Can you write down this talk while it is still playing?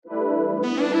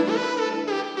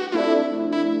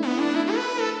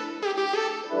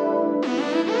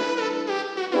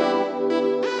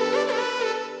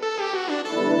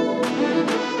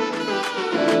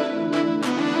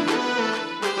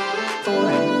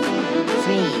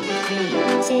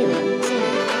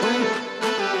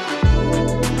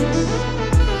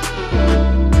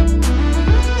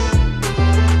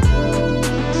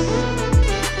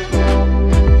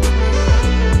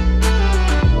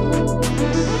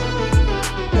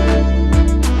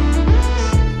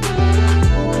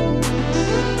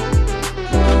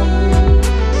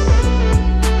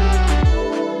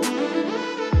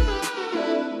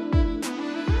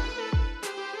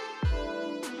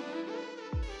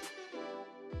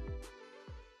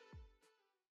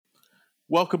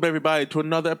Welcome, everybody, to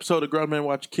another episode of Grown Men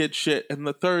Watch Kid Shit, and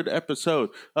the third episode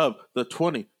of the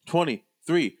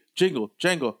 2023 Jingle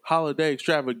Jangle Holiday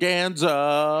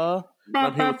Extravaganza.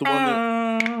 I'm here with the one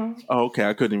that... Oh, okay.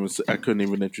 I couldn't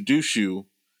even introduce you.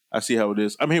 I see how it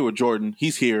is. I'm here with Jordan.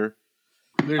 He's here.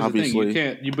 There's obviously.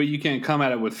 The thing. You can't come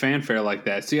at it with fanfare like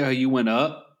that. See how you went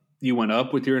up? You went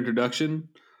up with your introduction.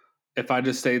 If I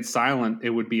just stayed silent,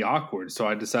 it would be awkward. So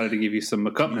I decided to give you some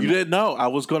accompaniment. You didn't know. I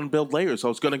was going to build layers. I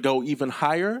was going to go even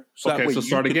higher. So okay, that way so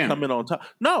start you again. Come in on top.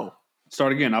 No.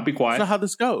 Start again. I'll be quiet. That's not how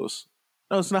this goes.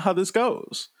 No, it's not how this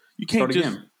goes. You can't start just...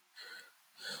 again.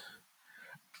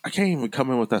 I can't even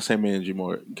come in with that same energy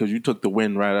more because you took the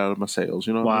wind right out of my sails.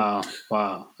 You know? Wow.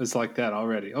 It's like that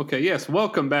already. Okay, yes.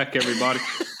 Welcome back, everybody.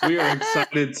 We are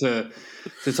excited to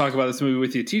talk about this movie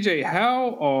with you. TJ,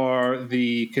 how are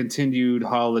the continued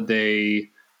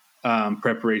holiday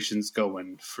preparations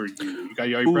going for you? You got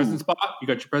your present spot? You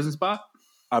got your present spot?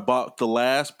 I bought the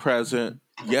last present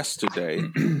yesterday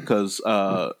because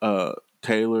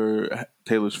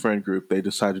Taylor's friend group, they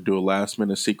decided to do a last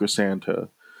minute Secret Santa.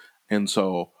 And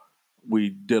so we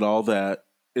did all that.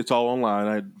 It's all online.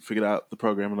 I figured out the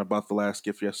program and I bought the last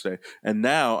gift yesterday. And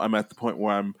now I'm at the point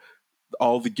where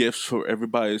all the gifts for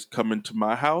everybody's coming to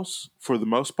my house for the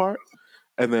most part.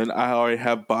 And then I already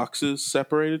have boxes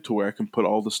separated to where I can put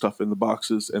all the stuff in the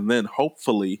boxes. And then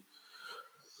hopefully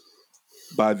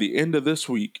by the end of this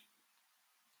week,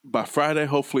 by Friday,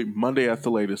 hopefully Monday at the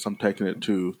latest, I'm taking it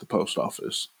to the post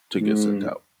office to get sent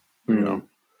out. You know,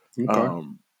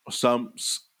 okay.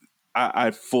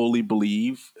 I fully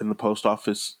believe in the post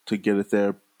office to get it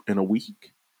there in a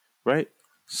week, right?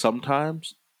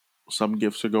 Sometimes some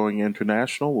gifts are going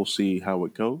international. We'll see how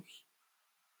it goes.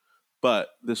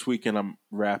 But this weekend I'm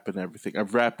wrapping everything.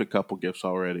 I've wrapped a couple gifts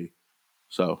already.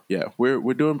 So, yeah, we're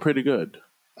doing pretty good.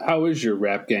 How is your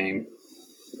wrap game?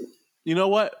 You know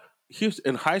what?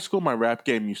 In high school, my wrap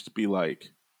game used to be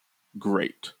like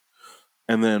great.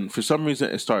 And then for some reason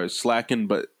it started slacking,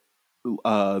 but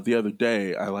the other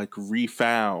day I like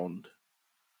refound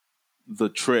the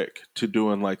trick to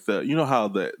doing like you know how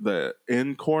the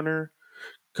end corner,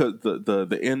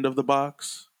 the end of the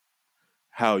box,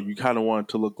 how you kind of want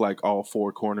it to look like all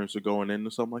four corners are going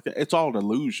into something like that. It's all an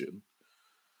illusion,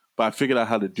 but I figured out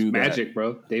how to do that. Magic,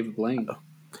 bro. David Blaine.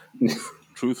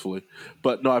 Truthfully,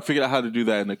 but no, I figured out how to do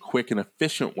that in a quick and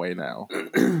efficient way now.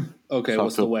 Okay, so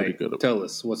what's the way? Tell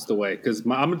us what's the way, because I'm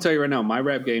gonna tell you right now, my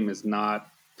rap game is not.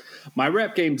 My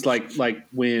rap game's like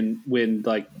when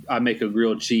like I make a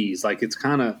grilled cheese, like it's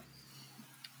kind of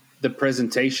the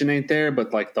presentation ain't there,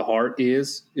 but like the heart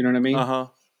is. You know what I mean?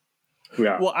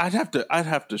 Yeah. Well, I'd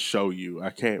have to show you.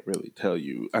 I can't really tell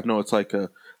you. I know it's like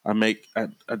I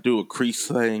do a crease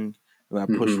thing and I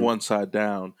push one side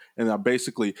down and I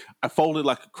fold it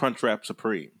like a Crunchwrap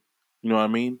Supreme. You know what I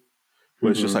mean?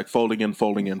 Where it's just like folding in,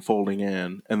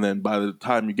 and then by the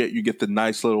time you get the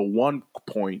nice little one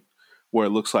point where it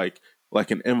looks like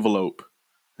an envelope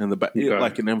in the back,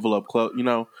 like an envelope close. You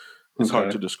know, it's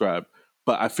hard to describe.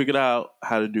 But I figured out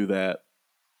how to do that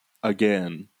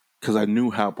again because I knew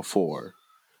how before.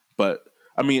 But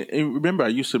I mean, remember I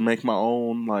used to make my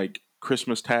own like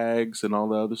Christmas tags and all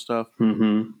the other stuff.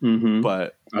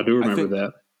 But I do remember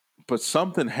that. But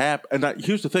something happened. And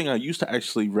here's the thing: I used to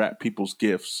actually wrap people's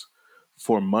gifts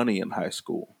for money in high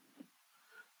school.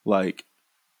 Like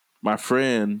my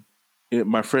friend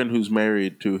who's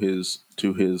married to his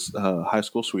high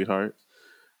school sweetheart,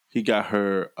 he got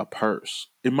her a purse.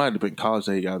 It might have been college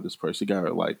that he got this purse. He got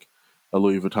her like a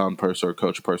Louis Vuitton purse or a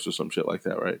Coach purse or some shit like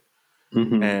that, right?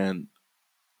 And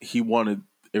he wanted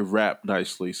it wrapped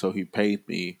nicely, so he paid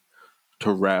me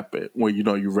to wrap it. Where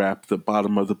you wrap the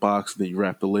bottom of the box, and then you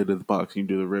wrap the lid of the box, and you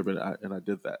do the ribbon. And I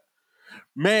did that.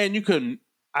 Man, you couldn't.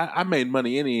 I made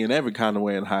money any and every kind of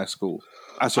way in high school.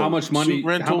 How much money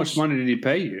did he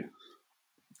pay you?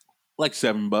 Like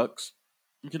 $7,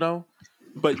 you know.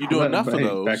 But you do enough of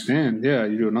those back then. Yeah,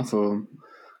 you do enough of them.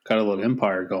 Got a little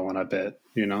empire going. I bet.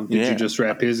 You know. Did you just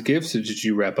wrap his gifts, or did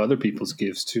you wrap other people's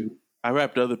gifts too? I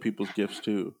wrapped other people's gifts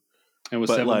too. It was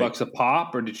 $7 a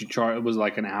pop, or did you charge? It was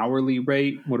like an hourly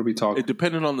rate. What are we talking? It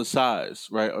depended on the size,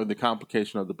 right, or the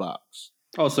complication of the box.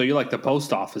 Oh, so you like the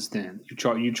post office then?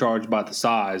 You charge by the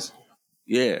size.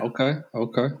 Yeah. Okay.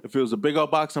 If it was a big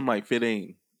old box, I'm like, fit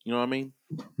in. You know what I mean?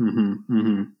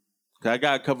 Mm-hmm. I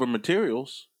gotta cover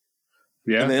materials.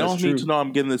 Yeah, and they that's don't true. need to know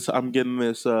I'm getting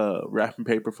this wrapping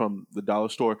paper from the dollar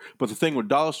store. But the thing with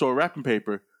dollar store wrapping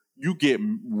paper, you get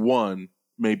one,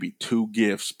 maybe 2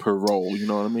 gifts per roll. You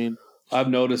know what I mean? I've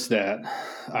noticed that.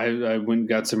 I went and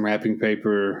got some wrapping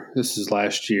paper. This is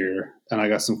last year, and I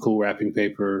got some cool wrapping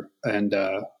paper. And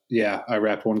I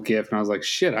wrapped one gift, and I was like,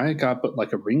 "Shit, I ain't got but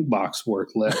like a ring box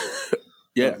worth left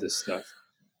of this stuff."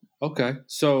 Okay,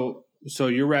 so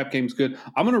your wrap game's good.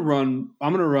 I'm gonna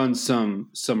run some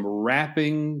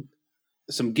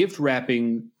gift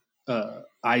wrapping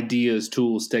ideas,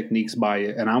 tools, techniques by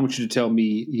it, and I want you to tell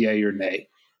me yay or nay.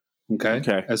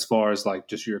 Okay. As far as like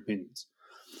just your opinions.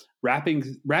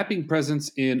 Wrapping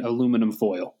presents in aluminum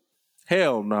foil.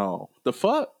 Hell no. The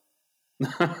fuck?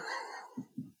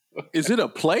 Is it a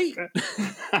plate?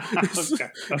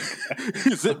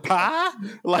 Is it pie?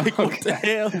 Like, what the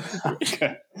hell?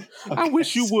 I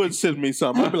wish you would send me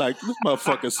something. I'd be like, this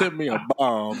motherfucker sent me a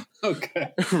bomb.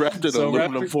 Wrapped in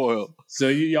aluminum foil. So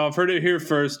y'all have heard it here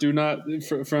first. Do not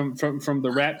from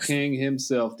the Wrap King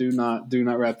himself. Do not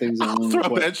wrap things in aluminum foil.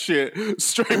 Throw that shit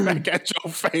straight back at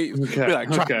your face. Okay. Be like,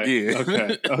 try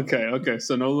again. Okay.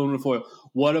 So no aluminum foil.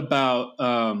 What about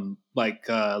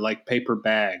like paper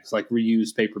bags, like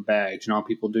reused paper bags? You know how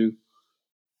people do?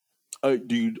 Are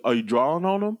you drawing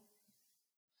on them?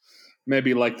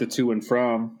 Maybe like the to and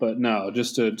from, but no,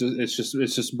 it's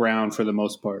just brown for the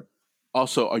most part.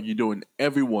 Also, are you doing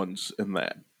everyone's in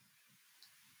that?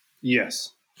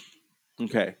 Yes.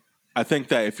 Okay. I think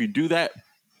that if you do that,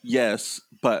 yes,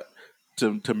 but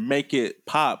to make it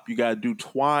pop, you gotta do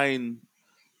twine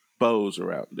bows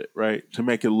around it, right? To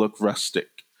make it look rustic.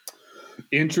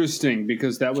 Interesting,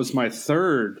 because that was my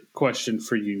third question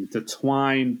for you, the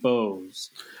twine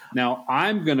bows. Now,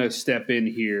 I'm going to step in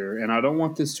here, and I don't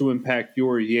want this to impact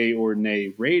your yay or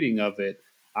nay rating of it.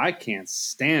 I can't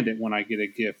stand it when I get a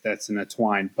gift that's in a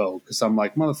twine bow, because I'm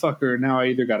like, motherfucker, now I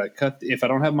either got to if I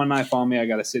don't have my knife on me, I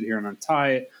got to sit here and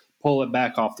untie it, pull it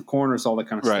back off the corners, all that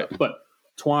kind of stuff. But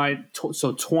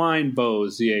twine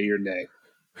bows, yay or nay?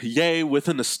 Yay, with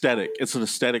an aesthetic. It's an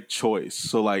aesthetic choice.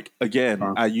 So, like, again,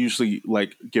 I usually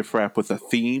like gift wrap with a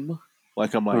theme.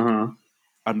 Like, I'm like,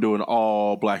 I'm doing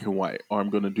all black and white, or I'm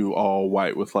going to do all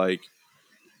white with like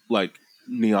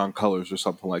neon colors or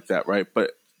something like that, right?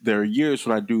 But there are years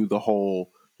when I do the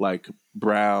whole like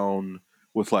brown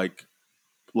with like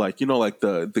you know, like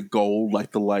the gold,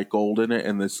 like the light gold in it,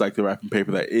 and it's like the wrapping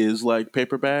paper that is like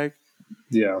paper bag.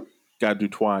 Yeah, gotta do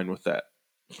twine with that.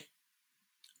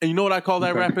 And you know what I call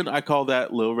that wrapping? I call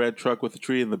that little red truck with a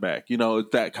tree in the back. You know, it's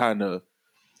that kind of.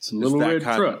 It's a little red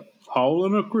truck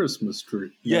hauling a Christmas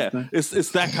tree. Yeah,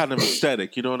 it's that kind of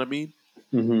aesthetic. You know what I mean?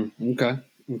 Mm-hmm.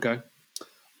 Okay.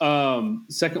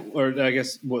 Second, or I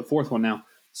guess fourth one now.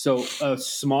 So a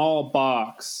small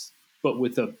box, but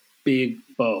with a big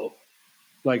bow.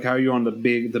 Like, how are you on the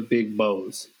big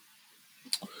bows?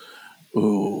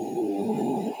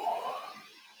 Ooh.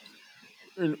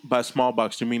 By small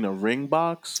box, do you mean a ring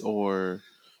box, or?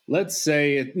 Let's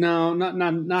say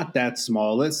not that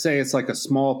small. Let's say it's like a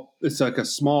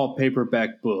small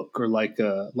paperback book, or like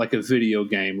a video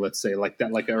game. Let's say like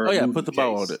that, like a put the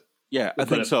bow on it. Yeah, I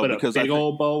think so, because a big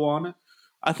old bow on it.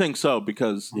 I think so,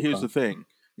 because here's the thing,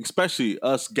 especially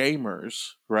us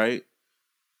gamers, right?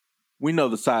 We know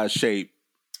the size, shape,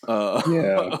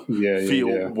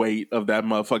 feel, weight of that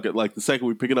motherfucker. Like, the second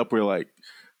we pick it up, we're like,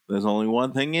 there's only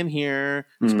one thing in here.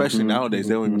 Especially nowadays,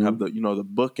 they don't even have the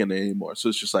book in it anymore. So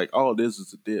it's just like, all it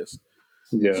is a disc.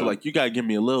 Yeah. So like, you gotta give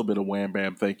me a little bit of wham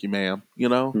bam, thank you, ma'am. You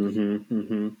know?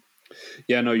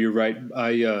 Yeah, no, you're right.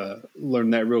 I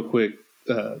learned that real quick.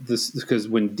 This because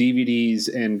when DVDs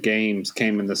and games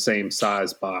came in the same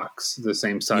size box, the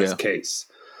same size case,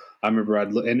 I remember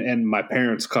and my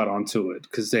parents caught onto it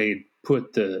because they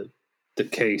put the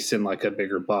case in like a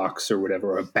bigger box or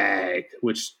whatever, or a bag,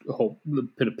 which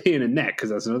put a pin in that,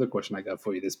 because that's another question I got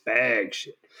for you, this bag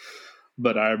shit.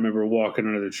 But I remember walking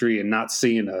under the tree and not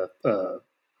seeing a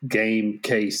game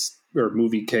case or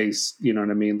movie case, you know what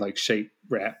I mean, like shape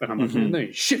wrap, and I'm like, man, there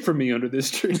ain't shit for me under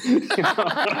this tree.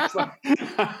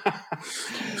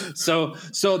 So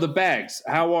the bags,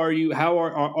 how are you? How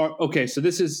are okay? So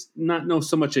this is not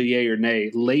so much a yay or nay,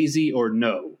 lazy or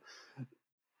no.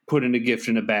 Putting a gift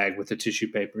in a bag with the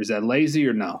tissue paper, is that lazy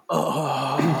or no?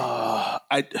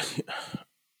 I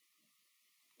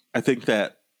think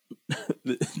that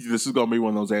this is going to be one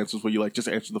of those answers where you like just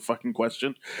answer the fucking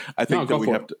question. I think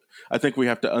I think we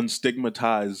have to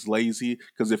unstigmatize lazy,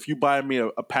 because if you buy me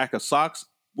a pack of socks,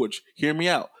 which, hear me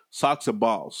out, Socks are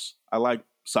balls. I like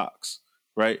socks,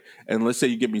 right? And let's say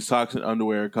you give me socks and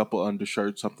underwear, a couple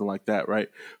undershirts, something like that, right?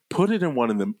 Put it in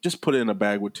one of them. Just put it in a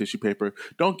bag with tissue paper.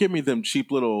 Don't give me them cheap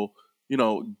little,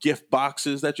 gift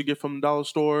boxes that you get from the dollar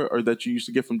store or that you used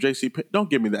to get from JC. Don't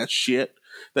give me that shit.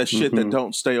 That shit that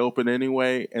don't stay open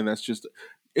anyway. And that's just,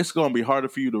 it's going to be harder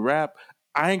for you to wrap.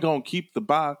 I ain't going to keep the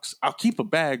box. I'll keep a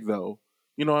bag though.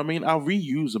 You know what I mean? I'll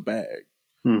reuse a bag.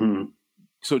 Mm-hmm.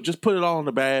 So just put it all in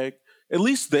the bag. At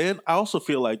least then, I also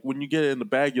feel like when you get it in the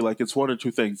bag, you're like, it's one or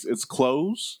two things. It's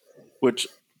clothes, which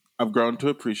I've grown to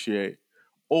appreciate,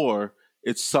 or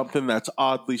it's something that's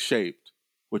oddly shaped,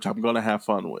 which I'm going to have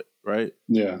fun with, right?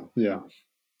 Yeah.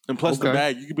 And plus the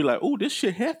bag, you could be like, oh, this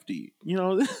shit hefty,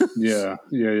 Yeah.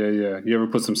 You ever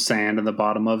put some sand in the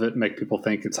bottom of it, make people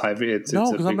think it's heavy?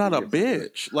 No, because I'm not a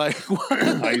bitch. Like,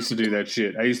 I used to do that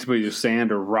shit. I used to put your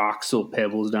sand or rocks or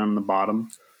pebbles down in the bottom.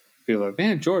 Be like,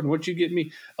 man, Jordan, what'd you get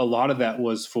me? A lot of that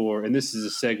was for, and this is a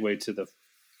segue to the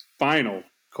final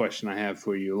question I have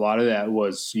for you. A lot of that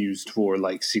was used for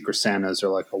like Secret Santas or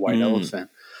like a white elephant.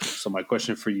 So my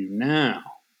question for you now,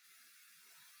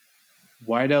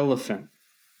 white elephant,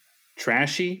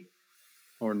 trashy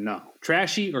or no?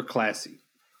 Trashy or classy?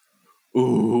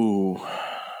 Ooh.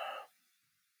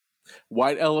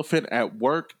 White elephant at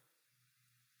work,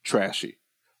 trashy.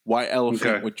 White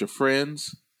elephant with your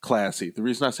friends, classy. The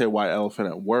reason I say white elephant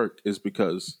at work is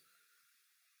because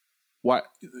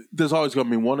there's always going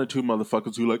to be one or two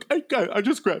motherfuckers who are like, hey, guy, I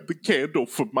just grabbed the candle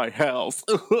from my house.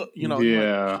 Yeah.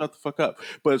 Like, shut the fuck up.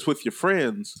 But it's with your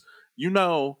friends.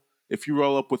 If you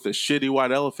roll up with a shitty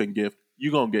white elephant gift,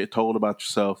 you're going to get told about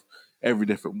yourself every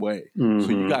different way. So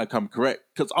you got to come correct.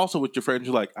 Because also with your friends,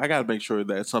 you're like, I got to make sure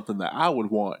that it's something that I would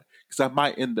want because I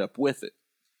might end up with it.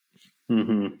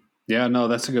 Mm-hmm. Yeah, no,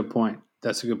 that's a good point.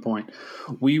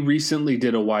 We recently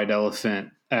did a white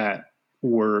elephant at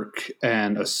work,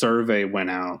 and a survey went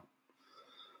out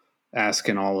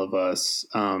asking all of us,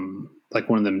 like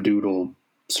one of them doodle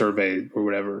survey or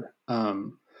whatever,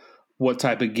 what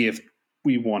type of gift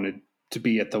we wanted to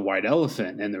be at the white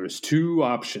elephant. And there was two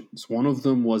options. One of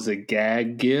them was a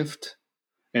gag gift,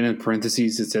 and in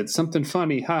parentheses it said something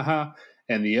funny, haha.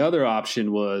 And the other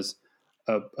option was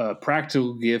a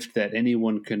practical gift that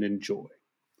anyone can enjoy.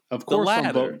 Of course,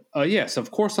 I'm voting. Yes,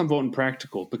 of course, I'm voting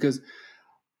practical because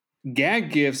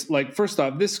gag gifts. Like, first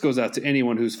off, this goes out to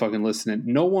anyone who's fucking listening.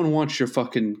 No one wants your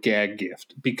fucking gag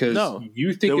gift because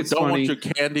you think it's funny. They don't want your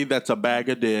candy that's a bag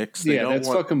of dicks. That's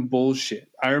fucking bullshit.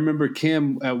 I remember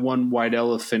Kim at one white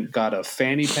elephant got a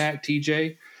fanny pack,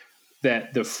 TJ.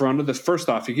 That the front of the first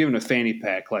off, you're giving a fanny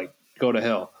pack, like go to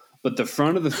hell. But the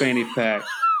front of the fanny pack.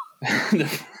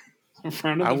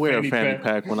 I wear a fanny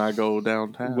pack when I go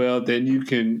downtown. Well, then you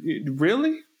can.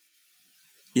 Really?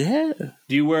 Yeah.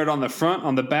 Do you wear it on the front,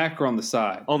 on the back, or on the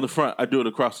side? On the front. I do it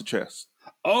across the chest.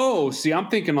 Oh, see, I'm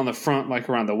thinking on the front, like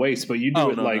around the waist, but you do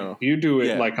it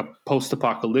like a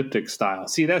post-apocalyptic style.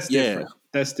 See, that's different. Yeah.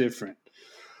 That's different.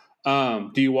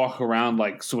 Do you walk around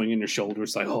like swinging your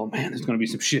shoulders, like, oh man, there's going to be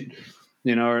some shit?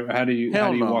 Or how do you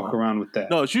walk around with that?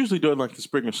 No, it's usually during like the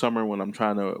spring or summer when I'm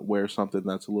trying to wear something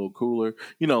that's a little cooler.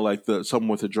 Like something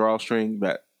with a drawstring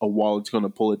that a wallet's going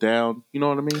to pull it down. You know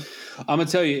what I mean? I'm gonna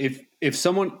tell you,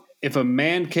 if a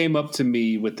man came up to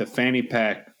me with the fanny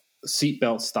pack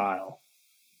seatbelt style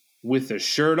with a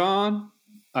shirt on,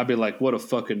 I'd be like, what a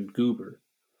fucking goober.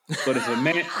 But if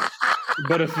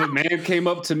a man came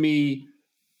up to me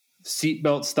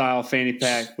seatbelt style fanny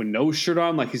pack with no shirt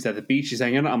on, like he's at the beach, he's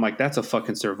hanging out, I'm like, that's a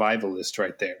fucking survivalist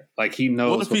right there. Like he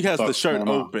knows. What if he has the shirt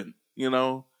open?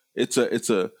 It's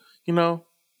a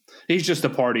he's just a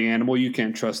party animal. You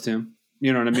can't trust him.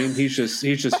 You know what I mean? He's just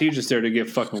there to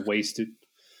get fucking wasted.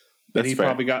 And he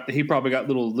probably got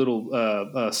little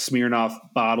Smirnoff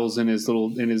bottles in his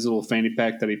little fanny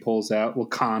pack that he pulls out with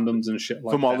condoms and shit like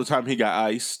that. From all the time he got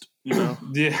iced, Yeah.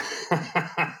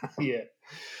 Yeah.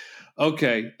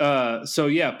 Okay.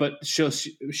 But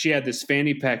she had this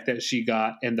fanny pack that she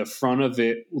got, and the front of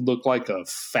it looked like a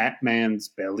fat man's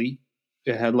belly.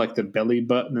 It had like the belly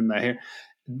button and the hair.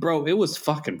 Bro, it was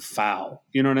fucking foul.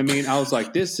 You know what I mean? I was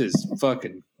like, this is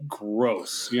fucking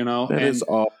gross, That is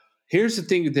awful. Here's the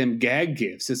thing with them gag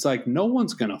gifts. It's like no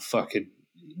one's gonna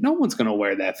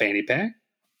wear that fanny pack.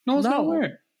 No one's gonna wear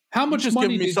it. How much just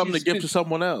money give me something to give to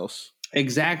someone else?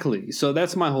 Exactly. So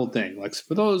that's my whole thing. Like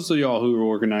for those of y'all who are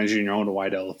organizing your own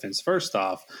white elephants, first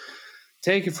off,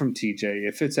 take it from TJ.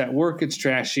 If it's at work, it's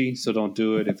trashy, so don't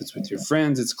do it. If it's with your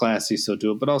friends, it's classy, so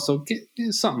do it. But also get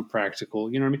something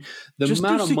practical. You know what I mean? The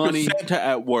amount of money. Santa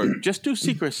at work. Just do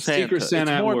Secret Santa. Secret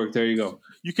Santa at work. There you go.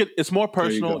 It's more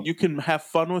personal. You can have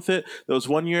fun with it. There was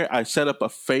one year I set up a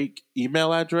fake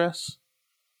email address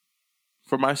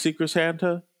for my Secret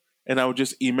Santa, and I would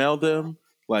just email them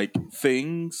like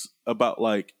things about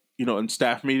like, you know, in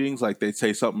staff meetings, like they'd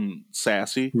say something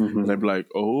sassy, and I'd be like,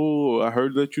 "Oh, I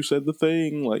heard that you said the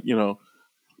thing," like, you know,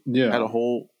 had a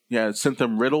whole sent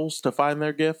them riddles to find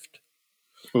their gift.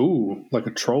 Ooh, like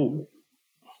a troll.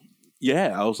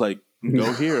 Yeah, I was like,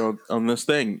 go here on this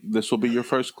thing. This will be your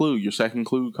first clue. Your second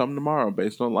clue come tomorrow.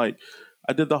 Based on like,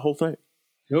 I did the whole thing.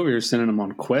 You're over here sending them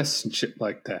on quests and shit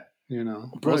like that. You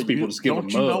know, bro, most people just give them.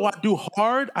 Don't you know I do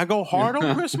hard? I go hard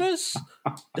on Christmas.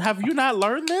 Have you not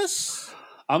learned this?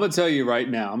 I'm gonna tell you right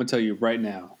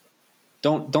now.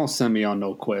 Don't send me on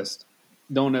no quest.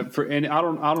 Don't ever. And I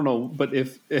don't know. But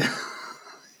if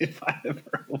I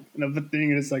ever open up a thing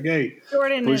and it's like, hey,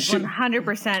 Jordan is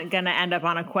 100% going to end up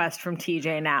on a quest from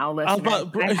TJ now.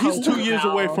 He's 2 years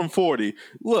away from 40.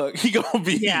 Look, he going to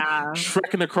be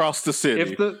trekking across the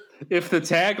city. If the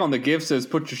tag on the gift says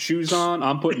put your shoes on,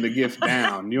 I'm putting the gift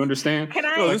down. You understand? Can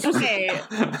I? Okay.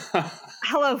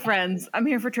 Hello, friends. I'm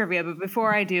here for trivia, but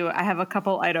before I do, I have a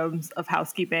couple items of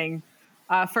housekeeping.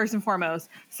 First and foremost,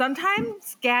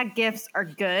 sometimes gag gifts are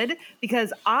good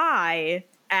because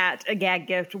at a gag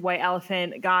gift, White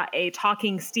Elephant got a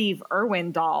talking Steve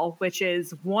Irwin doll, which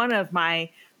is one of my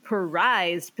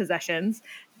prized possessions.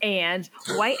 And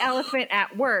White Elephant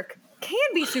at work can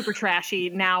be super trashy.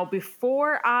 Now,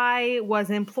 before I was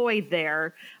employed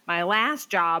there, my last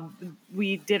job,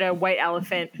 we did a White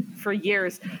Elephant for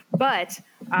years. But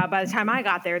by the time I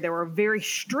got there were very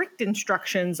strict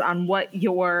instructions on what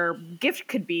your gift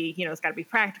could be. You know, it's got to be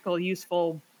practical,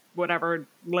 useful, whatever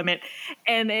limit.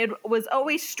 And it was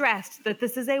always stressed that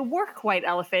this is a work White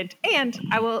Elephant. And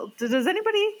does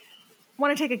anybody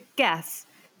want to take a guess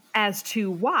as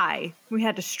to why we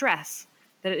had to stress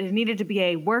that it needed to be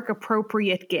a work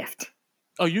appropriate gift?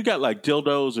 Oh, you got like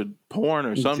dildos or porn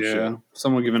or some shit.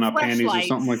 Someone giving out panties or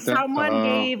something like that. Someone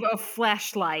gave a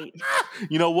fleshlight.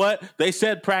 You know what? They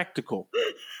said practical.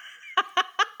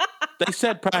 They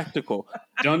said practical.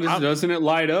 Doesn't it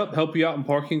light up? Help you out in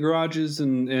parking garages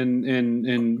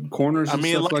and corners and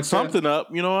stuff like something that? Up.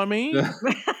 You know what I mean?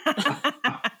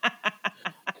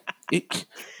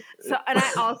 So, and I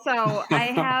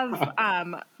have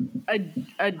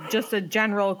just a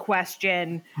general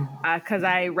question because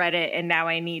I read it and now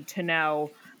I need to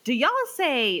know. Do y'all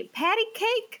say patty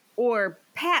cake or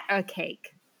pat-a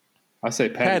cake? I say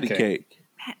patty cake.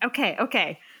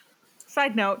 Okay.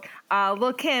 Side note,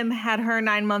 Lil' Kim had her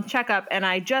 9-month checkup, and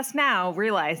I just now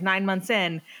realized 9 months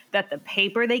in that the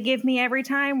paper they give me every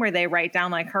time where they write down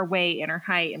like her weight and her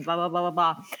height and blah, blah, blah,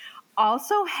 blah, blah,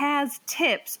 also has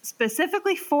tips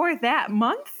specifically for that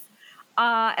month.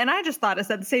 And I just thought it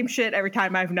said the same shit every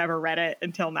time. I've never read it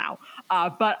until now.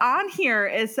 But on here,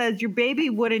 it says your baby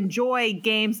would enjoy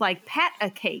games like pat-a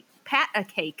cake.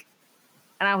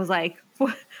 And I was like,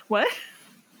 what?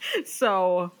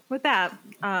 So with that,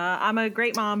 I'm a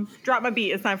great mom. Drop my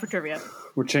beat. It's time for trivia.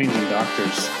 We're changing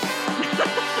doctors.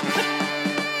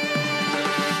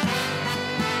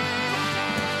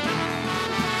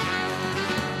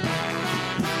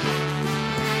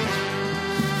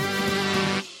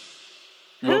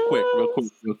 Real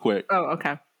quick. Oh,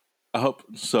 okay. I hope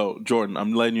so. Jordan,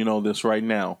 I'm letting you know this right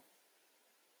now.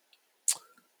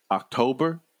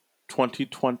 October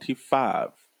 2025.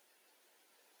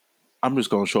 I'm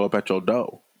just going to show up at your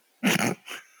door.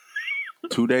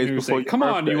 2 days before your Come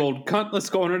birthday. on, you old cunt. Let's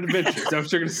go on an adventure. Is that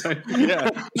what you're going to say? Yeah.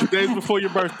 2 days before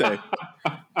your birthday.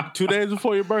 2 days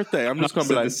before your birthday. I'm just going to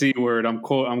be like. The C word. I'm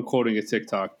quoting a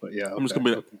TikTok, but yeah. Okay. I'm just going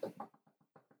to be like.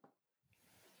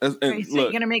 So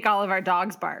you're going to make all of our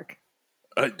dogs bark.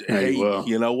 Hey,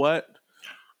 you know what?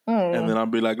 And then I'll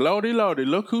be like, Lordy,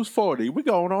 look who's 40. We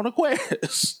going on a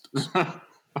quest.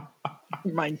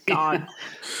 My God.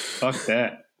 Fuck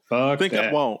that. Think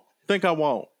I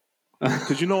won't.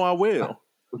 Because you know I will.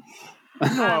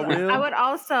 I would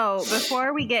also,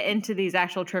 before we get into these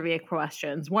actual trivia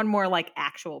questions, one more like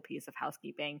actual piece of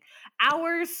housekeeping.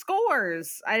 Our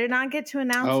scores. I did not get to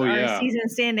announce our season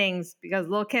standings because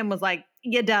Lil' Kim was like,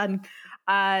 "You done."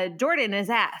 Jordan is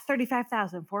at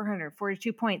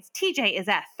 35,442 points. TJ is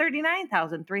at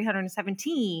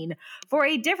 39,317 for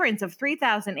a difference of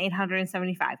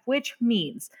 3,875, which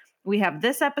means we have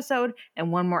this episode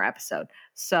and one more episode.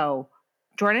 So,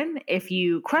 Jordan, if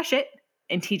you crush it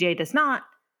and TJ does not,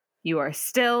 you are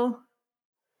still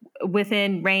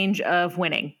within range of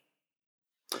winning.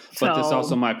 But this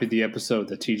also might be the episode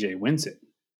that TJ wins it.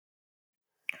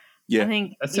 Yeah. I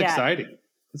think that's exciting.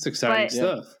 That's exciting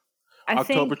stuff.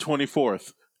 October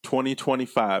 24th,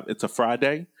 2025. It's a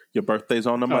Friday. Your birthday's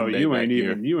on the Monday. You ain't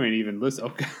even listen.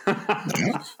 Okay.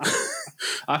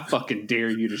 I fucking dare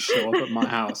you to show up at my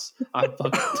house. I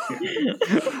fucking dare you.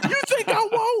 You think think I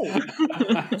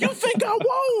won't? You think I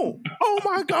won't? Oh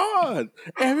my God.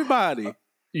 Everybody.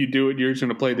 You do it, you're just going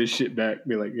to play this shit back.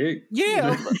 Be like, hey.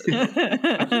 Yeah.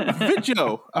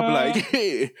 Video. I'm like,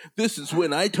 hey, this is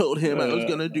when I told him I was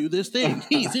going to do this thing.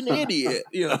 He's an idiot.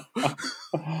 You know.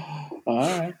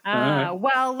 All right.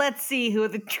 Well, let's see who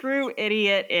the true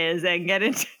idiot is and get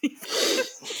into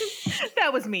these.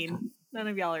 That was mean. None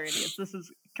of y'all are idiots. This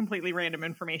is completely random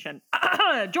information.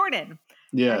 Jordan.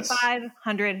 Yes.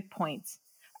 500 points.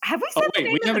 Have we said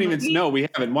we haven't even. No, we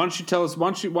haven't. Why don't you tell us?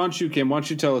 Why don't you, Kim? Why don't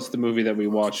you tell us the movie that we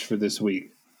watched for this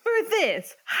week? For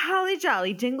this Holly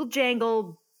Jolly Jingle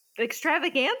Jangle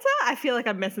Extravaganza? I feel like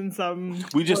I'm missing some.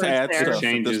 We just add there. stuff. It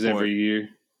changes every year.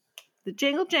 The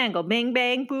Jingle Jangle Bing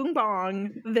Bang Boom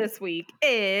Bong this week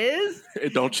is.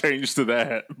 It don't change to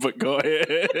that, but go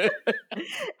ahead.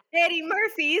 Eddie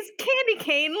Murphy's Candy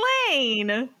Cane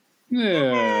Lane.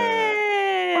 Yeah.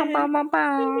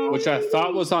 Which I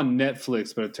thought was on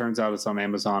Netflix, but it turns out it's on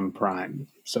Amazon Prime.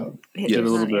 So it's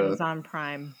on Amazon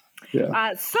Prime.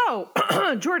 Yeah. So,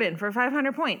 Jordan, for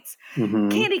 500 points.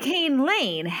 Candy Cane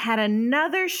Lane had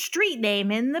another street name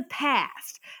in the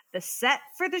past. The set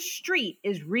for the street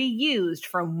is reused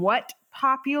from what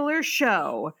popular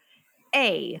show?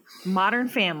 A, Modern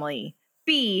Family,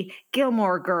 B,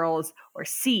 Gilmore Girls, or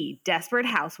C, Desperate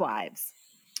Housewives?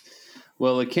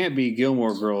 Well, it can't be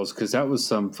Gilmore Girls because that was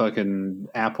some fucking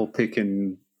apple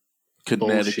picking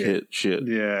Connecticut shit.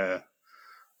 Yeah.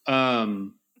 I've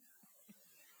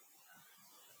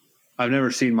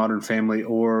never seen Modern Family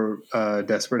or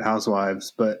Desperate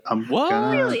Housewives, but I'm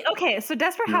really okay. So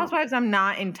Desperate Housewives, I'm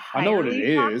not entirely. I know what it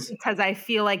is because I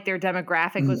feel like their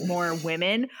demographic was more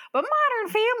women. But Modern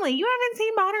Family, you haven't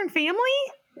seen Modern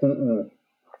Family?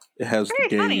 It has the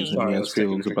gays, and he has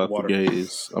feelings about the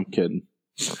gays. I'm kidding.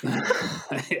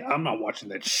 I'm not watching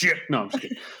that shit. No, I'm just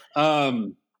kidding.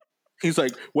 He's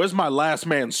like, "Where's my last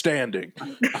man standing?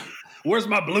 Where's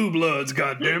my blue bloods?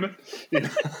 God damn it!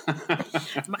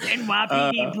 My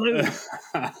NYPD blue."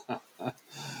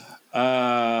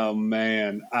 Oh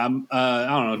man, I don't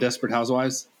know. Desperate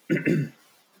Housewives.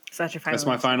 Such a final. That's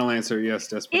my final answer. Yes,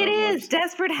 Desperate Housewives. It is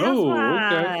Desperate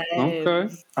Housewives. Oh,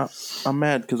 okay. I'm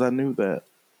mad because I knew that.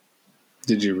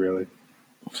 Did you really?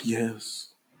 Yes.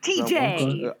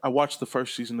 TJ. I watched the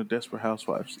first season of Desperate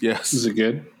Housewives. Yes. Is it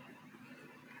good?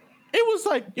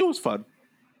 It was fun.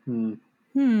 You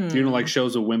don't like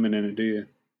shows with women in it, do you?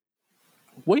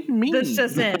 What do you mean? This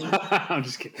just in. I'm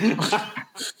just kidding.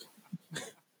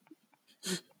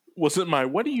 Wasn't my,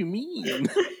 what do you mean?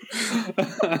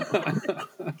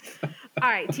 All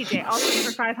right, TJ, all three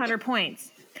for 500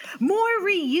 points. More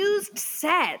reused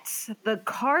sets. The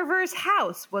Carver's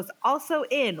house was also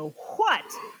in what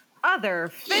other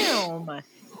film?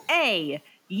 A,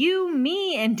 You,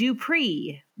 Me, and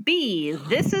Dupree. B,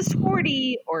 This Is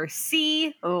 40. Or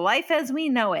C, Life as We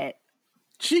Know It.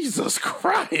 Jesus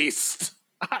Christ.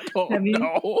 I don't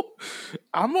know.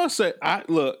 I'm going to say, I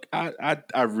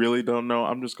really don't know.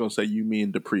 I'm just going to say You, Me,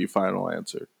 and Dupree, final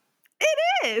answer. It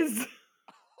is.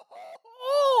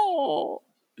 Oh,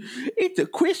 it's a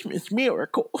Christmas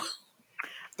miracle.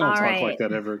 Don't talk like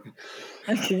that ever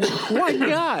again. Why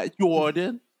not,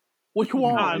 Jordan? Which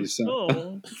one?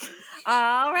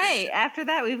 All right. After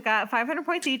that, we've got 500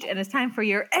 points each, and it's time for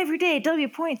your everyday W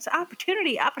points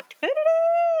opportunities.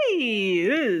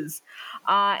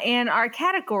 And our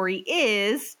category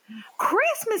is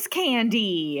Christmas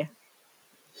candy.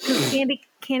 Candy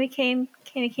cane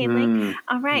link.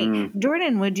 All right.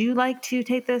 Jordan, would you like to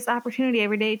take this opportunity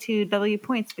every day to W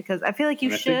points? Because I feel like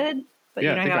you should, but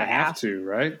you don't I have to,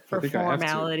 right? For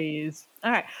formalities.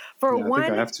 All right. For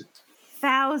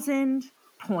 1,000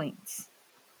 points.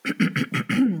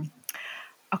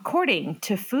 According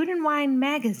to Food and Wine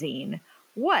magazine,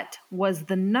 what was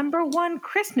the number one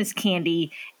Christmas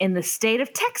candy in the state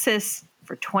of Texas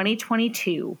for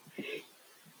 2022?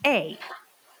 A,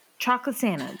 Chocolate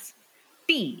Santas.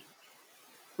 B,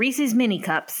 Reese's Mini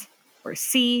Cups. Or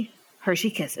C,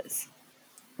 Hershey Kisses.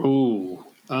 Ooh.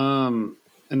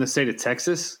 In the state of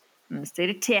Texas? In the state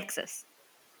of Texas.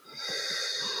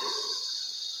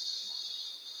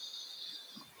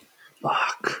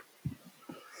 Fuck.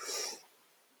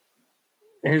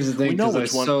 Here's the thing. We know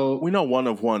which one. We know one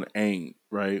of one ain't,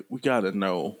 right? We gotta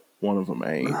know one of them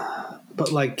ain't.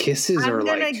 But like Kisses I'm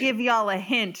gonna give y'all a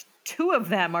hint. 2 of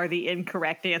them are the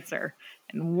incorrect answer,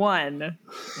 and 1.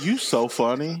 You so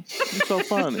funny. You so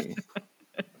funny.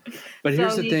 But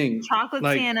here's the thing: Chocolate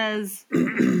Santas,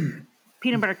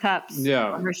 peanut butter cups,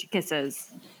 Hershey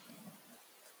Kisses.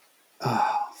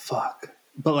 Oh fuck!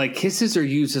 But like Kisses are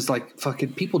used as like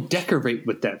fucking people decorate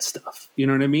with that stuff. You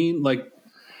know what I mean? Like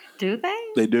Do they?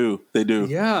 They do. They do.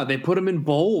 Yeah, they put them in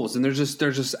bowls, and they're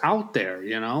just out there.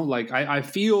 You know, like I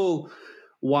feel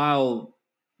while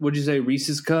would you say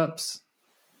Reese's Cups?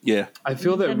 Yeah, I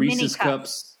feel that The Reese's mini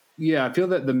Cups. Yeah, I feel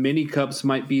that the mini cups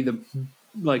might be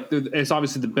it's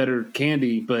obviously the better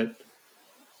candy, but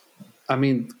I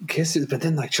mean Kisses. But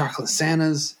then like Chocolate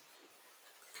Santas.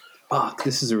 Fuck,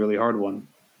 this is a really hard one.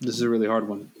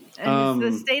 And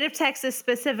the state of Texas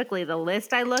specifically, the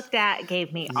list I looked at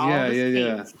gave me all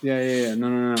the states. Yeah.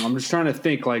 No. I'm just trying to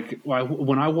think. Like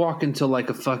when I walk into like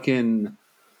a fucking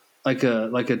like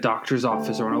a doctor's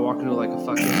office, or when I walk into like a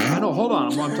fucking. I know. Hold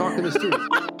on, I'm talking this through.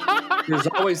 There's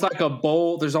always like a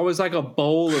bowl. There's always like a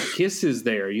bowl of Kisses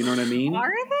there. You know what I mean?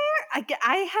 Are there?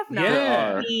 I have not.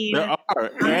 Yeah, there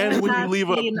are. And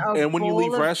when you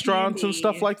leave restaurants and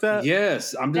stuff like that.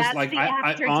 Yes, I'm just like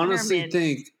I honestly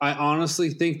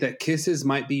think that Kisses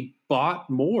might be bought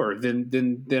more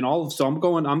than all of. So I'm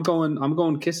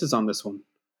going Kisses on this one.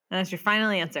 And that's your final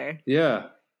answer. Yeah,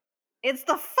 it's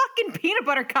the fucking peanut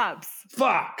butter cups.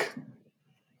 Fuck.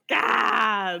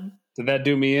 God. Did that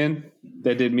do me in?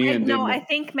 That did me in. No, I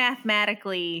think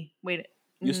mathematically. Wait.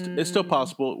 It's still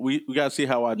possible. We got to see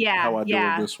how I do with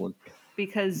this one.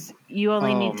 Because you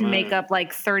only need to make up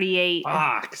like 38.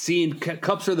 Fuck. See,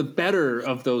 cups are the better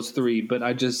of those three, but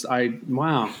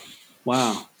wow.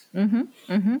 Wild. Okay.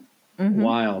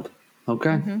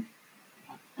 Mm-hmm.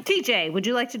 TJ, would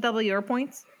you like to double your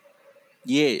points?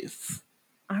 Yes.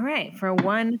 All right, for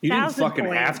 1,000 You didn't fucking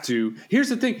points. have to. Here's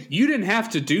the thing. You didn't have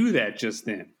to do that just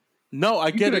then. No,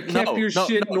 I get it. Kept your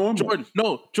shit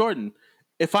normal. Jordan.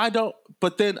 If I don't,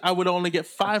 but then I would only get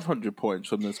 500 points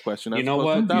from this question. You know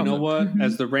what? Mm-hmm.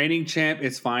 As the reigning champ,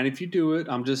 it's fine if you do it.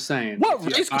 I'm just saying. What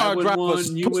race car drivers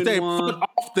put their foot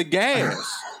off the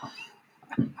gas?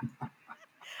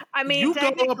 I mean, you go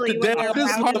up to real quick.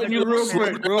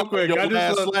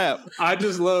 I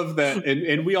just love that,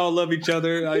 and we all love each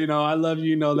other. I love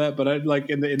you, that. But I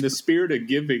like in the spirit of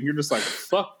giving, you're just like,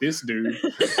 fuck this dude.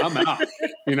 I'm out.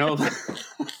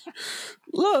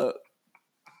 Look.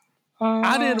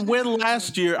 I didn't win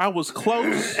last year. I was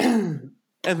close. And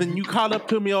then you caught up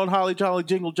to me on Holly Jolly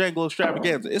Jingle Jangle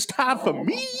Extravaganza. It's time for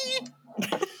me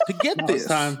to get this.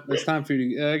 It's time for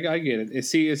you. I get it.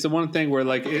 See, it's the one thing where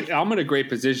like I'm in a great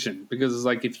position because it's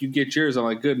like if you get yours, I'm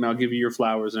like, good, man, I'll give you your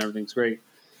flowers and everything's great.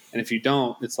 And if you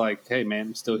don't, it's like, hey, man,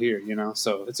 I'm still here,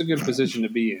 So it's a good position to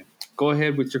be in. Go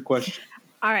ahead with your question.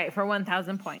 All right, for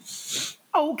 1,000 points.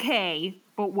 Okay,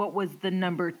 but what was the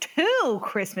number 2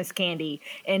 Christmas candy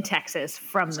in Texas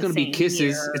from the same year? It's going to be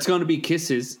Kisses. It's going to be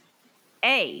Kisses.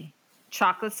 A,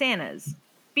 Chocolate Santas.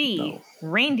 B,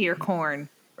 Reindeer Corn.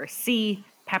 Or C,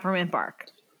 Peppermint Bark.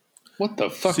 What the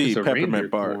fuck is a Reindeer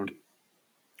Corn?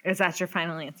 Is that your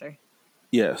final answer?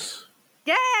 Yes.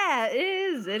 Yeah, it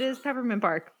is. It is Peppermint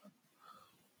Bark.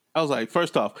 I was like,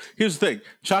 first off, here's the thing.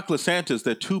 Chocolate Santas,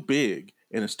 they're too big.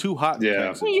 And it's too hot.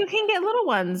 Yeah. Well, you can get little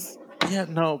ones. Yeah,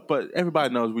 no, but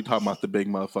everybody knows we talking about the big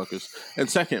motherfuckers. And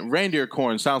second, reindeer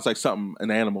corn sounds like something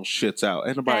an animal shits out.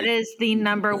 That is the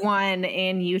number 1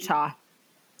 in Utah.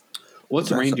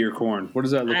 What's reindeer corn? What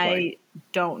does that look like? I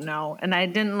don't know. And I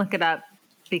didn't look it up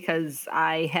because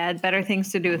I had better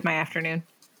things to do with my afternoon.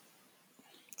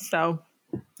 So.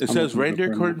 It says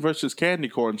reindeer corn versus candy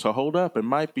corn, so hold up. It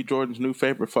might be Jordan's new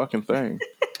favorite fucking thing.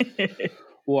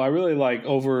 Well, I really like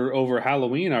over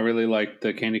Halloween. I really like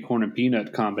the candy corn and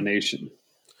peanut combination.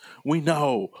 We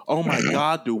know. Oh my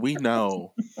God, do we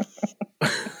know?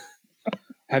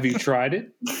 Have you tried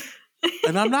it?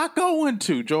 And I'm not going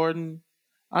to, Jordan.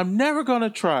 I'm never going to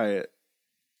try it.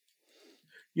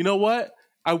 You know what?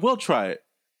 I will try it.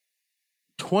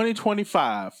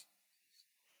 2025.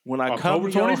 When I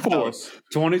come to your house.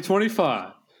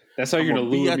 2025. That's how you're going to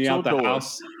lure me out the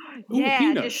house. Ooh, a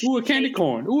peanut. Ooh, a candy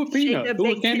corn. Ooh, a peanut. Ooh,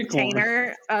 a candy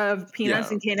container of peanuts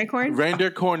and candy corn.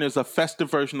 Reindeer corn is a festive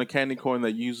version of candy corn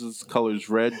that uses colors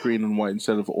red, green, and white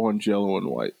instead of orange, yellow, and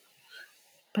white.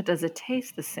 But does it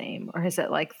taste the same? Or is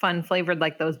it like fun flavored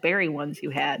like those berry ones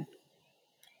you had?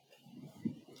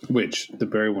 Which? The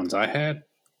berry ones I had?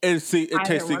 It tastes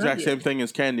the exact same thing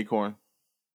as candy corn.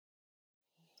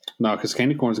 No, because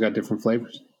candy corn's got different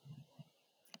flavors.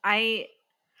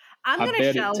 I'm going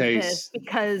to shelve this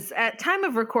because at time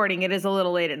of recording, it is a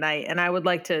little late at night, and I would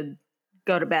like to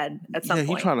go to bed at some point.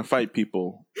 Yeah, he's trying to fight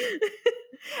people.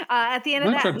 At the end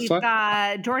of that, we've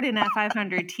got Jordan at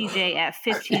 500, TJ at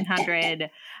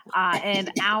 1,500,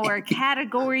 and our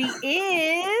category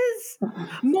is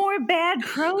more bad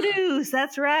produce.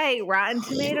 That's right. Rotten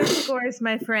Tomato scores,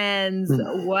 my friends.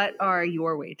 What are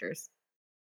your wagers?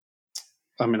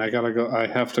 I mean, I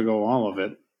have to go all of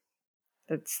it.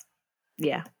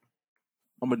 Yeah.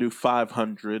 I'm going to do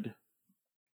 500.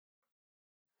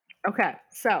 Okay,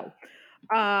 so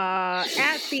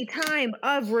at the time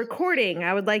of recording,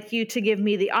 I would like you to give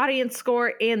me the audience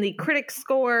score and the critic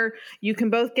score. You can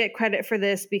both get credit for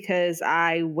this because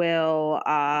I will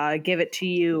give it to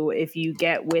you if you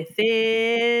get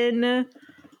within.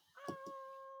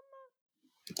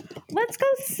 Let's go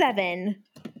 7.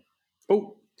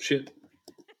 Oh, shit.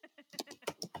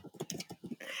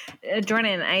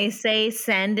 Jordan, I say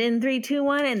send in 3, 2,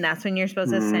 1, and that's when you're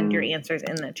supposed to send your answers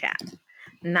in the chat,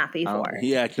 not before.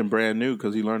 He acting brand new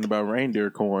because he learned about reindeer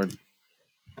corn.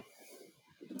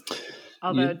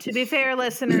 Although, to be fair,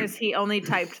 listeners, he only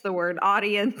typed the word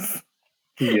audience.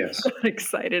 Yes. Got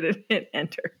excited and hit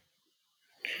enter.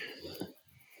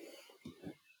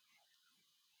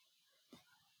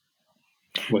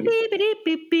 Wait. Hey,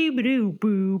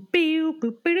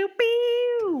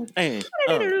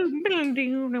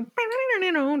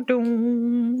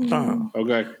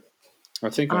 Okay.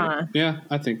 I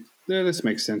think this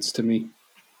makes sense to me.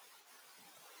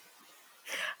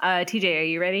 TJ, are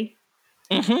you ready?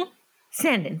 Mm-hmm.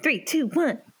 Send in 3, 2,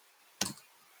 1.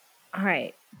 All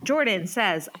right. Jordan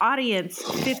says audience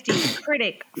 50,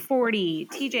 critic 40.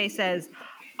 TJ says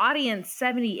audience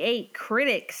 78,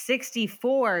 critic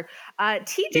 64.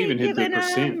 TJ Even hit the giving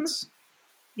percents.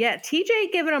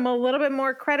 TJ giving them a little bit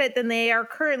more credit than they are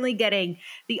currently getting.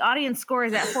 The audience score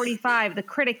is at 45. The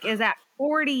critic is at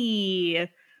 40.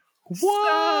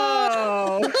 What?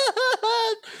 So...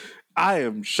 I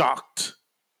am shocked.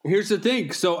 Here's the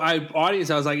thing. So I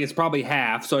was like, it's probably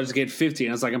half. So I just get 50.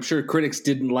 And I was like, I'm sure critics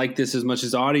didn't like this as much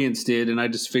as audience did. And I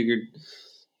just figured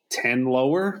 10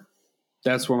 lower.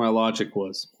 That's where my logic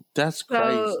was. That's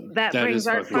crazy. So that brings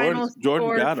our final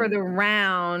score for the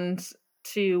round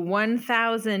to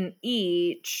 1,000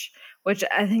 each, which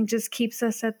I think just keeps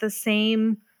us at the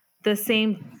same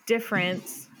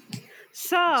difference.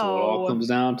 So it all comes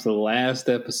down to the last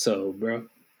episode, bro.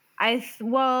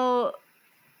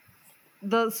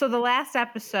 The last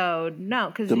episode, no,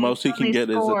 because the most he can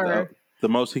get is 3,000.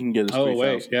 Oh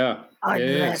wait, yeah.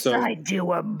 Unless I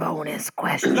do a bonus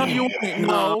question. No.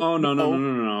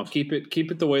 Keep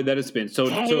it the way that it's been. So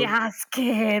Chaos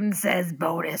Kim says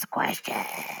bonus question.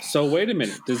 So wait a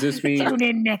minute. Does this mean tune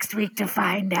in next week to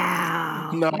find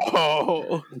out?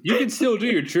 No, you can still do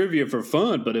your trivia for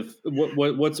fun, but if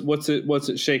what's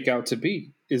it shake out to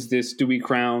be? Is this, do we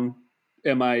crown?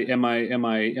 Am I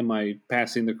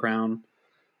passing the crown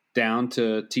down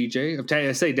to TJ?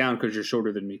 I say down because you're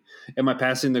shorter than me. Am I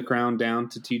passing the crown down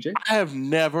to TJ? I have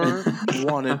never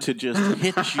wanted to just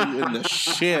hit you in the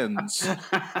shins.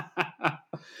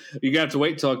 You got to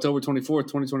wait till October 24th,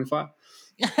 2025.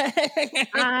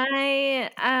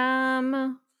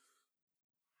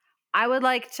 I would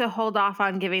like to hold off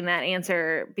on giving that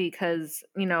answer because,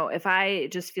 if I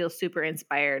just feel super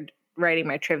inspired writing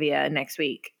my trivia next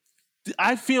week.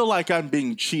 I feel like I'm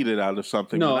being cheated out of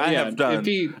something. No, I have done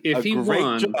if he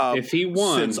won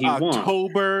since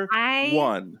October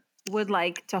 1. Would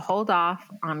like to hold off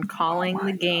on calling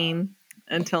the game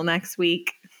until next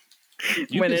week.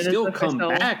 You can still come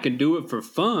back and do it for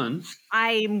fun.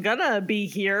 I'm gonna be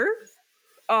here.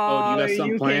 You got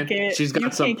something planned? She's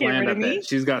got something planned, I bet. Me?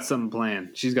 She's got something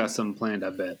planned, I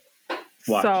bet.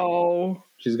 Watch. So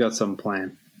she's got something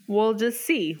planned. We'll just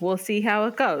see. We'll see how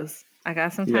it goes. I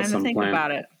got some time to think about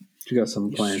it. You got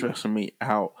some plan. You're stressing me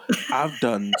out. I've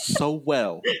done so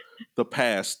well the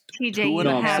past TJ,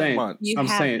 2.5 months. You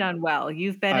have done well.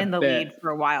 You've been in the lead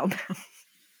for a while now.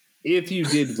 If you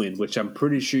did win, which I'm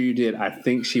pretty sure you did, I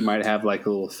think she might have like a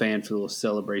little fan-feel, a little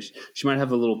celebration. She might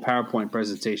have a little PowerPoint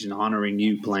presentation honoring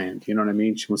you planned. You know what I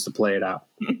mean? She wants to play it out.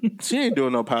 She ain't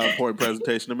doing no PowerPoint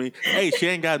presentation to me. Hey, she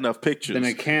ain't got enough pictures. Then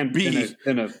a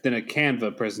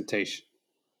Canva presentation.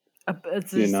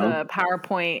 It's just a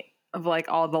PowerPoint of like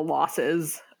all the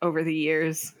losses over the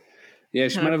years. Yeah,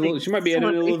 she might be editing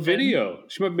a little video.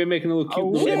 She might be making a little cute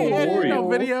little memorial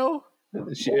video.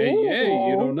 Hey,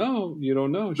 you don't know.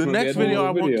 The next video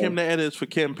I want Kim to edit is for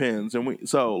Kim Pins, and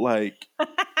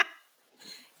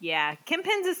yeah, Kim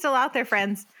Pins is still out there,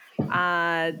 friends.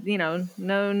 No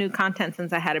new content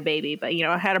since I had a baby, but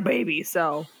I had a baby,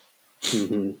 so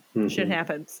shit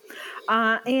happens.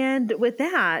 And with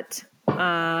that,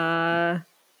 I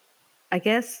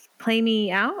guess play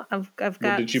me out. I've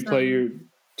got. Did you play your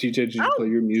TJ? Did you play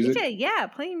your music? TJ, yeah,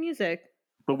 play music.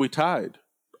 But we tied.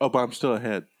 Oh, but I'm still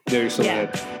ahead. There, you're still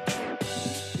ahead.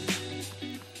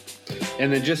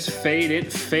 And then just fade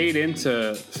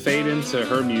into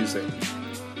her music.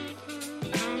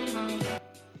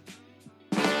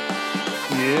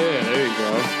 Yeah, there you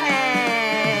go.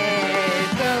 Hey,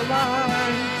 so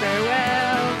long,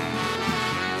 farewell.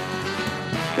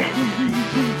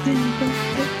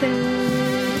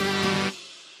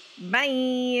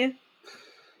 Bye.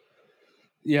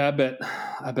 Yeah,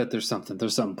 I bet there's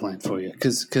something planned for you.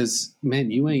 Cause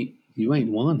man, you ain't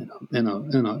won in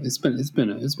a it's been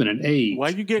an age. Why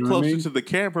you get closer to the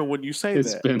camera when you say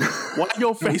that? Why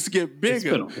your face get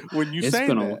bigger when you say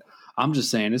that? I'm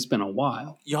just saying it's been a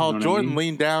while. Y'all, Jordan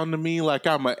leaned down to me like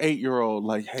I'm an 8-year-old.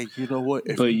 Like, hey, you know what?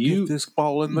 If you get this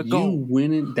ball in the goal, you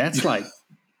winning. That's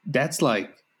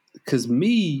like, because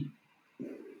me,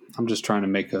 I'm just trying to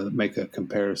make a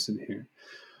comparison here.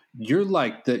 You're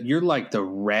like the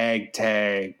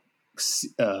ragtag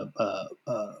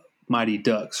Mighty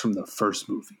Ducks from the first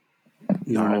movie.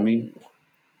 You know what I mean?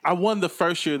 I won the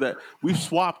first year that we've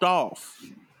swapped off.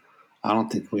 I don't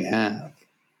think we have.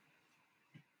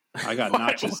 I got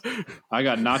notches. I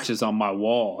got notches on my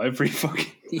wall every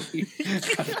fucking year.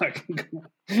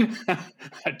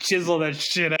 I chisel that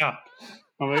shit out.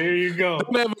 I'm like, here you go.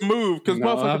 Don't ever move because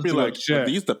motherfuckers be like, are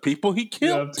these the people he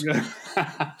killed?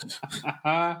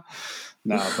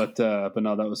 No, but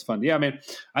no, that was fun. Yeah, I mean,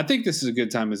 I think this is a good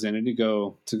time as any to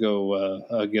go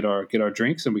get our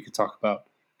drinks, and we can talk about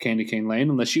Candy Cane Lane.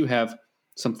 Unless you have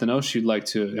something else you'd like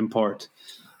to impart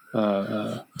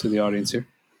to the audience here.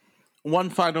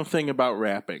 One final thing about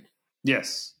rapping.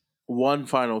 Yes. One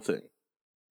final thing.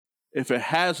 If it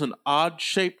has an odd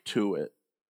shape to it,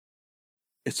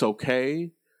 it's okay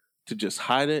to just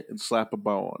hide it and slap a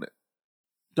bow on it.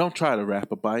 Don't try to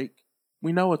rap a bike.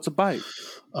 We know it's a bike.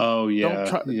 Oh,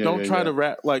 yeah. Don't try to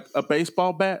rap like a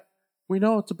baseball bat. We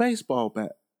know it's a baseball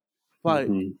bat. Like,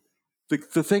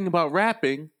 the thing about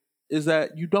rapping is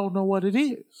that you don't know what it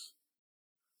is.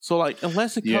 So, like,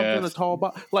 unless it comes in a tall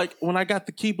box, like when I got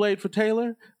the Keyblade for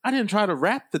Taylor, I didn't try to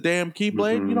wrap the damn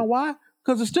Keyblade. You know why?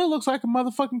 Because it still looks like a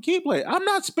motherfucking Keyblade. I'm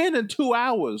not spending 2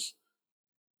 hours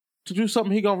to do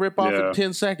something he gonna rip off in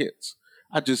 10 seconds.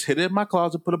 I just hid it in my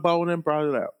closet, put a bow in it, and brought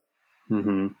it out.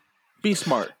 Be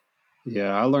smart.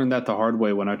 Yeah, I learned that the hard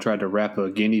way when I tried to wrap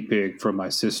a guinea pig for my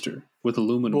sister with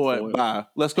aluminum foil. Bye.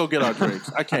 Let's go get our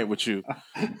drinks. I can't with you.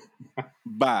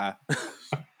 Bye.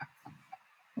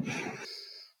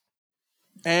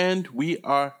 And we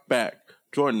are back.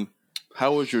 Jordan,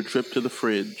 how was your trip to the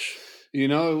fridge? You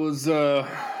know,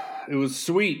 it was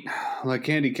sweet, like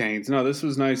candy canes. No, this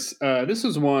was nice. This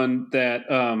was one that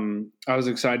I was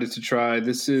excited to try.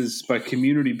 This is by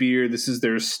Community Beer. This is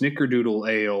their Snickerdoodle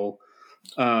Ale,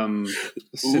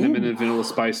 cinnamon and vanilla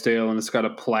spiced ale, and it's got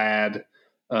a plaid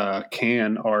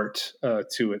can art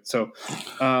to it. So,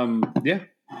 yeah,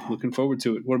 looking forward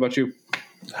to it. What about you?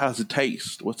 How's it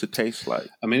taste? What's it taste like?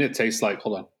 I mean, it tastes like,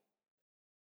 hold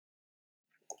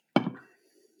on.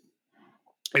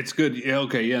 It's good. Yeah,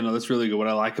 okay. Yeah, no, that's really good. What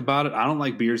I like about it, I don't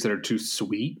like beers that are too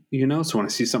sweet, you know? So when I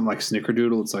see something like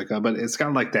Snickerdoodle, it's like, but it's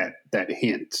got like that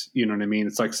hint, you know what I mean?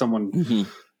 It's like someone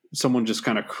just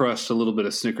kind of crushed a little bit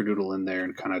of Snickerdoodle in there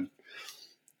and kind of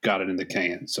got it in the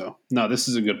can. So, no, this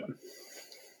is a good one.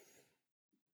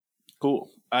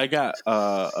 Cool. I got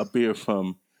a beer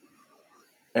from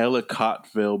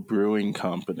Ellicottville Brewing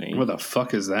Company. What the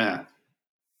fuck is that?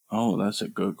 Oh, that's a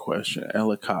good question.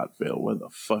 Ellicottville, where the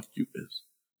fuck you is?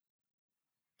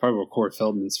 Probably where Court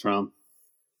Feldman's from.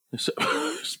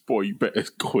 Boy, you better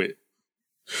quit.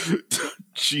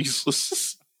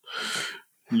 Jesus.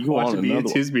 You watch it be,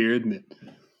 it's his beer, isn't it?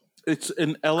 It's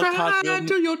in Ellicottville. Cry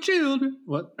to your children.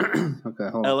 What? Okay,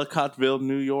 hold on. Ellicottville,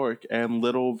 New York, and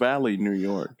Little Valley, New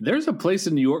York. There's a place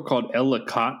in New York called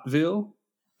Ellicottville.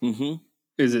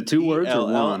 Is it 2 words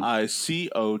or one?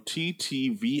 Ellicottville.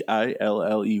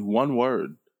 One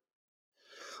word.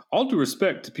 All due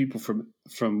respect to people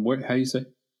from where? How you say?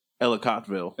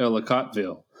 Ellicottville.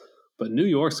 Ellicottville. But New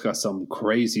York's got some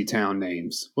crazy town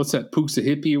names. What's that?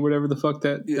 Pooksahippi or whatever the fuck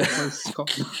that place is called?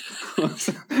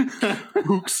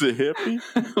 Pooksahippi?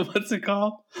 What's it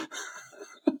called?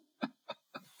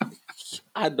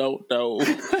 I don't know.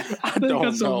 I don't know.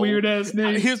 That's some weird ass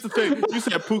name. Here's the thing: you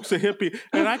said Pooksahippi,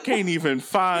 and I can't even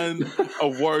find a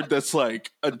word that's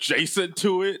like adjacent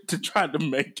to it to try to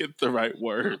make it the right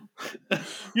word.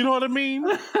 You know what I mean?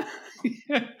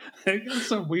 Yeah, they got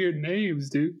some weird names,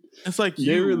 dude. It's like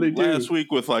you really last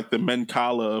week with like the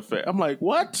Mencala effect. I'm like,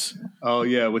 what? Oh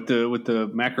yeah, with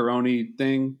the macaroni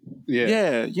thing.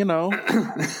 Yeah, you know.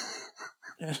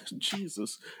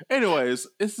 Jesus. Anyways,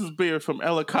 this is beer from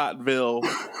Ellicottville,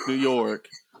 New York.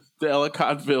 The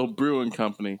Ellicottville Brewing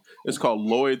Company. It's called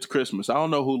Lloyd's Christmas. I don't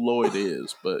know who Lloyd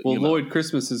is, but Lloyd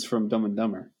Christmas is from Dumb and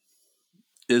Dumber.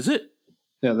 Is it?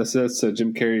 Yeah, that's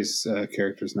Jim Carrey's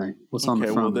character's name. What's on the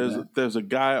front? Well, there's a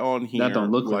guy on here that don't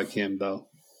look like him though.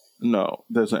 No,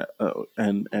 there's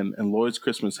and Lloyd's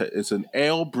Christmas is an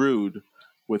ale brewed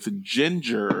with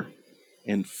ginger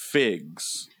and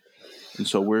figs. And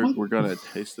so we're gonna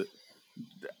taste it.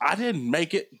 I didn't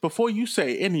make it. Before you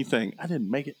say anything, I didn't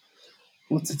make it.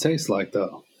 What's it taste like,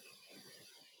 though?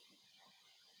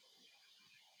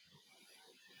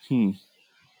 Okay.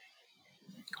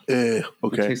 You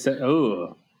taste that?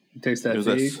 Oh, you taste that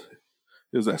fig?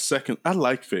 It was that second. I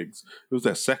like figs. It was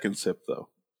that second sip, though.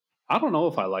 I don't know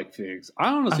if I like figs.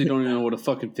 I honestly don't even know what a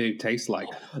fucking fig tastes like.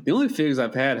 The only figs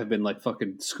I've had have been like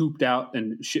fucking scooped out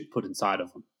and shit put inside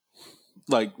of them.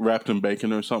 Like wrapped in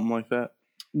bacon or something like that?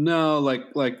 No, like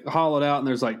hollowed out and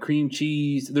there's like cream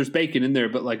cheese. There's bacon in there,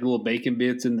 but like little bacon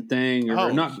bits in the thing.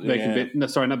 Or not bacon bit. No,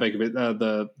 sorry, not bacon bit.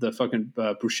 The fucking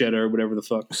bruschetta or whatever the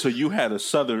fuck. So you had a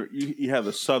southern, you had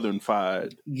a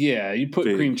southern-fied. Yeah, you put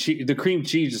cream cheese. The cream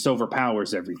cheese just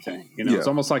overpowers everything. You know, It's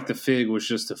almost like the fig was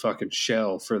just a fucking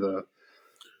shell for the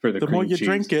the more you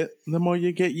drink it, the more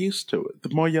you get used to it.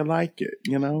 The more you like it,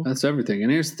 you know? That's everything.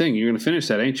 And here's the thing. You're going to finish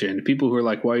that, ain't you? And the people who are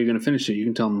like, why are you going to finish it? You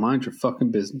can tell them, mind your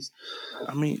fucking business.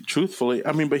 I mean, truthfully.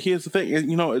 But here's the thing.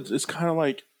 You know, it's kind of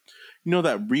like, you know,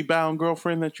 that rebound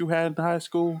girlfriend that you had in high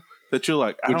school? That you're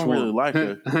like, I don't really like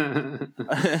her.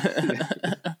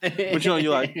 But, you know,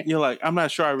 you're like, I'm not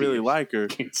sure I really like her.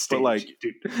 But, like,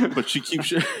 but she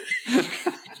keeps...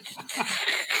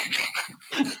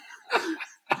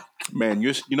 Man,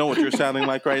 you know what you're sounding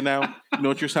like right now? You know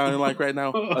what you're sounding like right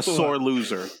now? A sore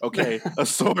loser, okay? A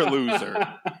sore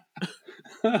loser.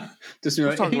 Just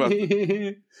like, hold on,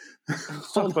 real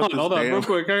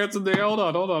quick. I got something. Hold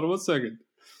on, 1 second.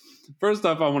 First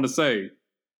off, I want to say,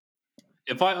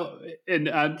 and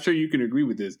I'm sure you can agree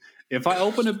with this, if I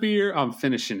open a beer, I'm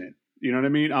finishing it. You know what I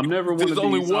mean? I'm never one of these. There's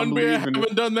only one beer I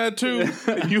haven't done that too.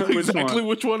 You know exactly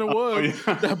which one it was.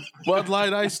 Oh, yeah. That Bud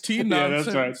Light iced tea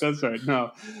nonsense. Yeah, that's right.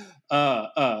 No.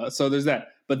 So there's that.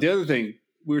 But the other thing,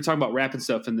 we were talking about wrapping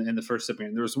stuff in the first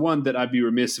segment. There was one that I'd be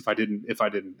remiss if I didn't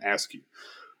ask you.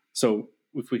 So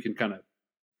if we can kind of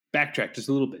backtrack just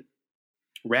a little bit.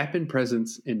 Wrapping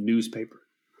presents in newspaper.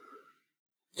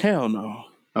 Hell no.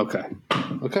 Okay.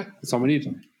 That's all we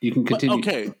need. You can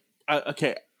continue.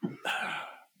 Okay.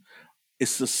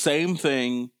 It's the same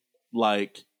thing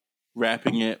like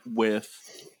wrapping it with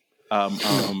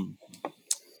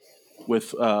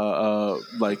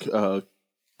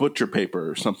butcher paper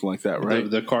or something like that, right?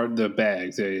 The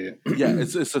bags, yeah. Yeah,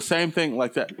 it's the same thing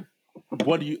like that.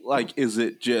 What do you like? Is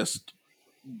it just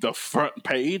the front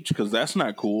page? Because that's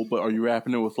not cool. But are you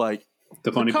wrapping it with like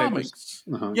the funny comics?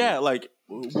 Uh-huh. Yeah, like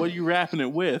what are you wrapping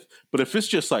it with? But if it's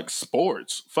just like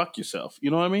sports, fuck yourself.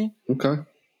 You know what I mean? Okay.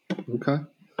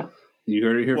 You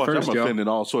heard it here first, I'm offending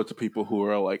all sorts of people who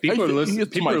are like, people are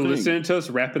listening to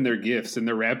us wrapping their gifts, and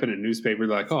they're wrapping a newspaper.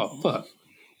 Like, oh fuck,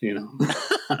 you know.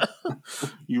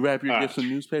 You wrap your gifts in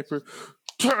newspaper.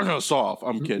 Turn us off.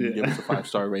 I'm kidding. Yeah. Give us a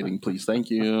 5-star rating, please.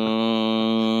 Thank you.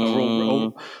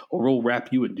 Or we'll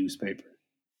wrap you in newspaper.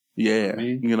 Yeah,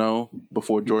 you know,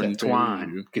 before Jordan get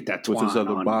that twine with his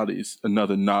other bodies,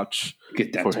 another notch.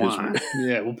 Get that twine.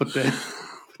 Yeah, we'll put that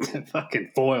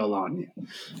fucking foil on you.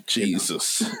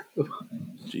 Jesus.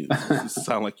 You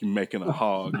sound like you're making a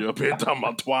hog. You're up here talking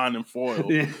about twine and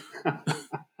foil. Yeah.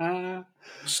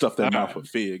 Stuff that mouth with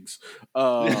figs.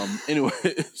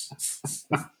 Anyways.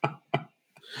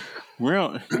 You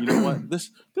know what?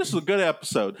 This is a good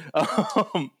episode.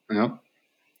 Yep.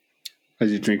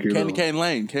 As you drink your Candy Cane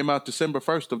Lane came out December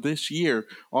 1st of this year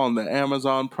on the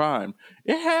Amazon Prime.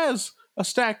 It has a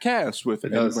stacked cast with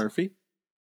Eddie Murphy,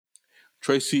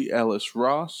 Tracy Ellis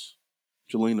Ross,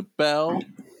 Jelena Bell,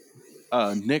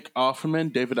 Nick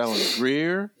Offerman, David Alan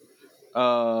Grier.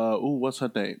 What's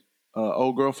her name?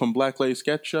 Old girl from Black Lady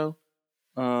Sketch Show.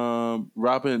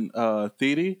 Robin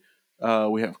Thede.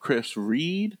 We have Chris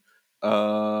Reed.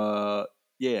 And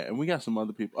we got some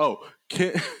other people. Oh,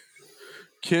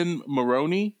 Ken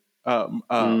Maroney,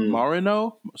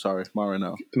 Marino. Sorry,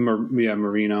 Marino.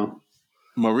 Marino.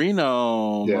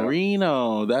 Yeah.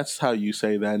 Marino. That's how you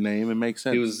say that name. It makes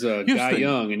sense. He was Guy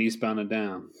Young in Eastbound and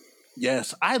Down.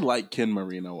 Yes, I like Ken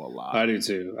Marino a lot. I do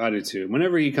too.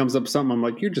 Whenever he comes up with something, I'm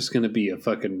like, you're just going to be a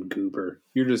fucking goober.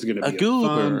 You're just going to be a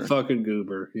fun fucking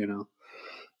goober, you know?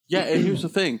 Yeah, and here's the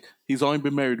thing. He's only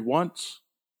been married once.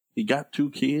 He got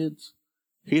 2 kids.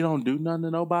 He don't do nothing to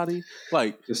nobody.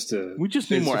 Like, we just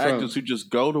need more actors who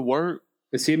just go to work.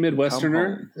 Is he a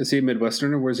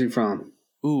Midwesterner? Where's he from?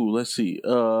 Ooh, let's see.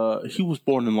 He was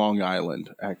born in Long Island,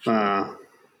 actually.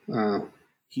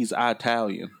 He's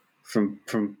Italian. From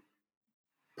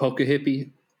Pokahippie,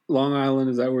 Long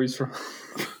Island. Is that where he's from?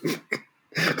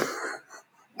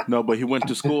 No, but he went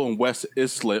to school in West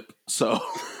Islip, so...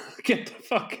 Get the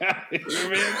fuck out of here,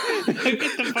 man!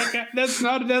 Get the fuck out! That's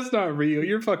not real.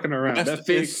 You're fucking around. West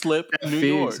Islip, New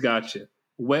York. Got you.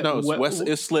 West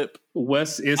Islip.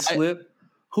 West Islip.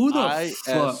 Who the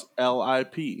fuck?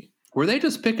 ISLIP. Were they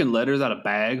just picking letters out of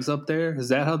bags up there? Is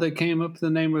that how they came up with the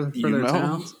name for their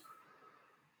towns?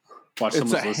 Watch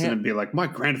someone listen and be like, my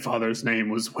grandfather's name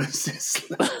was West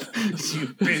Islip. You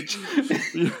bitch.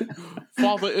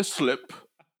 Father Islip.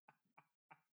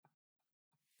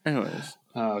 Anyways.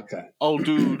 Oh, okay. Old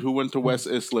dude who went to West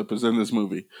Islip is in this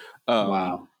movie.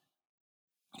 Wow.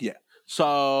 Yeah.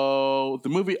 So the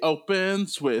movie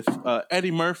opens with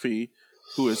Eddie Murphy,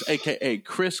 who is a.k.a.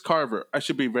 Chris Carver. I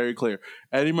should be very clear.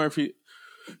 Eddie Murphy,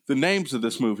 the names of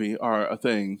this movie are a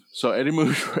thing. So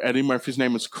Eddie Murphy's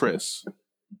name is Chris.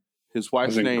 His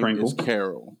wife's name is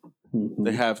Carol. Mm-hmm.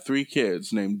 They have 3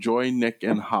 kids named Joy, Nick,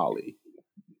 and Holly.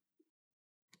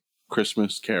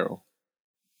 Christmas Carol.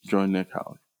 Joy, Nick,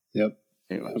 Holly. Yep.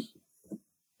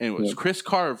 Anyways, yep. Chris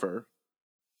Carver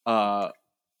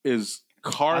is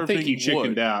carving. I think he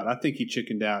chickened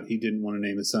wood. out. He didn't want to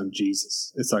name his son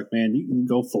Jesus. It's like, man, you can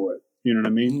go for it. You know what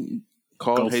I mean?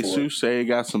 Call Jesus. Say he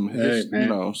got some.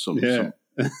 Some. Yeah.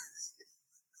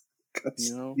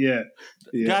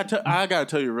 I gotta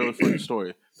tell you a really funny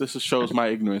story. This shows my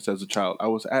ignorance as a child. I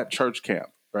was at church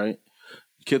camp, right?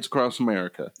 Kids Across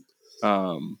America,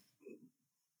 and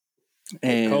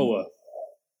KOA.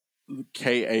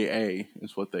 KAA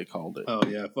is what they called it. Oh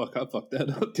yeah, I fucked that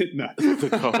up, didn't I? The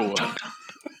KOA.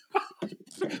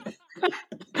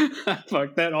 I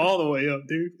fucked that all the way up,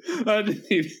 dude. I didn't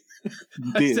even.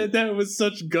 I said that with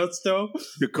such gusto.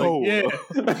 The KOA.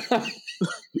 Yeah.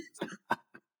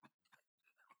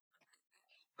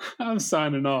 I'm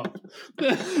signing off. No.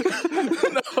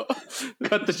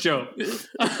 Cut the show.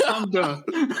 I'm done.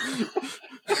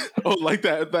 Oh, like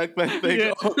that thing.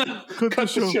 Yeah. Oh, cut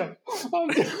the show.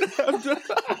 I'm done.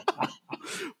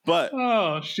 But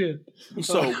oh shit.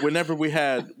 So whenever we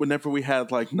had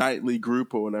like nightly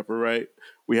group or whatever, right?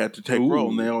 We had to take roll,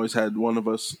 and they always had one of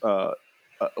us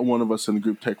in the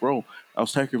group take roll. I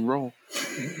was taking roll.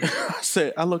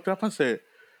 I looked up. I said,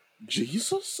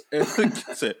 Jesus? And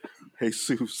I said,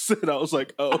 Jesus. And I was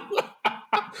like, oh.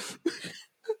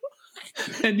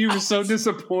 And you were so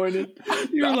disappointed.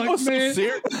 You were like, man.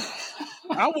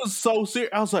 I was so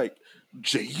serious. I was like,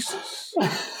 Jesus?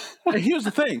 And here's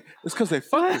the thing. It's because they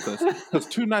fucked with us. Because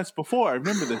 2 nights before, I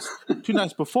remember this. 2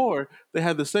 nights before, they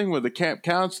had this thing where the camp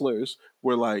counselors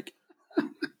were like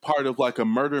part of like a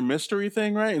murder mystery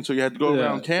thing, right? And so you had to go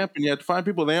around camp and you had to find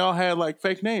people. They all had like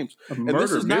fake names. A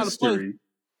murder mystery?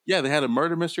 Yeah, they had a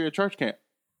murder mystery at church camp.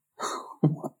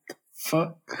 What the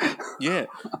fuck? Yeah.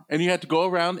 And you had to go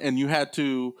around and you had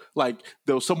to, like,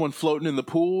 there was someone floating in the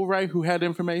pool, right, who had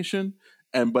information.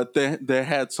 But they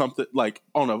had something like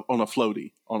on a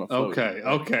floaty. Okay.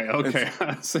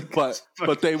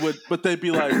 But they'd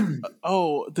be like,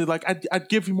 oh, they're like, I'd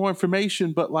give you more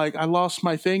information, but like I lost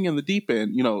my thing in the deep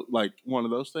end, like one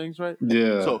of those things, right?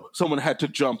 Yeah. So someone had to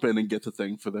jump in and get the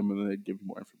thing for them, and then they'd give you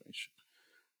more information.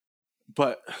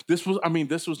 But this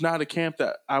was not a camp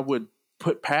that I would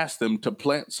put past them to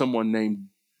plant someone named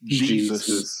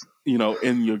Jesus.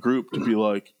 In your group to be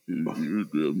like,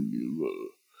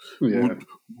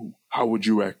 how would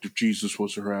you act if Jesus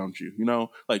was around you?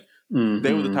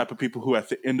 They were the type of people who at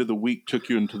the end of the week took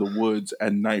you into the woods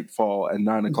at nightfall at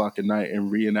 9:00 at night and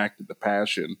reenacted the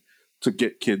Passion to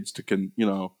get kids to come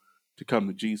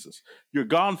to Jesus. You're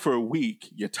gone for a week.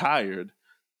 You're tired.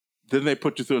 Then they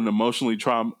put you through an emotionally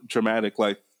dramatic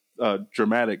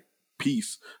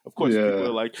piece. Of course, people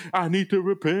are like, I need to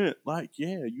repent. Like,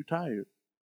 yeah, you tired.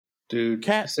 Dude,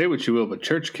 say what you will, but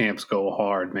church camps go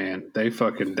hard, man.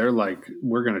 They're like,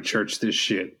 we're going to church this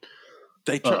shit.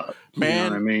 Man, you know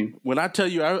what I mean? When I tell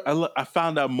you, I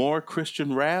found out more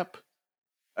Christian rap.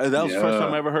 That was the first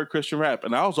time I ever heard Christian rap.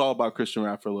 And I was all about Christian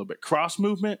rap for a little bit. Cross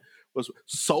Movement was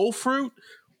Soul Fruit.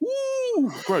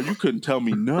 Woo! Bro, you couldn't tell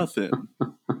me nothing.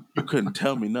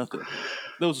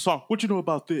 There was a song, what you know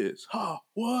about this?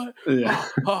 What? Yeah.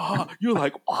 You're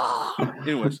like, wow.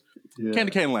 Anyways,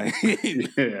 Candy Cane Lane.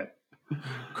 Yeah.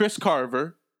 Chris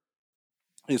Carver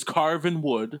is carving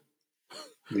wood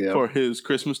for his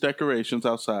Christmas decorations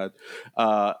outside.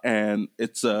 And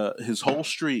it's his whole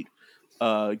street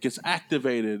gets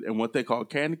activated in what they call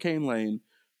Candy Cane Lane,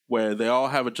 where they all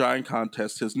have a giant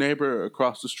contest. His neighbor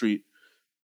across the street,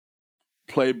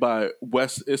 played by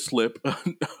Wes Islip,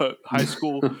 high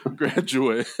school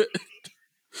graduate,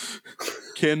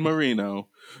 Ken Marino,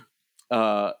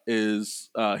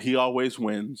 he always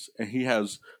wins, and he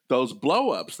has those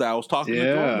blow-ups that I was talking to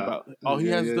Jordan about. He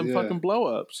has them fucking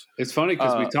blow-ups. It's funny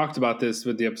because we talked about this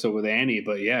with the episode with Annie,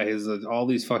 but his all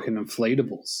these fucking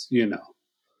inflatables,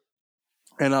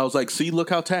 And I was like, see, look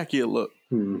how tacky it looked.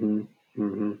 Mm-hmm.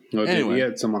 Mm-hmm. Anyway. He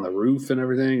had some on the roof and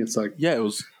everything. It's like... Yeah, it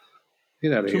was...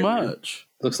 Get out of Too here, much.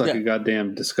 Man. Looks like a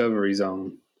goddamn Discovery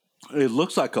Zone. It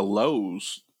looks like a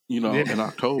Lowe's, in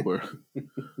October.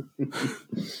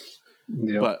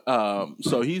 Yep. But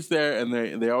so he's there,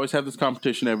 and they always have this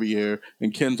competition every year.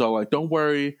 And Ken's all like, "Don't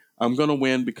worry, I'm gonna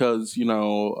win because they're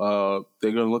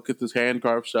gonna look at this hand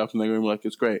carved stuff and they're gonna be like,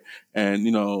 it's great." And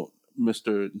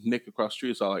Mr. Nick across the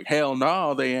street is all like, "Hell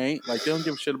no, they ain't. Like, they don't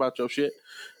give a shit about your shit."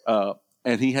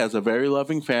 And he has a very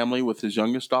loving family with his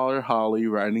youngest daughter Holly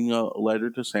writing a letter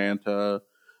to Santa.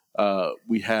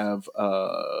 We have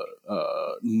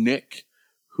Nick,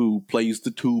 who plays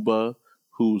the tuba,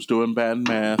 who's doing bad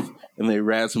math, and they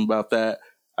razz him about that.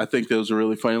 I think there was a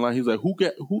really funny line. He's like, "Who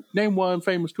name one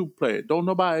famous tuba player? Don't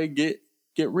nobody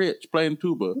get rich playing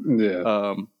tuba."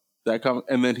 Yeah.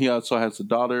 And then he also has a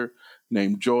daughter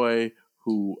named Joy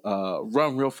who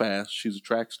run real fast. She's a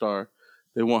track star.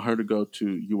 They want her to go to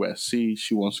USC.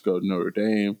 She wants to go to Notre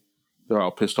Dame. They're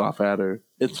all pissed off at her.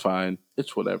 It's fine.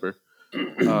 It's whatever.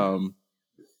 Can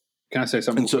I say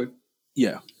something quick?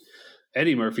 Yeah.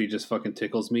 Eddie Murphy just fucking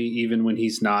tickles me, even when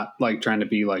he's not like trying to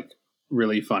be like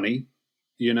really funny,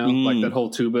 like that whole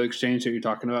tuba exchange that you're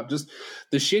talking about. Just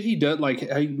the shit he does, like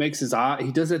how he makes his eye,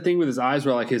 he does that thing with his eyes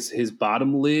where like his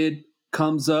bottom lid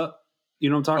comes up. You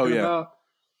know what I'm talking about?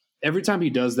 Every time he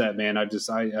does that, man, I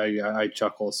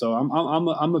chuckle. So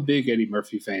I'm a big Eddie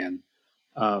Murphy fan.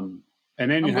 And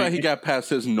then I'm glad he got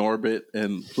past his Norbit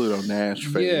and Pluto Nash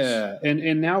phase. Yeah,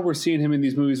 and now we're seeing him in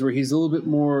these movies where he's a little bit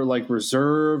more like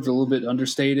reserved, a little bit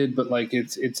understated, but like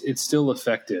it's still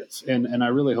effective. And I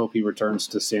really hope he returns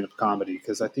to stand-up comedy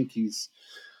because I think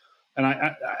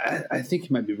I think he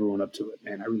might be growing up to it,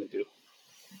 man. I really do.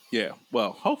 Yeah,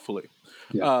 well, hopefully.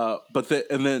 Yeah.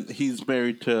 And then he's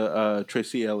married to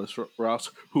Tracee Ellis Ross,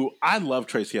 who I love.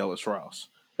 Tracee Ellis Ross.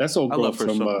 That's old girl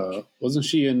from so wasn't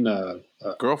she in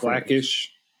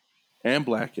Blackish? And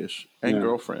Blackish and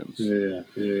Girlfriends. Yeah.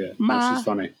 This is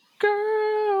funny.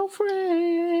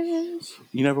 Girlfriends.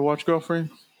 You never watch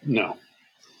Girlfriends? No.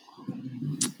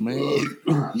 Man, you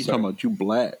talking about you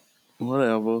black.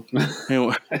 Whatever.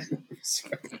 Anyway. I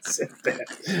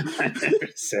never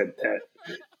said that.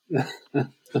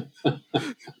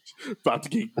 About to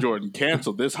get Jordan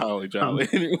canceled this Holly Jolly.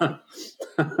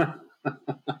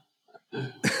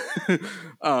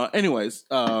 Anyways,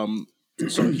 so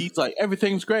he's like,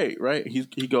 everything's great, right?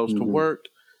 He goes to work,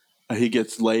 he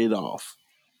gets laid off,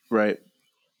 right?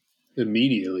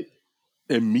 Immediately,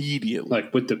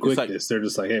 like with the quickness, they're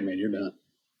just like, "Hey, man, you're done."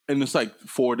 And it's like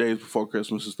 4 days before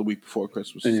Christmas. It's the week before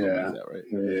Christmas, or something like that, right?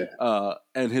 Yeah.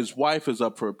 And his wife is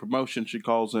up for a promotion. She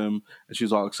calls him, and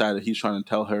she's all excited. He's trying to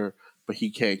tell her, but he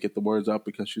can't get the words out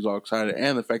because she's all excited,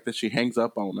 and the fact that she hangs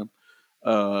up on him.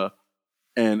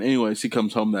 And anyways, he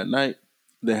comes home that night.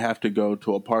 They have to go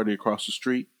to a party across the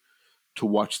street to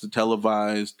watch the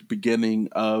televised beginning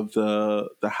of the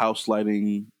house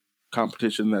lighting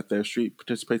competition that their street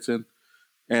participates in.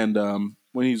 And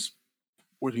when he's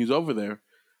over there,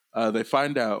 they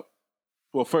find out.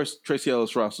 Well, first Tracee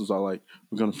Ellis Ross is all like,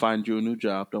 "We're going to find you a new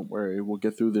job. Don't worry. We'll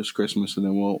get through this Christmas, and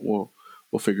then we'll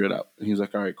figure it out." And he's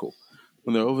like, "All right, cool."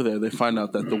 When they're over there, they find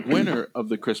out that the winner of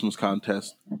the Christmas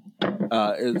contest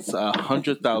is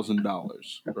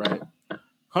 $100,000, right?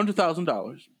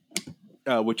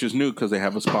 $100,000, which is new because they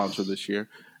have a sponsor this year.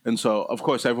 And so, of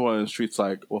course, everyone in the street's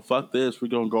like, "Well, fuck this. We're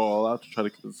going to go all out to try to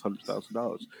get this $100,000.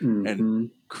 Mm-hmm.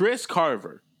 And Chris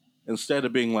Carver, instead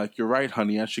of being like, "You're right,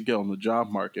 honey, I should get on the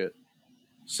job market,"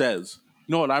 says,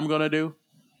 "You know what I'm going to do?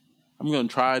 I'm going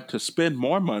to try to spend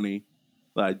more money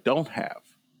that I don't have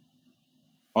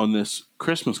on this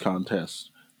Christmas contest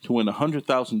to win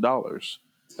 $100,000.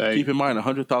 Keep in mind,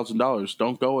 $100,000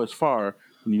 don't go as far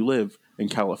when you live in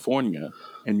California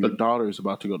and your daughter is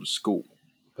about to go to school."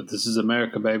 But this is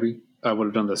America, baby. I would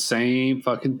have done the same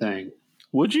fucking thing.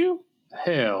 Would you?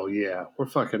 Hell yeah. We're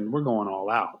going all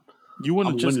out. You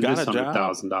wouldn't have just got a job?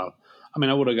 $100,000. I mean,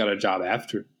 I would have got a job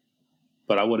after,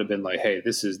 but I would have been like, "Hey,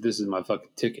 this is my fucking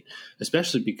ticket."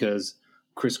 Especially because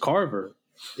Chris Carver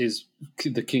is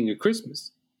the king of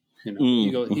Christmas.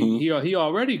 He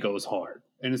already goes hard,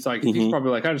 and it's like he's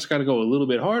probably like, "I just got to go a little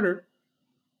bit harder,"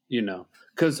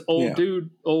 because old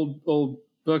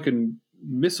fucking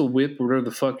Missile Whip, or wherever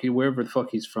the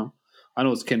fuck he's from. I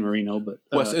know it's Ken Marino, but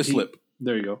West Islip.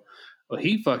 There you go. Well,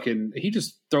 he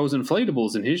just throws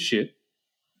inflatables in his shit.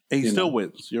 And he still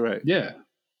wins. You're right. Yeah.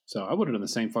 So I would have done the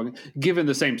same fucking, given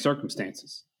the same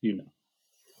circumstances.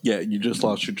 Yeah, you just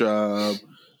lost your job.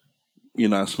 You're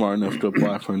not smart enough to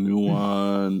apply for a new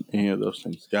one. Any of those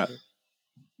things. Got it.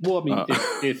 Well, I mean,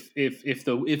 if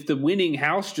the winning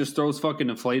house just throws fucking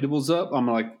inflatables up, I'm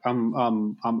like,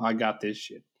 I got this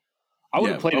shit. I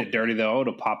would have played it dirty though. I would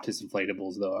have popped his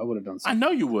inflatables though. I would have done something. I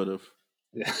know you would have.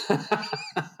 Yeah.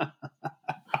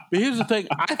 But here's the thing: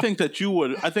 I think that you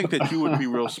would be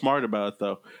real smart about it,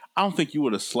 though. I don't think you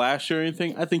would have slashed or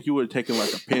anything. I think you would have taken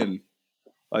like a pin,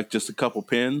 like just a couple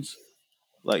pins,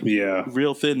 like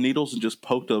real thin needles, and just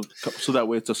poked so that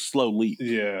way it's a slow leak.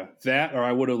 Yeah, that, or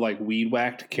I would have like weed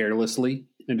whacked carelessly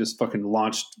and just fucking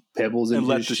launched pebbles and into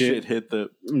let the shit hit the.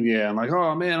 Yeah, I'm like,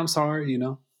 oh man, I'm sorry.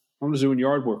 I'm just doing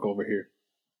yard work over here.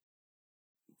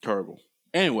 Terrible.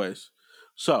 Anyways,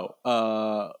 so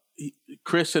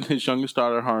Chris and his youngest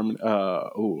daughter Harmony.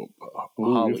 Holly,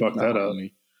 you fucked that up.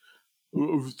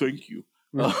 Oh, thank you.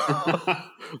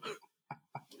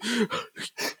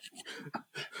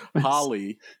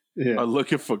 Holly are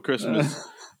looking for Christmas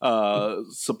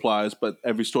supplies, but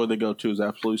every store they go to is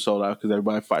absolutely sold out because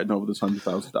everybody fighting over this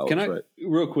 $100,000. Can I, right?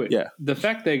 real quick? Yeah. The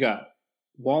fact they got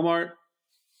Walmart,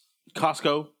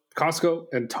 Costco,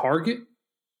 and Target,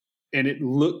 and it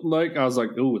looked like I was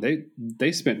like, "Ooh,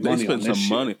 they spent money. They spent some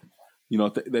money.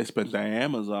 They spent their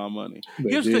Amazon money.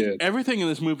 Here's the thing: everything in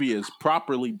this movie is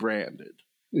properly branded.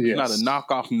 Yes. It's not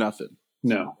a knockoff, nothing.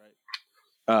 No.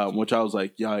 Which I was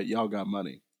like, y'all got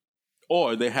money.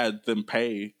 Or they had them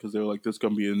pay because they were like, this is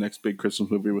going to be the next big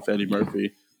Christmas movie with Eddie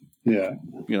Murphy. Yeah.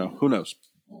 Who knows?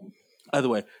 Either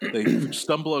way, they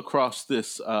stumble across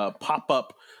this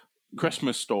pop-up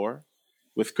Christmas store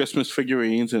with Christmas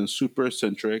figurines and super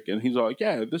eccentric. And he's all like,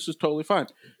 yeah, this is totally fine.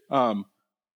 And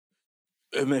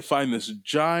they find this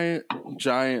giant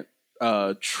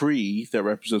tree that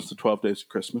represents the 12 days of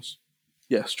Christmas.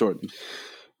 Yes, Jordan.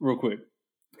 Real quick.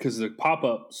 Because the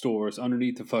pop-up store is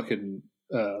underneath the fucking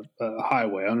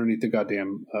highway, underneath the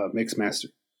goddamn Mixmaster.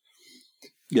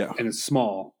 Yeah. And it's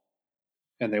small.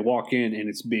 And they walk in and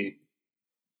it's big.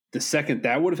 The second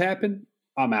that would have happened,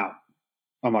 I'm out.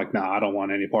 I'm like, nah, I don't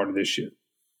want any part of this shit.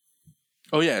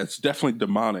 Oh, yeah. It's definitely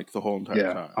demonic the whole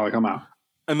entire time. Yeah. I'm out.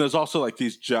 And there's also like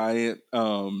these giant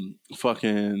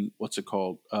fucking, what's it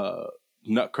called?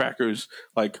 Nutcrackers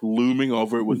like looming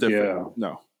over it with their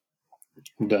No.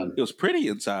 I'm done. It was pretty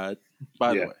inside,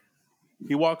 by the way.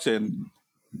 He walks in.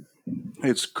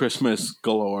 It's Christmas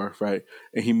galore, right?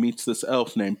 And he meets this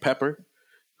elf named Pepper,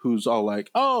 who's all like,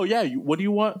 oh, yeah, what do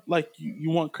you want? Like, you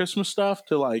want Christmas stuff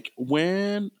to, like,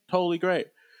 win? Totally great.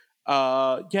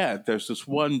 There's this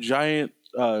one giant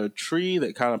tree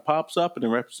that kind of pops up, and it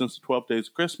represents the 12 days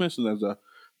of Christmas, and there's a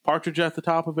partridge at the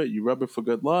top of it. You rub it for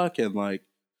good luck, and, like,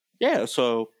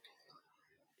 so...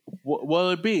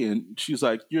 what'll it be? And she's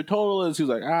like, your total is, he's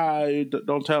like,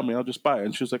 don't tell me, I'll just buy it.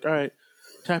 And she's like, all right,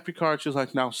 tap your card. She's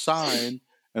like, now sign.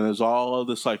 And there's all of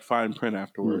this like fine print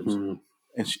afterwards. Mm-hmm.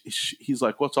 And he's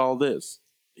like, what's all this?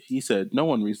 He said, no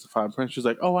one reads the fine print. She's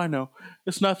like, oh, I know.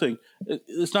 It's nothing.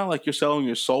 It's not like you're selling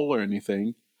your soul or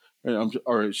anything.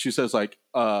 Or she says like,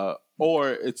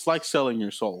 or it's like selling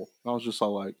your soul. I was just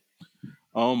all like,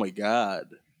 oh my God.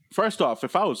 First off,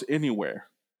 if I was anywhere,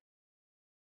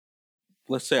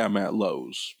 let's say I'm at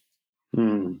Lowe's.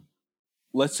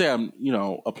 Let's say I'm,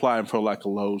 applying for like a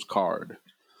Lowe's card.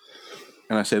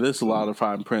 And I say, this is a lot of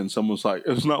fine print. Someone's like,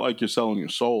 it's not like you're selling your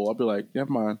soul. I'll be like,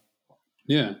 never mind.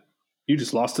 Yeah. You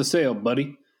just lost a sale,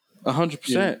 buddy.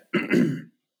 100%.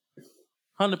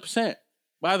 100%.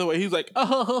 By the way, he's like,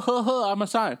 I'm a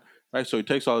sign. Right? So he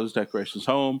takes all his decorations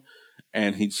home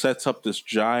and he sets up this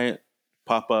giant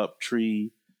pop-up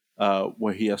tree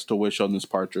where he has to wish on this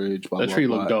partridge. That tree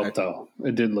looked dope, though.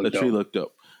 It did look dope. The tree looked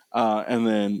dope. And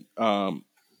then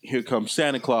here comes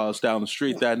Santa Claus down the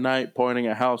street that night, pointing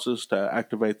at houses to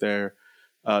activate their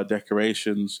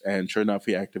decorations. And sure enough,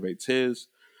 he activates his.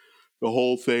 The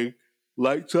whole thing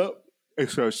lights up.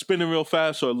 It starts spinning real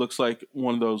fast, so it looks like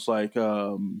one of those like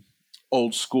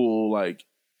old school like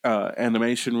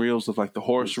animation reels of like the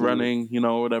horse running,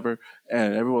 whatever.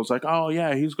 And everyone's like, oh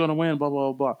yeah, he's gonna win, blah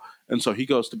blah blah. And so he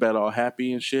goes to bed all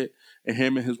happy and shit. And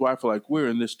him and his wife are like, we're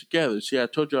in this together. See, I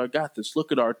told you I got this.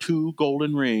 Look at our 2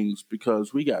 golden rings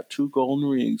because we got 2 golden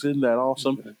rings. Isn't that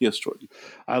awesome? Okay. Yes, Jordan.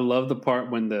 I love the part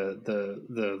when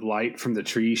the light from the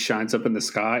tree shines up in the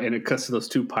sky and it cuts to those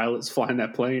 2 pilots flying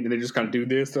that plane and they just kind of do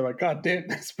this. They're like, God damn,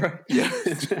 that's right. Yeah.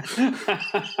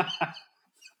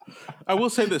 I will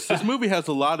say this movie has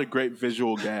a lot of great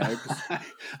visual gags.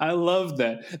 I love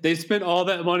that. They spent all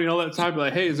that money and all that time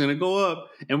like, hey, it's going to go up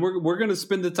and we're going to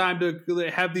spend the time to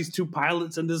have these 2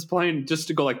 pilots in this plane just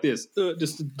to go like this,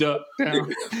 just to duck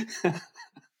down.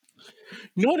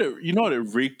 You know what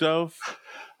it reeked of?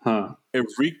 Huh? It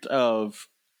reeked of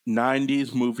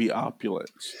 90s movie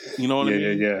opulence. You know what I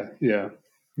mean? Yeah.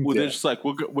 Well, they're just like,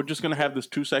 we're just going to have this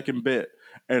 2-second bit.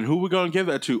 And who we going to give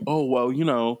that to? Oh, well,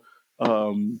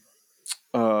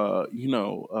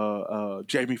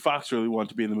 Jamie Foxx really wanted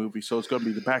to be in the movie, so it's going to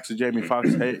be the backs of Jamie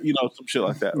Foxx, some shit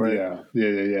like that, right?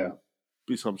 Yeah.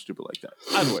 Be something stupid like that.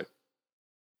 Either way,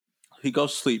 he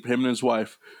goes to sleep. Him and his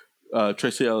wife,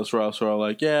 Tracy Ellis Ross, are all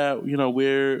like, yeah,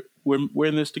 we're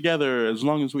in this together as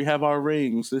long as we have our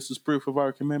rings. This is proof of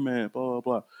our commitment, blah, blah,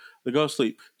 blah. They go to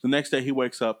sleep. The next day he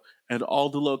wakes up and all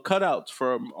the little cutouts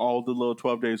from all the little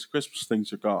 12 Days of Christmas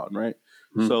things are gone, right?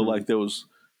 Mm-hmm. So like there was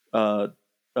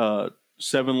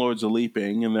 7 Lords of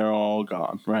Leaping and they're all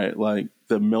gone, right? Like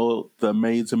the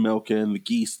Maids of Milken, the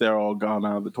geese, they're all gone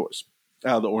out of the toys,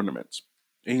 out of the ornaments.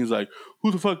 And he's like, who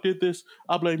the fuck did this?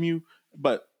 I blame you.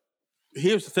 But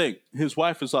here's the thing. His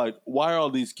wife is like, why are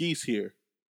all these geese here?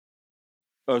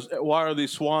 Or why are these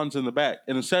swans in the back?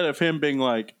 And instead of him being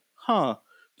like,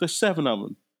 there's 7 of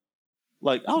them.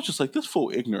 Like, I was just like, this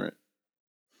fool ignorant.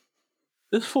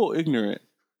 This fool ignorant.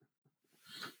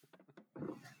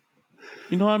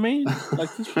 You know what I mean?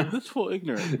 Like, this fool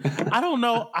ignorant. I don't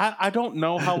know. I don't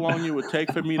know how long it would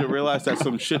take for me to realize that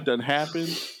some shit done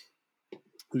happened.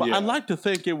 But yeah. I'd like to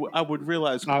think I would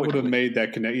realize quickly. I would have made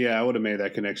that I would have made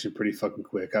that connection pretty fucking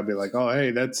quick. I'd be like, oh,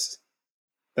 hey, that's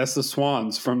the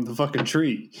swans from the fucking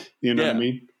tree. You know what I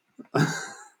mean?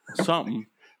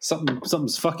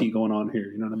 Something's fucky going on here.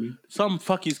 You know what I mean? Something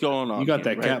fucky's going on. You got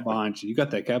that cat behind you. You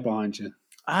got that cat behind you.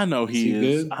 I know he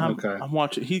is. Good? Okay. I'm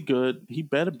watching. He good. He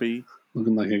better be.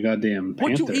 Looking like a goddamn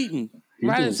panther. What you eating?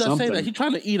 Right as I say that, he's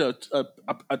trying to eat a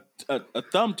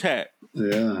thumbtack.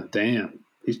 Yeah, damn.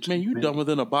 Man, you dumber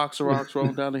than a box of rocks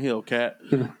rolling down the hill, cat.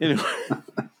 Anyway,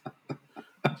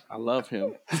 I love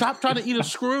him. Stop trying to eat a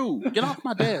screw. Get off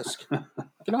my desk.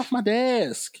 Get off my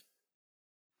desk.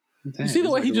 Damn, you see the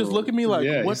way he just looked at me like,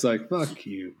 yeah, what? He's like, fuck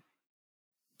you.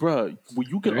 Bruh, will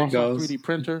you get off my 3D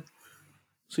printer?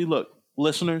 See, look,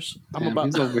 listeners,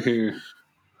 he's over here.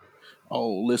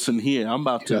 Oh, listen here. I'm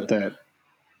about to. Got that.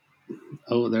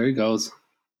 Oh, there he goes.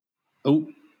 Oh.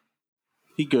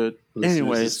 He good.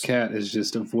 Anyways. This cat is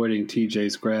just avoiding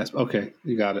TJ's grasp. Okay,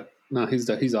 you got it. No, he's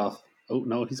off. Oh,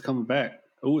 no, he's coming back.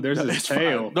 Oh, there's his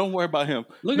tail. Fine. Don't worry about him.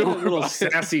 Look at that little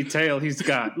sassy tail he's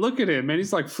got. Look at him, man.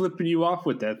 He's like flipping you off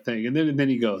with that thing. And then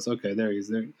he goes. Okay, there he is.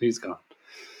 There he's gone.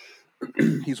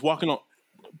 He's walking on.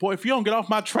 Boy, if you don't get off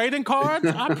my trading cards,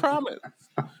 I promise.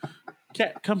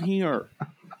 Cat, come here.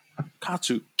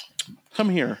 Katsu, come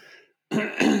here.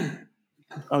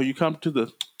 Oh, you come to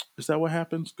the. Is that what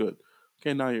happens? Good.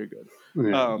 Okay, now you're good.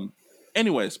 Yeah.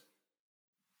 Anyways,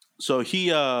 so he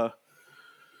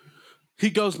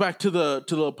goes back to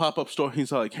the pop-up store.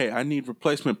 He's like, hey, I need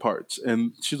replacement parts.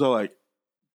 And she's all like,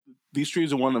 these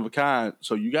trees are one of a kind,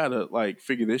 so you gotta like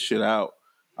figure this shit out.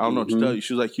 I don't know what to tell you.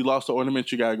 She's like, you lost the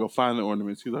ornaments, you gotta go find the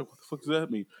ornaments. He's like, what the fuck does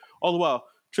that mean? All the while,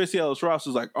 Tracy Ellis Ross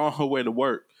is like on her way to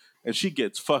work, and she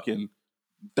gets fucking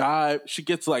dive. She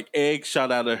gets like eggs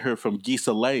shot out of her from geese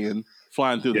laying,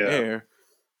 flying through the air.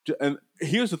 And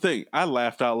here's the thing, I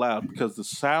laughed out loud because the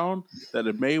sound that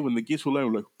it made when the geese were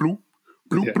laying was like bloop,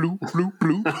 bloop, bloop, bloop,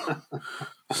 bloop.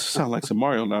 Sound like some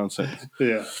Mario nonsense.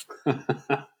 Yeah.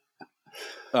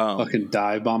 Fucking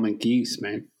dive bombing geese,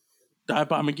 man. Dive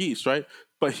bombing geese, right?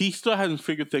 But he still hasn't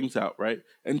figured things out, right?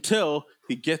 Until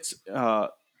he gets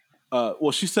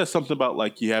well, she says something about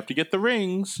like you have to get the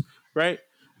rings, right?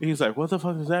 And he's like, what the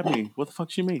fuck does that mean? What the fuck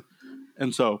she mean?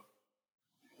 And so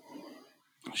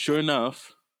sure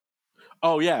enough,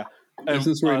 oh yeah, this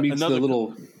is where he meets the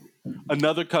little.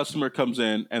 Another customer comes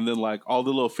in, and then like all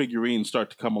the little figurines start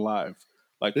to come alive.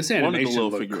 Like this animation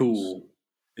looked cool.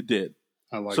 It did.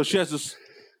 I like. So she has this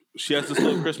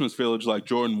little Christmas village like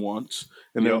Jordan wants,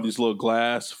 and there are these little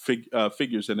glass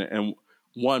figures in it, and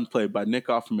one played by Nick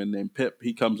Offerman named Pip.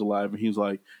 He comes alive, and he's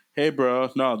like, "Hey, bro,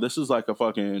 no, this is like a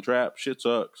fucking trap. Shit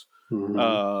sucks."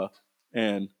 Mm-hmm.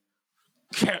 And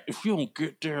cat, if you don't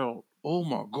get down. Oh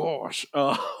my gosh.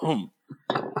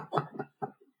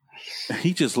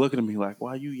 He just looking at me like,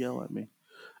 why you yell at me?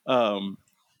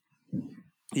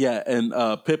 Yeah, and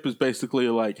Pip is basically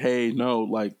like, hey, no,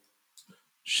 like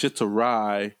shit's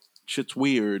awry, shit's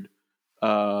weird.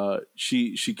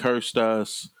 She cursed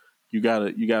us. You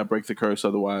gotta break the curse,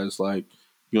 otherwise like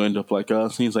you'll end up like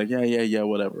us. And he's like, yeah,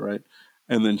 whatever, right?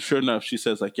 And then sure enough, she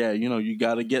says like, yeah, you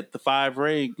gotta get the 5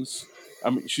 rings. I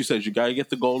mean, she says you got to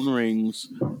get the golden rings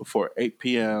before 8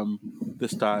 p.m.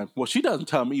 this time. Well, she doesn't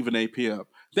tell him even 8 p.m.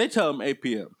 They tell him 8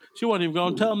 p.m. She wasn't even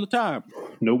going to tell him the time.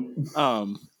 Nope.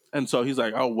 And so he's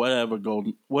like, oh,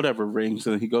 whatever rings.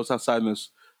 And he goes outside and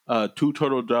there's 2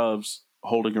 turtle doves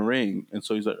holding a ring. And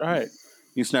so he's like, all right.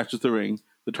 He snatches the ring.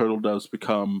 The turtle doves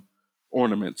become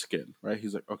ornaments again, right?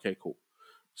 He's like, okay, cool.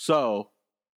 So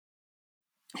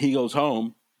he goes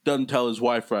home, doesn't tell his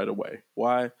wife right away.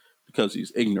 Why? Because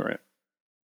he's ignorant.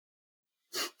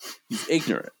 He's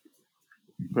ignorant,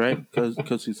 right?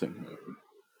 Because he's ignorant.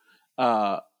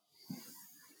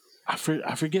 I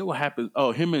forget what happened.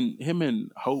 Oh, him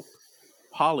and Hope,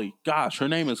 Holly. Gosh, her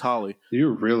name is Holly.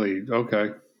 You're really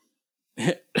okay.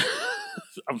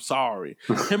 I'm sorry.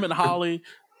 Him and Holly.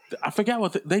 I forget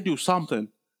what they do something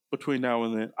between now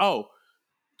and then. Oh,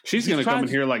 she's gonna come in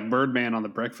here like Birdman on the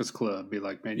Breakfast Club. Be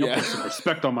like, man, you'll put some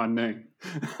respect on my name.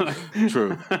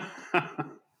 True.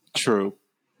 True.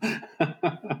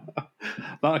 Thought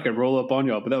I could roll up on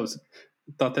y'all, but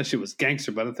thought that shit was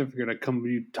gangster. But I think we're gonna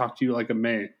come talk to you like a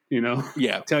man. You know?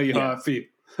 Yeah. Tell you how I feel.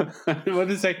 What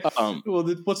did it say? Well,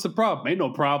 what's the problem? Ain't no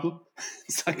problem.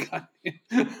 It's like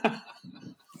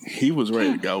he was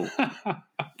ready to go.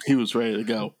 He was ready to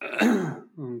go.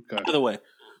 Okay. By the way,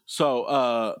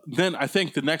 so then I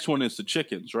think the next one is the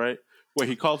chickens, right? Where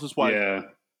he calls his wife,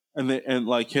 and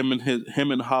like him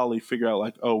and Holly figure out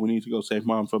like, oh, we need to go save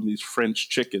mom from these French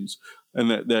chickens, and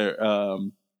they're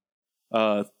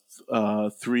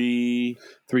three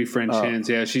French hens.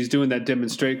 Yeah, she's doing that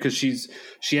demonstrate because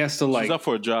she has to like she's up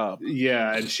for a job.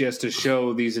 Yeah, and she has to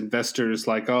show these investors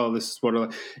like, oh, this is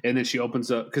what, and then she opens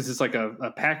up because it's like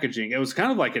a packaging. It was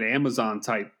kind of like an Amazon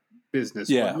type business,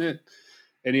 wasn't it?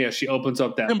 And yeah, she opens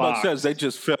up that box. Says they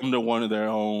just filmed in one of their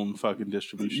own fucking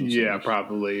distribution centers. Yeah,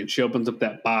 probably. And she opens up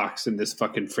that box, and this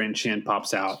fucking French hen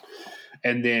pops out.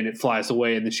 And then it flies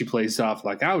away, and then she plays it off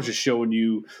like, I was just showing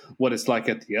you what it's like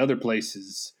at the other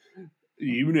places.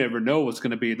 You never know what's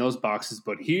going to be in those boxes,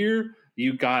 but here,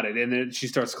 you got it. And then she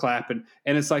starts clapping,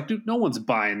 and it's like, dude, no one's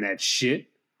buying that shit.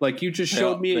 Like, you just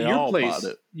showed me at your place.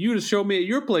 You just showed me at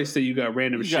your place that you got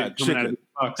random shit coming out of the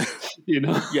box. You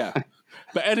know? Yeah.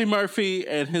 But Eddie Murphy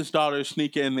and his daughter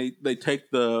sneak in. They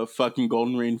take the fucking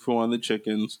golden ring from one of the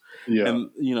chickens. Yeah. And,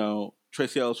 you know,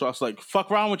 Tracy Ellis Ross like, fuck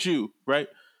wrong with you, right?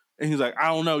 And he's like, I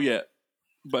don't know yet.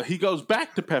 But he goes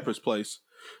back to Pepper's place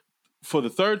for the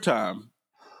third time,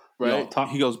 right?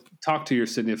 Talk to your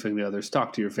significant others.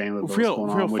 Talk to your family. What's going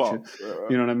on with you.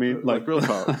 You know what I mean? Like real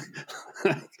talk.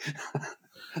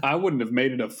 I wouldn't have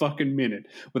made it a fucking minute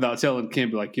without telling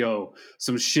Kim, like, yo,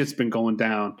 some shit's been going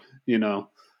down, you know.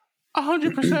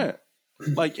 100%.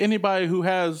 Like anybody who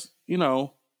has, you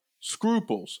know,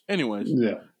 scruples. Anyways.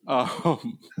 Yeah.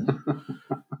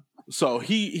 So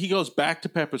he goes back to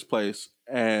Pepper's place,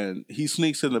 and he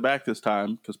sneaks in the back this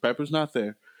time because Pepper's not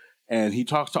there. And he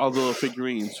talks to all the little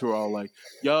figurines who are all like,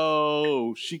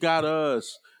 yo, she got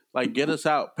us. Like, get us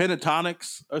out.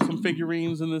 Pentatonics are some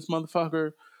figurines in this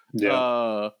motherfucker.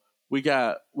 Yeah. We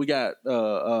got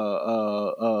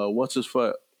what's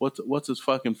his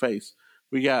fucking face?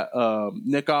 We got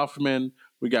Nick Offerman,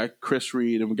 we got Chris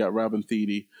Reed, and we got Robin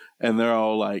Thede, and they're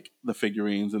all like the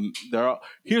figurines. And they're all.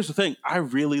 Here's the thing: I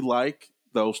really like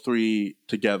those three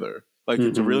together. Like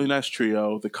it's a really nice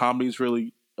trio. The comedy's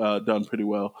really done pretty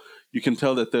well. You can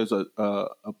tell that there's a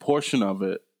portion of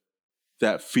it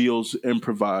that feels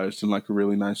improvised in like a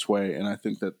really nice way, and I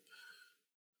think that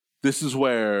this is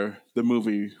where the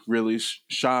movie really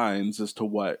shines as to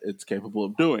what it's capable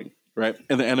of doing. Right.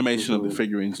 And the animation of the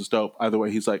figurines is dope. Either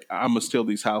way, he's like, I'm going to steal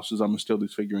these houses. I'm going to steal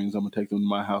these figurines. I'm going to take them to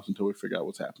my house until we figure out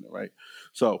what's happening. Right.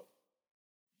 So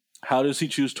how does he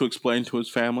choose to explain to his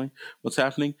family what's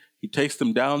happening? He takes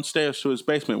them downstairs to his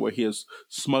basement where he has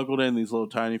smuggled in these little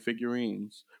tiny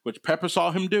figurines, which Pepper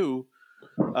saw him do.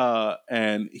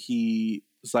 And he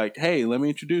is like, hey, let me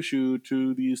introduce you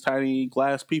to these tiny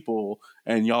glass people,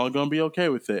 and y'all are going to be okay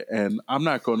with it. And I'm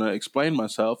not going to explain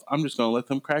myself. I'm just going to let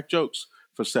them crack jokes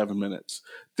for 7 minutes.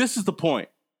 This is the point,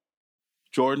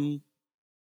 Jordan.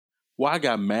 Why I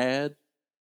got mad?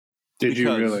 Did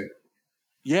you really?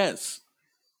 Yes.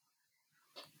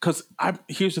 Because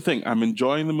here's the thing. I'm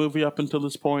enjoying the movie up until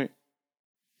this point.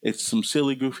 It's some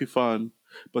silly, goofy fun.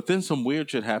 But then some weird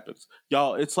shit happens.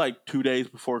 Y'all, it's like 2 days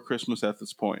before Christmas at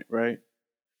this point, right?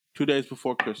 2 days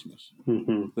before Christmas.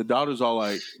 Mm-hmm. The daughter's all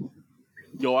like,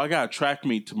 yo, I got a track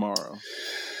meet tomorrow.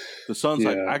 The son's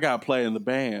like, I got to play in the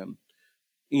band.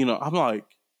 You know, I'm like,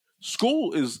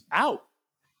 school is out.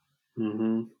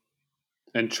 Mm-hmm.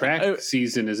 And track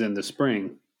season is in the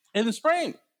spring. In the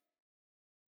spring.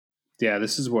 Yeah,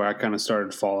 this is where I kind of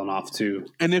started falling off too.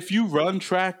 And if you run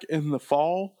track in the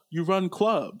fall, you run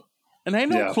club. And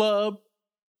ain't no club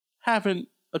having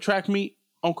a track meet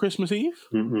on Christmas Eve.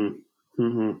 Mm-hmm.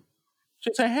 Mm-hmm.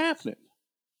 Shit's ain't happening.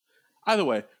 Either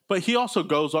way. But he also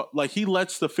goes on, like, he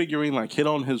lets the figurine, like, hit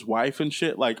on his wife and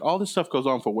shit. Like, all this stuff goes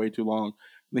on for way too long.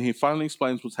 Then he finally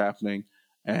explains what's happening,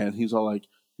 and he's all like,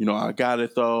 you know, I got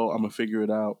it, though. I'm going to figure it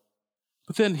out.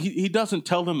 But then he doesn't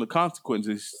tell them the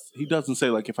consequences. He doesn't say,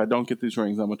 like, if I don't get these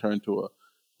rings, I'm going to turn into a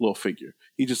little figure.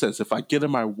 He just says, if I get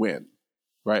them, I win.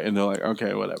 Right? And they're like,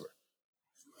 okay, whatever.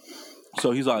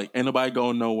 So he's like, ain't nobody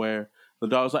going nowhere. The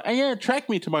dog's like, hey, yeah, track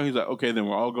meet tomorrow. He's like, okay, then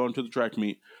we're all going to the track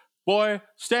meet. boy,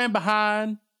 stand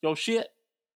behind your shit.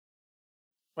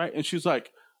 Right? And she's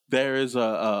like, there is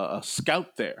a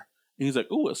scout there. And he's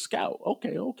like, ooh, a scout.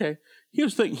 Okay.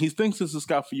 Here's the thing. He thinks it's a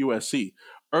scout for USC.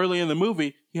 Early in the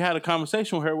movie, he had a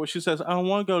conversation with her where she says, I don't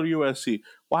want to go to USC.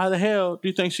 Why the hell do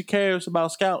you think she cares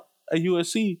about scout at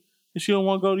USC if she don't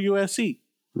want to go to USC?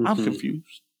 Mm-hmm. I'm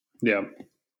confused. Yeah.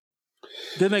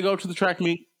 Then they go to the track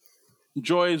meet.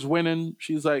 Joy's winning.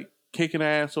 She's like kicking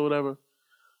ass or whatever.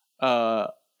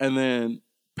 And then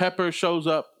Pepper shows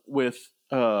up with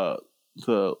the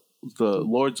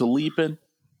Lords of Leaping.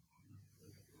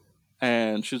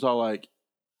 And she's all like,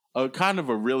 kind of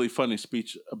a really funny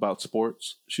speech about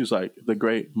sports. She's like, the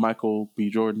great Michael B.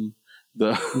 Jordan.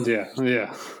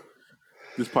 Yeah.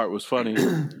 This part was funny.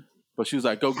 But she's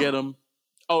like, go get him.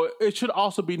 Oh, it should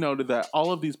also be noted that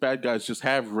all of these bad guys just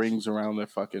have rings around their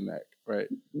fucking neck, right?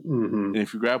 Mm-hmm. And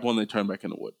if you grab one, they turn back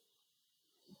into wood.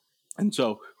 And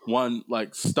so one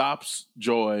like stops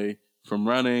Joy from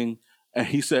running, and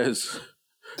he says,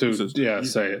 "Dude,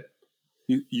 say it.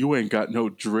 You ain't got no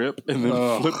drip," and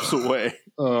then flips away.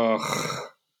 That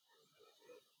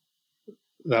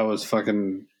was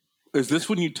fucking. Is this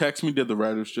when you text me? Did the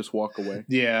writers just walk away?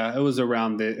 Yeah, it was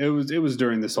around it was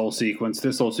during this whole sequence.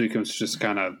 This whole sequence just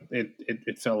kind of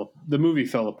it fell. The movie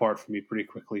fell apart for me pretty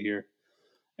quickly here.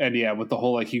 And yeah, with the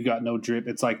whole like you got no drip,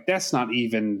 it's like that's not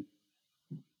even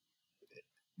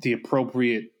the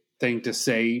appropriate thing to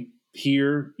say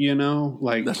here. You know,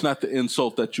 like that's not the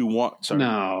insult that you want. Sir.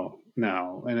 No,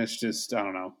 and it's just I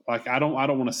don't know. Like I don't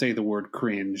want to say the word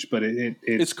cringe, but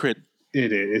it's cringe.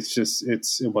 It is. It's just it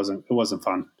wasn't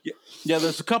fun. Yeah,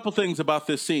 there's a couple things about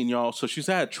this scene, y'all. So she's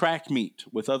at a track meet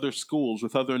with other schools,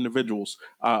 with other individuals.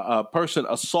 A person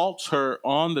assaults her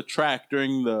on the track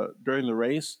during the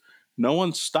race. No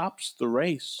one stops the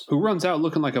race. Who runs out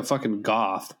looking like a fucking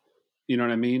goth? You know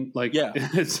what I mean? Like, yeah.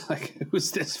 It's like,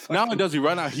 who's this fucking... Not only does he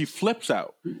run out, he flips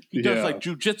out. He does like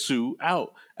jujitsu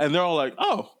out. And they're all like,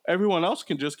 oh, everyone else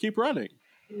can just keep running.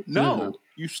 No,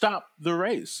 you stop the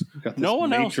race. No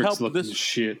one else helped this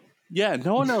shit. Yeah,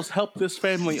 no one else helped this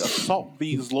family assault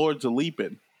these Lords of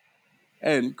Leaping.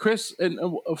 And Chris,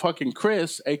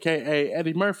 a.k.a.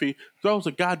 Eddie Murphy, throws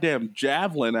a goddamn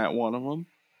javelin at one of them.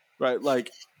 Right?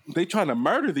 Like, they trying to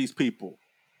murder these people.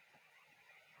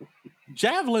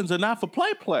 Javelins are not for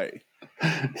play.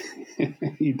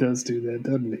 He does do that,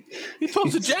 doesn't he? He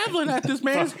throws a javelin at this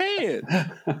man's head.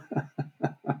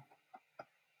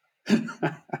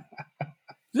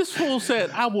 This fool said,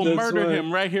 I will murder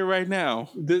him right here, right now.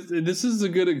 This is a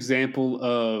good example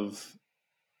of,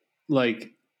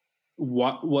 like,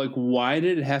 why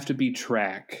did it have to be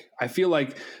track? I feel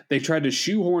like they tried to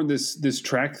shoehorn this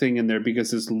track thing in there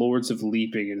because it's Lords of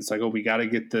Leaping, and it's like, oh, we got to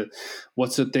get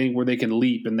what's the thing where they can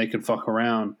leap and they can fuck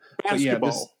around. Basketball.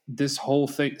 But yeah, this whole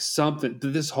thing,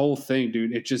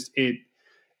 dude,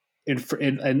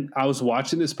 and I was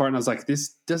watching this part and I was like,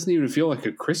 this doesn't even feel like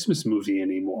a Christmas movie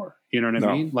anymore. You know what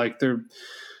I mean? Like they're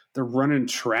running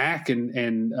track and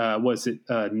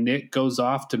Nick goes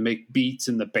off to make beats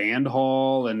in the band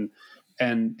hall and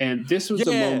this was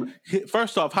the moment.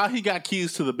 First off, how he got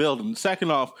keys to the building.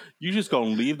 Second off, you just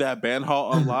gonna leave that band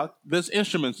hall unlocked? There's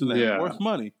instruments in there worth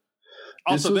money.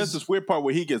 Also, there's this weird part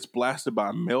where he gets blasted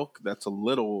by milk. That's a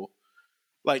little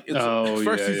like. He's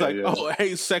like, "Oh,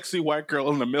 hey, sexy white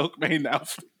girl in the milkmaid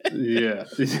outfit."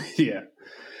 yeah.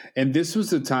 And this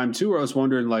was the time too where I was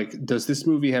wondering, like, does this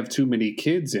movie have too many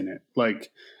kids in it?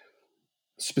 Like,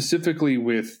 specifically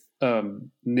with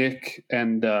Nick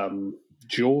and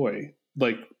Joy.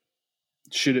 Like,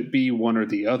 should it be one or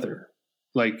the other?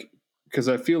 Like, because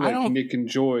I feel like Nick and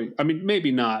Joy. I mean,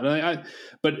 maybe not.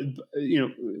 But you know,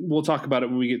 we'll talk about it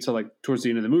when we get to like towards the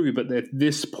end of the movie. But at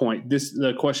this point,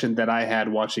 the question that I had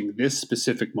watching this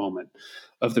specific moment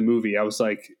of the movie, I was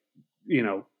like, you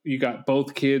know, you got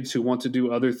both kids who want to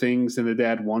do other things than the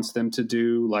dad wants them to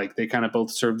do. Like, they kind of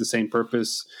both serve the same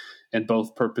purpose, and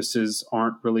both purposes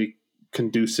aren't really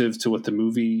conducive to what the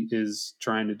movie is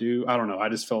trying to do. I don't know. I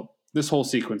just felt this whole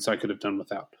sequence I could have done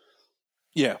without.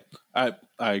 Yeah, I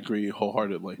agree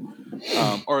wholeheartedly.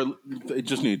 Or it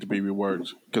just needed to be reworded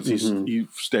because he's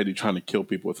steady trying to kill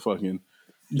people with fucking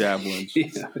javelins.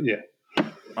 Yeah.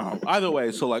 Either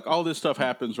way, so like all this stuff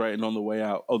happens, right? And on the way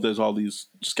out, there's all these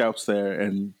scouts there,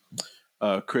 and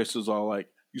Chris is all like,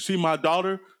 "You see my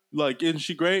daughter? Like, isn't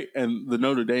she great?" And the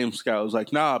Notre Dame scout was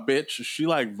like, "Nah, bitch, she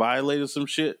like violated some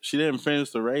shit. She didn't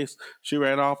finish the race. She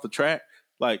ran off the track.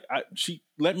 Like, she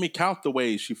let me count the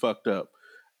ways she fucked up."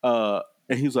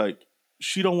 And he's like,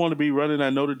 "She don't want to be running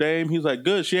at Notre Dame." He's like,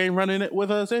 "Good, she ain't running it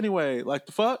with us anyway. Like,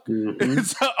 the fuck?"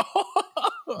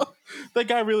 Mm-hmm. that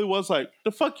guy really was like,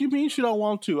 the fuck you mean she don't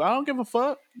want to? I don't give a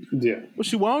fuck. Yeah. What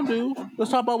she won't do.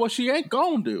 Let's talk about what she ain't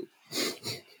gonna do.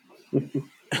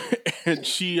 And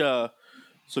she, so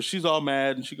she's all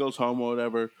mad and she goes home or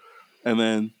whatever. And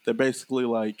then they're basically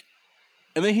like,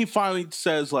 and then he finally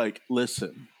says like,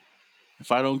 listen,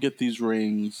 if I don't get these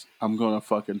rings, I'm gonna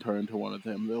fucking turn into one of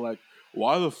them. They're like,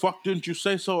 why the fuck didn't you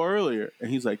say so earlier? And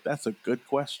he's like, that's a good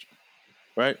question.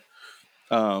 Right?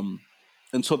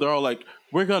 And so they're all like,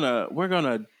 we're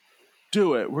gonna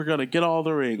do it. We're gonna get all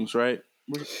the rings, right?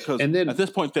 Because at this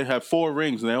point they have 4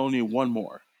 rings and they only need 1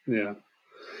 more. Yeah.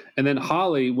 And then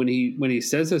Holly, when he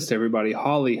says this to everybody,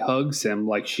 Holly hugs him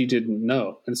like she didn't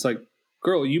know. And it's like,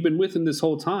 girl, you've been with him this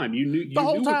whole time. You knew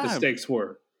what the stakes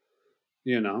were.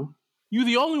 You know? You're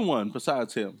the only one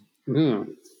besides him.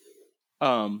 Mm.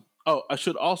 Oh, I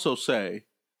should also say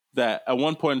that at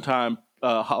one point in time,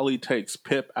 Holly takes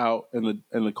Pip out in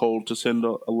the cold to send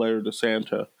a letter to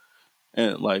Santa,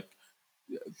 and like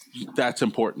that's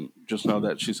important. Just know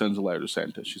that she sends a letter to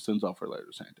Santa. She sends off her letter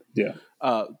to Santa. Yeah.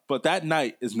 But that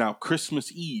night is now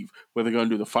Christmas Eve, where they're going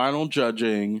to do the final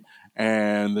judging,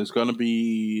 and there's going to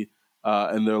be,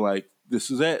 and they're like, "This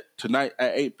is it tonight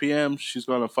at 8 p.m. She's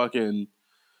going to fucking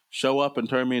show up and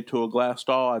turn me into a glass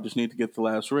doll. I just need to get the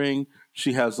last ring."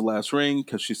 She has the last ring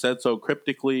because she said so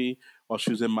cryptically while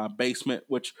she was in my basement,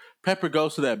 which Pepper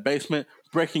goes to that basement,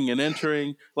 breaking and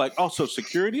entering. Like, also,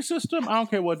 security system? I don't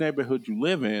care what neighborhood you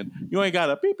live in. You ain't got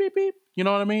a beep, beep, beep. You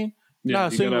know what I mean? Yeah,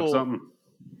 not a single, gotta have something.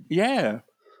 Yeah.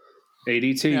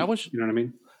 ADT. Yeah, you know what I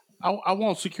mean? I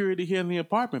want security here in the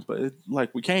apartment, but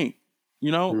we can't,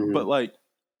 you know? Mm-hmm. But, like,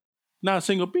 not a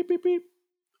single beep, beep, beep.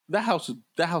 That house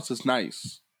is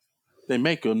nice. They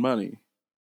make good money.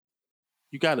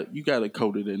 You got a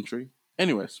coded entry.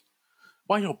 Anyways,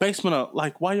 why your basement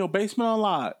unlocked? Why your basement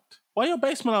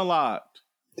unlocked?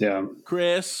 Yeah.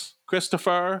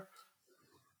 Christopher.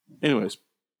 Anyways,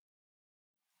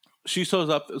 she shows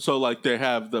up. So like they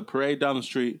have the parade down the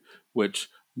street, which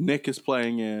Nick is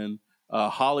playing in.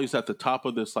 Holly's at the top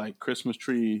of this like Christmas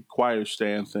tree choir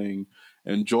stand thing,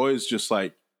 and Joy's just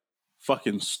like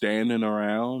fucking standing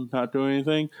around, not doing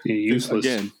anything. Yeah, useless.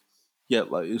 Again. Yeah,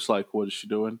 like it's like, what is she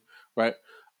doing, right?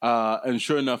 And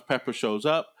sure enough, Pepper shows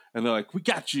up, and they're like, "We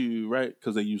got you," right?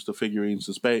 Because they use the figurines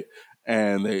as bait,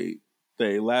 and they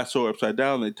lasso her upside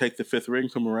down. They take the 5th ring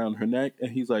from around her neck,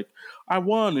 and he's like, "I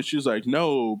won," and she's like,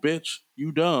 "No, bitch,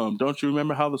 you dumb. Don't you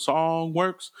remember how the song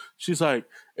works?" She's like,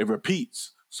 "It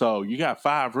repeats. So you got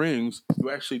 5 rings.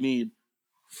 You actually need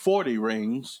 40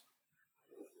 rings."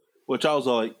 Which I was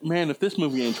like, man, if this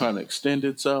movie ain't trying to extend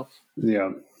itself,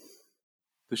 yeah.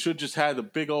 They should just have the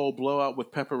big old blowout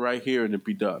with Pepper right here and it'd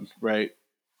be done, right?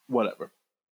 Whatever.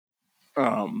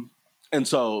 And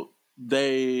so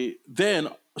then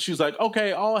she's like,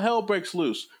 okay, all hell breaks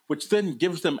loose, which then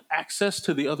gives them access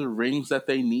to the other rings that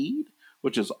they need,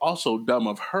 which is also dumb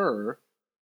of her.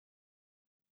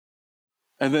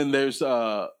 And then there's,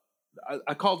 I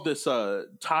called this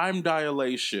time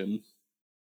dilation,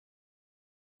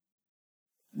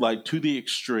 like to the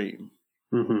extreme.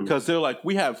 Because they're like,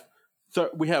 we have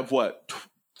what,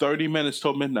 30 minutes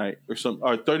till midnight or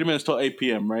 30 minutes till 8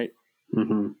 p.m., right?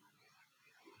 Mm-hmm.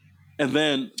 And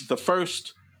then the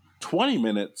first 20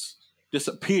 minutes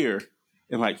disappear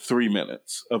in like 3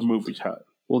 minutes of movie time.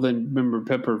 Well, then remember,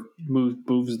 Pepper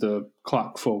moves the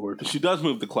clock forward. She does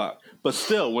move the clock. But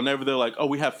still, whenever they're like, oh,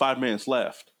 we have 5 minutes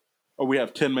left, or we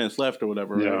have 10 minutes left or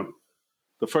whatever, yeah. Right?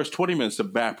 The first 20 minutes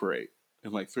evaporate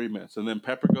in like 3 minutes. And then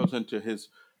Pepper goes into his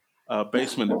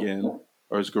basement again,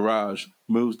 or his garage,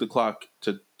 moves the clock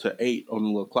to 8 on the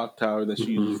little clock tower that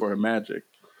she uses for her magic.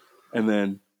 And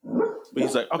then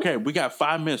he's like, okay, we got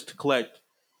 5 minutes to collect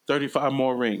 35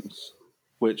 more rings,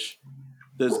 which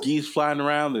there's geese flying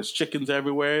around, there's chickens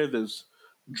everywhere, there's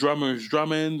drummers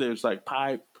drumming, there's like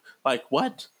pipe. Like,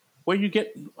 what? Where you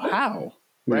get, how?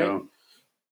 Right? Yeah.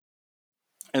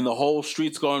 And the whole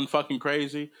street's going fucking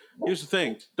crazy. Here's the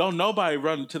thing. Don't nobody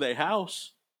run to their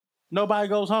house. Nobody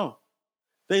goes home.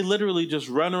 They literally just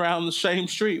run around the same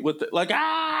street with I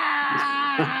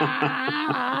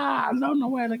don't know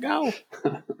where to go.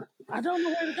 I don't know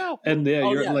where to go. And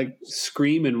you're like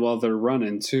screaming while they're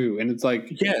running too. And it's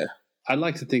like, yeah, I'd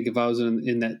like to think if I was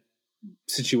in that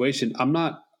situation,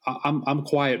 I'm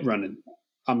quiet running.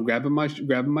 I'm grabbing my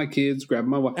kids, grabbing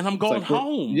my wife. And I'm going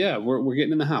home. We're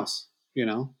getting in the house. You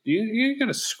know, you're going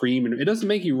to scream and it doesn't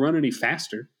make you run any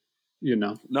faster, you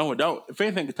know? No, it don't. If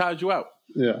anything, it tires you out.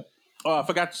 Yeah. Oh, I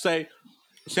forgot to say,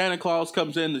 Santa Claus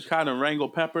comes in to kind of wrangle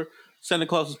Pepper. Santa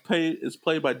Claus is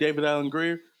played by David Alan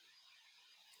Grier.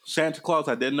 Santa Claus,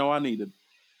 I didn't know I needed.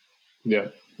 Yeah,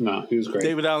 no, he was great.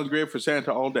 David Alan Grier for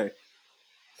Santa all day.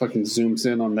 Fucking zooms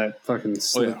in on that fucking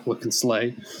looking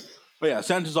sleigh. Oh yeah,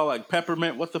 Santa's all like,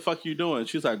 Peppermint, what the fuck you doing?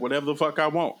 She's like, whatever the fuck I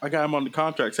want. I got him on the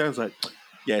contract. Santa's like,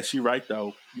 yeah, she right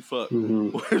though. You fuck.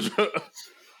 Mm-hmm.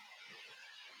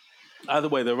 Either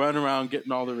way, they're running around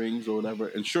getting all the rings or whatever.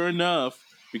 And sure enough,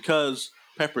 because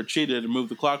Pepper cheated and moved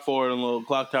the clock forward on a little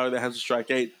clock tower that has to strike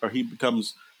 8, or he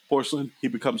becomes porcelain,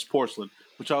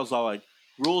 which I was all like,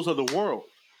 rules of the world.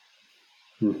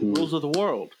 Mm-hmm. Rules of the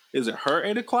world. Is it her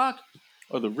 8 o'clock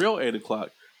or the real 8 o'clock?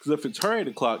 Because if it's her 8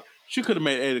 o'clock, she could have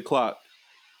made 8 o'clock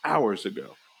hours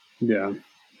ago. Yeah.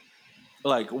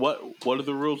 Like, what are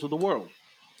the rules of the world?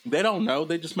 They don't know.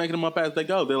 They just making them up as they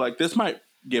go. They're like, this might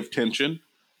give tension.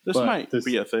 This might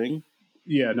be a thing.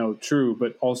 Yeah, no, true.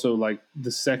 But also, like,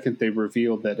 the second they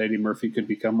revealed that Eddie Murphy could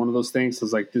become one of those things, I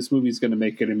was like, this movie's going to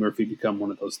make Eddie Murphy become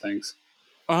one of those things.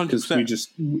 100%. Because we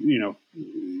just, you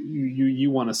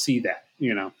want to see that,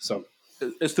 so.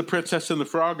 It's the Princess and the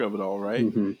Frog of it all, right?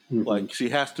 Mm-hmm, mm-hmm. Like, she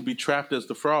has to be trapped as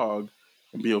the frog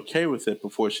and be okay with it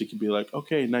before she can be like,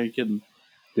 okay, now you can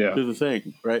do the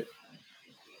thing, right?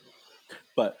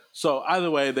 But, so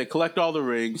either way, they collect all the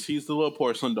rings. He's the little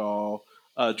porcelain doll.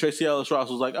 Tracy Ellis Ross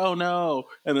was like, oh no.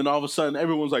 And then all of a sudden,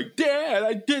 everyone's like, Dad,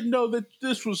 I didn't know that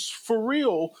this was for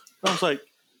real. And I was like,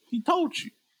 he told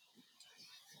you.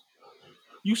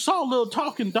 You saw little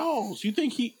talking dolls. You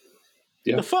think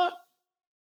the fuck?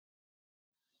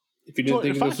 If you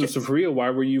didn't think this was for real, why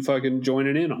were you fucking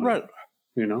joining in on it?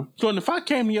 So if I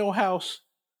came to your house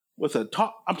with I'm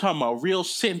talking about a real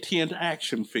sentient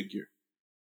action figure.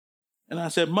 And I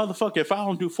said, motherfucker, if I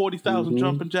don't do 40,000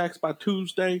 jumping jacks by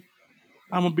Tuesday,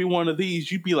 I'm going to be one of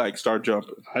these. You'd be like, start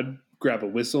jumping. I'd grab a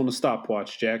whistle and a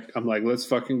stopwatch, Jack. I'm like, let's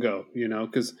fucking go,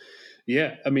 because,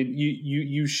 yeah, I mean,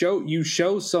 you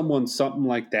show someone something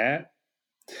like that,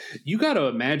 you got to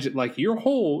imagine, like, your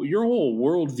whole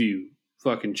worldview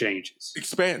fucking changes.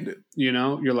 Expanded.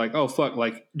 You're like, oh, fuck,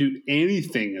 like, dude,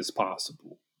 anything is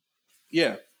possible.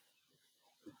 Yeah.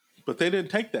 But they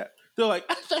didn't take that. They're like,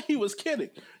 I thought he was kidding.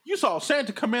 You saw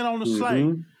Santa come in on the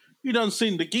sleigh. You done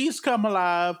seen the geese come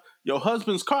alive. Your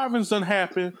husband's carvings done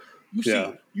happen.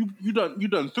 You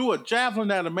done threw a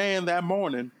javelin at a man that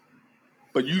morning,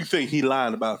 but you think he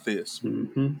lied about this.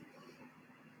 Mm-hmm.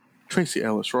 Tracy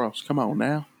Ellis Ross, come on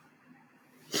now.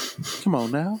 Come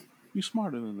on now. You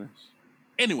smarter than this.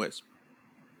 Anyways,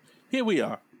 here we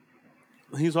are.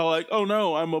 He's all like, oh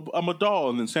no, I'm a doll.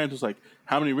 And then Santa's like,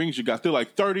 how many rings you got? They're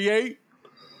like, 38.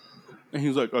 And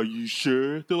he's like, are you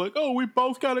sure? They're like, oh, we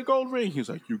both got a gold ring. He's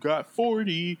like, you got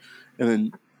 40. And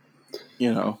then,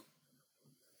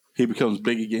 he becomes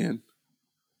big again.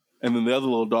 And then the other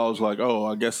little doll's like, oh,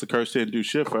 I guess the curse didn't do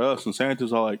shit for us. And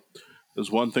Santa's all like, there's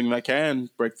one thing that can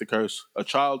break the curse, a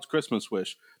child's Christmas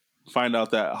wish. Find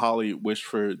out that Holly wished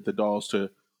for the dolls to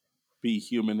be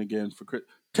human again for Christmas.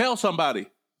 Tell somebody.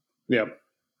 Yep.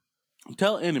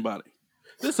 Tell anybody.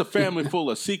 This is a family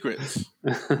full of secrets.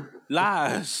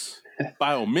 Lies.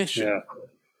 By omission.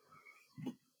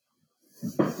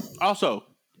 Yeah. Also,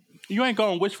 you ain't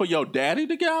gonna wish for your daddy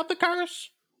to get out the curse?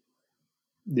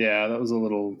 Yeah, that was a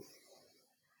little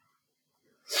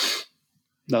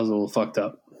fucked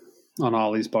up on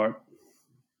Ollie's part.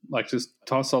 Like, just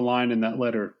toss a line in that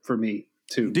letter for me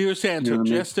too. Dear Santa,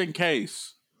 just in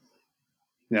case.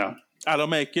 Yeah. I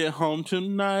don't make it home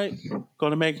tonight.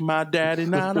 Gonna make my daddy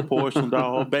not a porcelain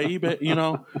doll, baby.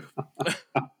 Yeah.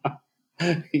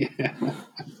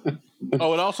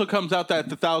 Oh, it also comes out that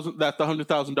the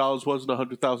 $100,000 wasn't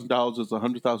 $100,000; it's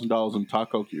 $100,000 in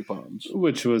taco coupons,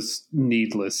 which was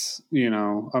needless.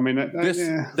 I mean,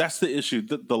 that's the issue.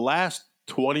 The last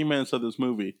 20 minutes of this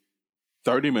movie,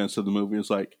 30 minutes of the movie is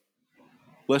like,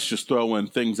 let's just throw in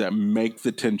things that make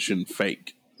the tension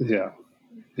fake.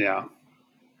 Yeah.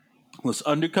 Let's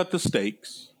undercut the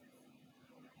stakes.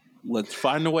 Let's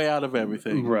find a way out of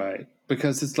everything. Right.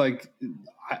 Because it's like,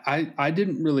 I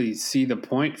didn't really see the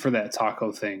point for that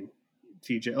taco thing,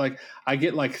 TJ. Like, I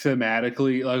get like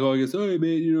thematically, like, oh, I guess, hey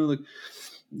man,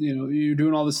 you're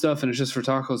doing all this stuff and it's just for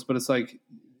tacos. But it's like,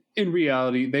 in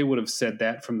reality, they would have said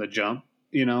that from the jump.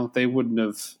 They wouldn't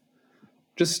have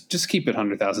just keep it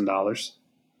 $100,000.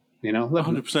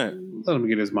 100%. Let him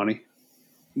get his money.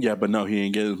 Yeah, but no, he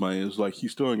ain't get his money. It's like he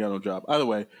still ain't got no job. Either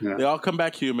way, They all come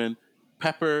back human.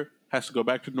 Pepper has to go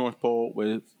back to North Pole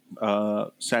with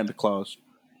Santa Claus.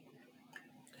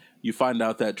 You find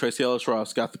out that Tracy Ellis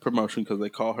Ross got the promotion because they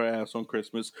call her ass on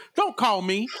Christmas. Don't call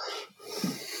me.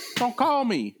 Don't call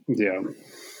me. Yeah.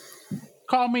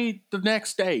 Call me the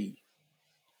next day.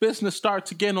 Business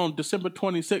starts again on December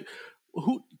 26th.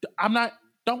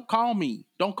 Don't call me.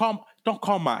 Don't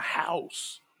call my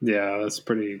house. Yeah, that's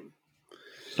pretty.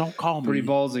 Don't call me. Pretty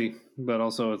ballsy. But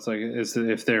also, it's like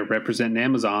if they're representing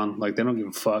Amazon, like they don't give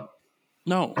a fuck.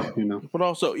 No, But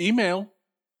also email.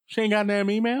 She ain't got damn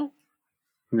email.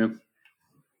 Yeah.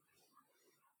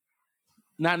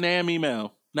 Not damn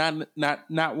email.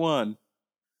 Not one.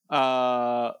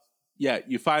 Yeah,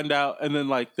 you find out, and then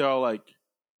like they're all like,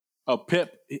 "Oh,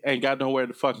 Pip ain't got nowhere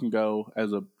to fucking go."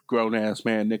 As a grown ass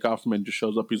man, Nick Offerman just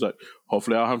shows up. He's like,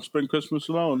 "Hopefully, I'll have to spend Christmas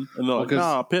alone." And they're like,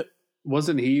 "Nah, Pip."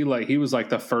 Wasn't he like he was like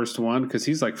the first one because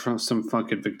he's like from some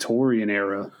fucking Victorian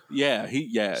era? Yeah,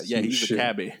 he's a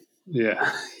cabbie.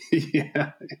 Yeah,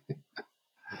 yeah.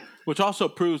 Which also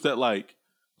proves that like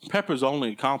Pepper's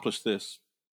only accomplished this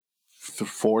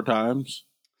 4 times.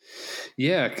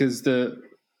 Yeah, because the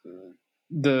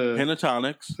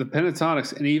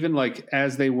Pentatonics, and even like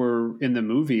as they were in the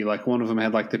movie, like one of them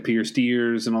had like the pierced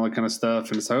ears and all that kind of stuff,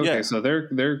 and it's like okay, so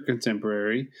they're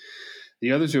contemporary.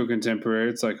 The other 2 are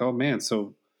contemporary. It's like, oh man,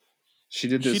 so she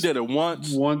did this. She did it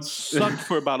once, sucked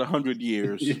for about 100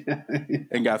 years,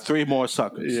 and got 3 more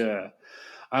suckers. Yeah,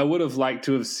 I would have liked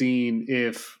to have seen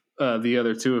if the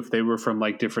other 2, if they were from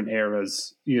like different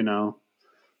eras, that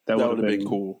would have been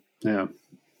cool. Yeah,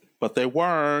 but they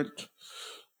weren't.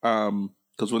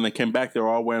 Because when they came back, they were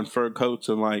all wearing fur coats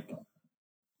and like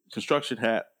construction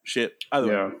hat shit.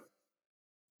 Either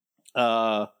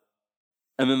way.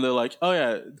 And then they're like, "Oh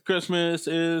yeah, Christmas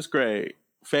is great."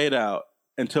 Fade out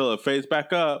until it fades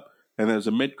back up, and there's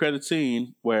a mid-credit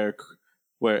scene where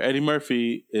Eddie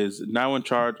Murphy is now in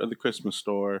charge of the Christmas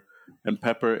store, and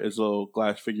Pepper is a little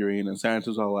glass figurine, and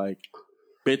Santa's all like,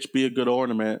 "Bitch, be a good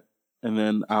ornament, and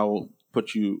then I'll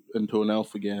put you into an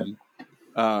elf again."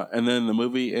 And then the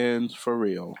movie ends for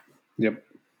real. Yep.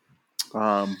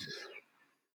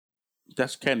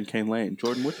 That's Ken Lane.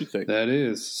 Jordan, what do you think? That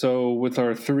is. So with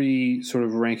our 3 sort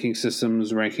of ranking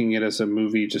systems, ranking it as a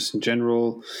movie just in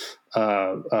general,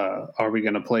 are we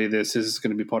going to play this? Is this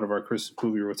going to be part of our Christmas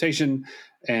movie rotation?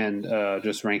 And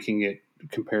just ranking it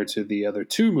compared to the other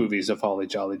 2 movies of Holly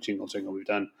Jolly Jingle Jingle we've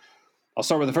done. I'll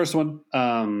start with the first one.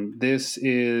 This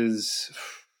is...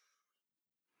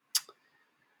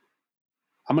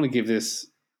 I'm going to give this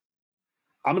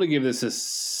a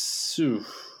 6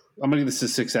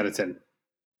 out of 10.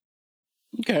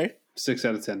 Okay. 6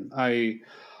 out of 10. I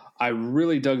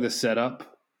really dug the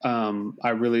setup.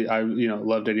 I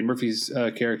loved Eddie Murphy's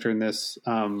character in this.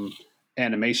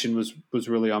 Animation was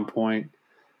really on point.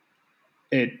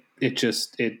 It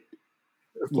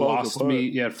lost apart. Me.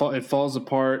 Yeah, it falls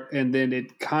apart, and then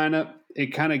it kind of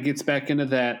gets back into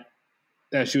that,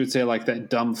 as you would say, like that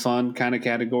dumb fun kind of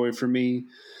category for me.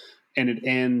 And it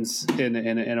ends in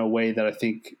a way that I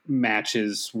think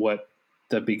matches what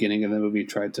the beginning of the movie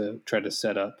tried to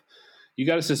set up. You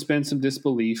got to suspend some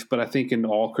disbelief, but I think in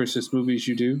all Christmas movies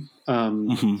you do.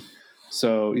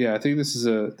 So yeah, I think this is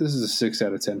a 6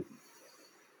 out of 10.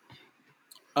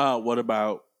 What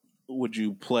about, would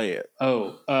you play it?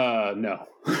 No, no,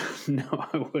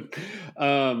 I wouldn't.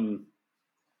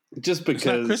 Just because it's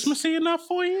not Christmassy enough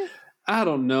for you. I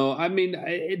don't know. I mean,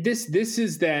 this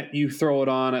is that you throw it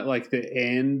on at like the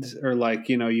end, or like,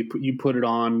 you put it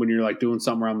on when you're like doing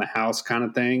something around the house kind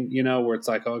of thing, where it's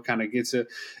like, oh, it kind of gets it.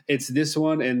 It's this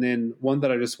one, and then one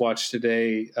that I just watched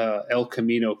today, El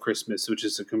Camino Christmas, which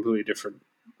is a completely different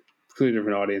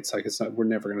audience. Like we're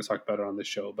never going to talk about it on this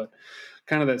show, but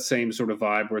kind of that same sort of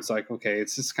vibe where it's like, okay,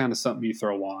 it's just kind of something you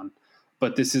throw on,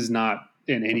 but this is not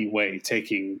in any way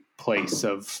taking place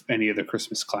of any of the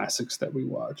Christmas classics that we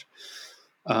watch.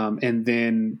 And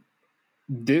then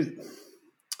this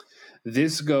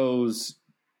goes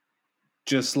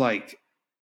just like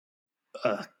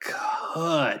a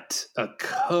cut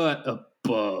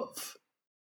above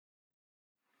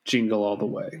Jingle All the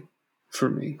Way for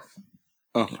me.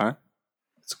 Okay.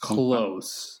 It's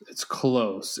close. It's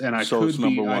close. And it's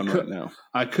number 1 right now.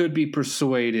 I could be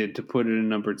persuaded to put it in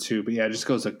number 2, but yeah, it just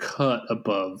goes a cut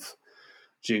above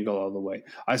Jingle All the Way.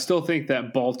 I still think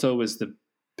that Balto is the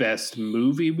best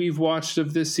movie we've watched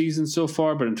of this season so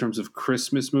far, but in terms of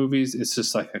Christmas movies, it's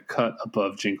just like a cut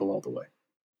above Jingle All the Way.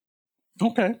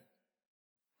 Okay.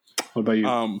 What about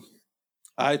you?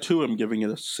 I too am giving it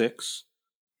a 6.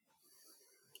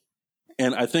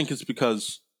 And I think it's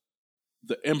because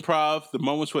the improv, the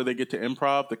moments where they get to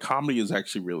improv, the comedy is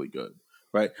actually really good,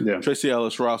 right? Yeah. Tracee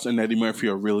Ellis Ross and Eddie Murphy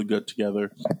are really good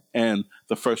together, and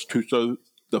the first 2/3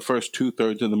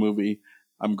 of the movie,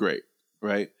 I'm great,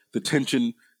 right? The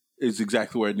tension is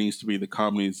exactly where it needs to be. The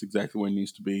comedy is exactly where it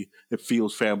needs to be. It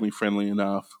feels family friendly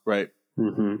enough, right?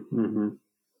 Mm-hmm, mm-hmm.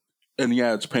 And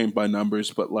yeah, it's paint by numbers,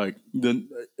 but like the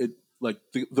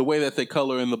way that they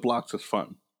color in the blocks is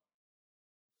fun.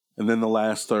 And then the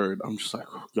last third, I'm just like,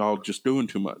 y'all just doing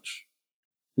too much.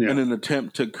 Yeah. In an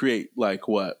attempt to create like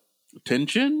what,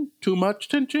 tension, too much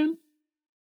tension,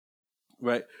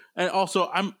 right? And also,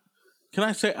 I'm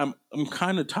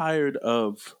kind of tired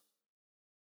of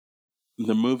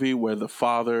the movie where the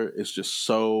father is just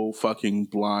so fucking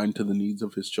blind to the needs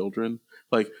of his children.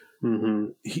 Like,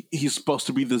 he's supposed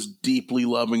to be this deeply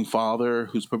loving father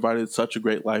who's provided such a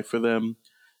great life for them.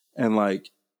 And like,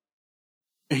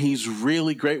 he's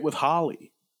really great with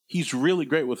Holly. He's really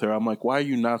great with her. I'm like, why are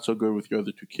you not so good with your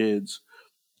other two kids?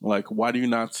 Like, why do you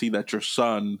not see that your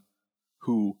son,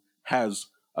 who has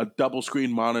a double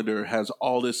screen monitor, has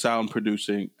all this sound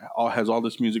producing, has all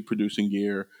this music producing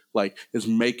gear, like is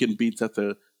making beats at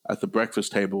the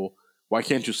breakfast table? Why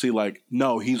can't you see like,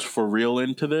 no, he's for real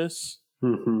into this?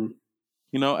 Mm-hmm.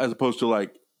 You know, as opposed to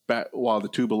like, while the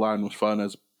tuba line was fun,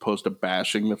 as opposed to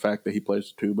bashing the fact that he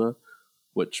plays the tuba,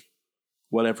 which,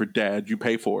 whatever, dad, you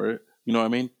pay for it. You know what I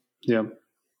mean? Yeah.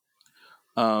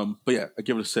 But yeah, I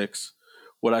give it a 6.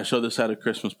 Would I show this at a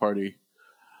Christmas party?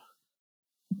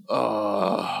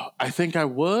 I think I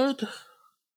would.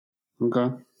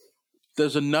 Okay.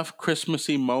 There's enough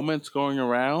Christmassy moments going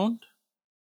around,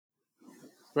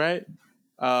 right?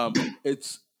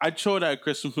 I'd show it at a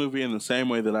Christmas movie in the same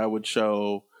way that I would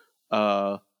show,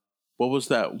 what was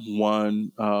that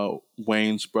one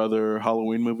Wayne's brother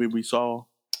Halloween movie we saw?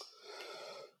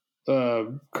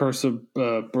 Curse of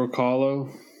Brook Hollow.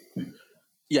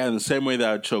 Yeah, in the same way that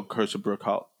I'd show Curse of Brook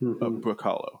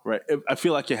Hollow, right? I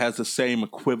feel like it has the same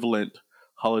equivalent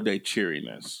holiday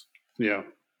cheeriness. Yeah.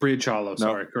 Bridge Hollow,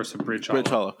 sorry. Curse of Bridge Hollow. Bridge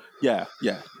Hollow. Yeah.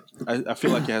 I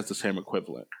feel like it has the same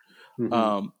equivalent.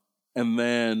 Mm-hmm. And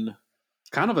then...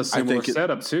 kind of a similar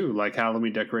setup, too, like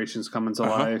Halloween decorations coming to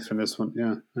life, and this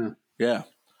one, yeah.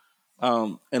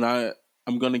 And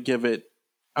I'm going to give it...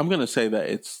 I'm going to say that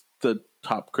it's the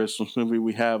top Christmas movie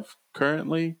we have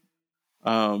currently.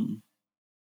 Because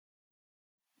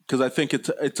I think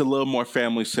it's a little more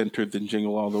family centered than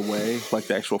Jingle All the Way, like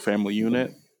the actual family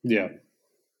unit. Yeah.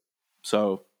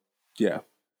 So, yeah,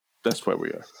 that's where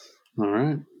we are. All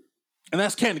right. And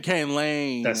that's Candy Cane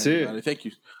Lane. That's everybody. it.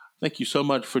 Thank you so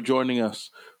much for joining us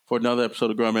for another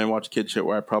episode of Grown Man Watch Kid Shit,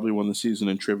 where I probably won the season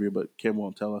in trivia, but Kim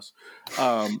won't tell us.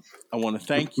 I want to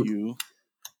thank you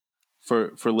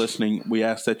for listening. We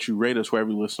ask that you rate us wherever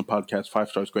you listen to podcasts. 5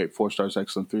 stars, great. 4 stars,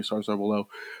 excellent. 3 stars or below.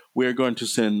 We are going to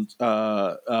send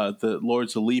the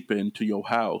Lords of Leaping to your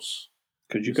house.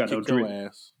 Because you got no drip.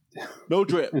 Ass. No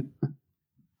drip.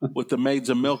 With the maids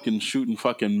of milk and shooting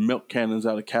fucking milk cannons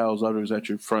out of cows' udders at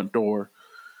your front door.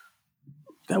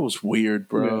 That was weird,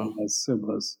 bro. Yeah, it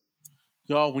was.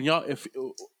 Y'all, when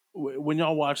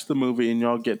y'all watch the movie and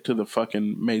y'all get to the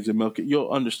fucking maids of milk, you'll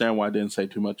understand why I didn't say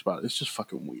too much about it. It's just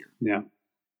fucking weird. Yeah.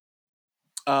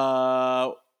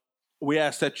 We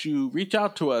ask that you reach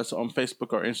out to us on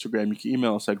Facebook or Instagram. You can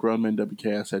email us at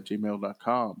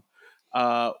grownmenwks@gmail.com.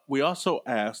 We also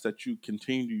ask that you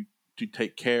continue to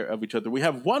take care of each other. We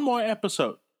have one more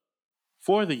episode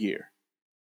for the year.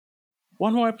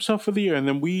 One more episode for the year, and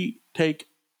then we take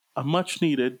a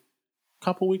much-needed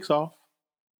couple weeks off.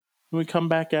 And we come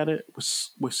back at it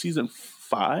with season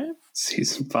 5?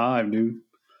 Season 5, dude.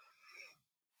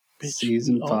 Bitch,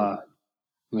 season 5.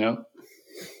 Yep.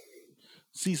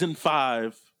 Season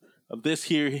 5 of this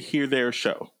Here, There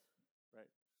show. Right.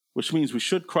 Which means we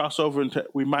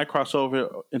might cross over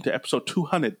into episode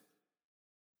 200.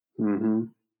 Mm-hmm.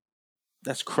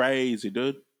 That's crazy,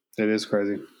 dude. It is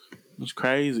crazy. It's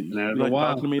crazy. You like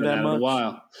talking to me that much? A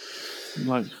while.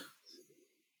 Like,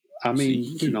 I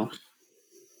mean, you know.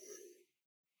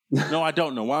 No, I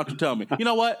don't know. Why don't you tell me? You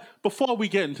know what? Before we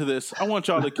get into this, I want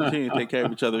y'all to continue to take care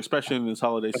of each other, especially in this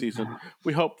holiday season.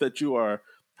 We hope that you are,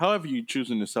 however you're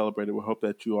choosing to celebrate it, we hope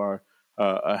that you are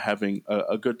having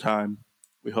a good time.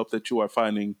 We hope that you are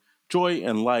finding joy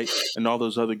and light and all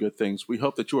those other good things. We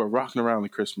hope that you are rocking around the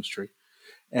Christmas tree.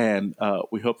 And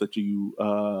we hope that you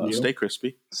stay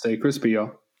crispy. Stay crispy,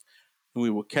 y'all. And we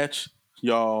will catch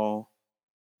y'all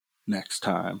next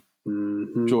time.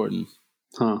 Mm-hmm. Jordan.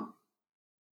 Huh.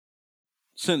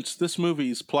 Since this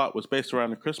movie's plot was based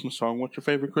around a Christmas song, what's your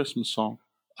favorite Christmas song?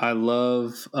 I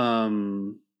love Have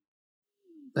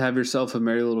Yourself a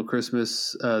Merry Little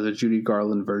Christmas, the Judy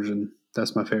Garland version.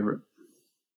 That's my favorite.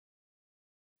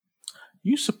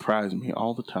 You surprise me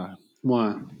all the time.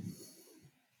 Why?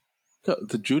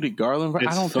 The Judy Garland version?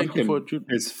 I don't take you for a Judy.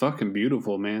 It's fucking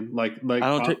beautiful, man.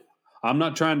 I'm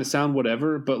not trying to sound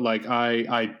whatever, but like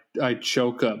I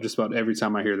choke up just about every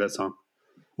time I hear that song.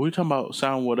 What are you talking about?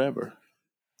 Sound whatever?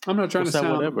 I'm not trying to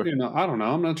sound whatever. I don't know.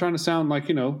 I'm not trying to sound like,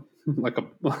 like a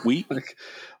weep,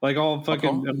 like all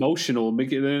fucking emotional. But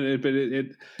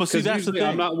see, that's the thing.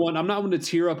 I'm not one to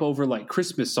tear up over like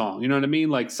Christmas song. You know what I mean?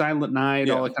 Like Silent Night,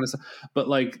 all that kind of stuff. But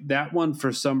like that one,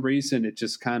 for some reason, it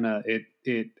just kind of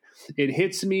it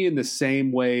hits me in the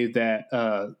same way that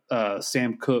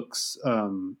Sam Cooke's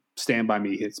Stand By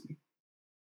Me hits me.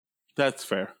 That's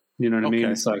fair. You know what I mean?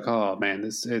 It's like, oh man,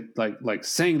 like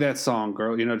sing that song,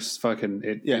 girl. You know, just fucking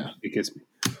it gets me.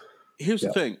 Here's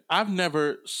the thing. I've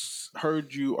never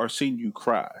heard you or seen you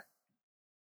cry.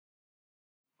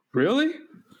 Really?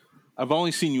 I've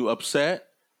only seen you upset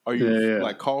or you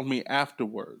like called me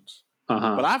afterwards.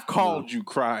 But I've called you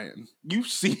crying. You've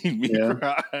seen me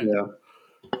cry. Yeah.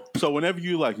 So whenever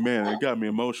you like, man, it got me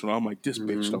emotional, I'm like, this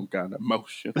bitch don't got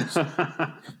emotions.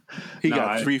 He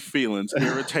got three feelings: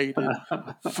 irritated,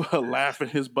 laughing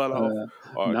his butt off,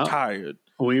 or tired.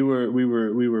 We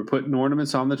were putting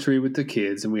ornaments on the tree with the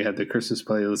kids, and we had the Christmas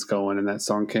playlist going, and that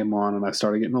song came on, and I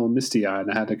started getting a little misty eyed,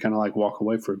 and I had to kind of like walk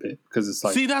away for a bit because it's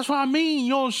like, see, that's what I mean.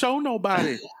 You don't show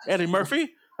nobody, Eddie Murphy.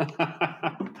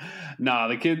 Nah,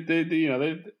 the kid,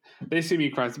 they see me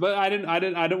crying, but I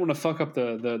don't want to fuck up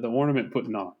the ornament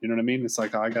putting on. You know what I mean? It's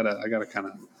like I gotta kind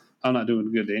of, I'm not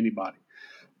doing good to anybody.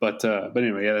 But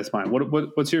anyway, yeah, that's mine.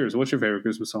 What's yours? What's your favorite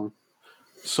Christmas song?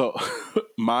 So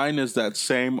mine is that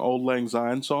same Old Lang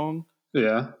Syne song.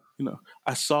 Yeah. You know,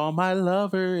 I saw my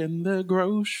lover in the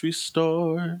grocery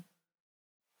store.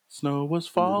 Snow was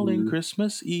falling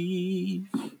Christmas Eve.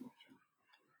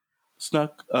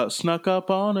 Snuck up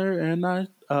on her, and I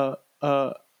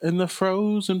in the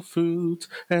frozen foods,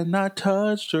 and I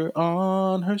touched her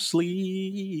on her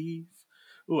sleeve.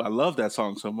 Ooh, I love that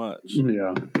song so much.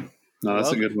 Yeah. No,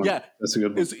 that's a good one. Yeah, that's a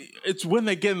good one. It's when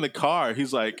they get in the car.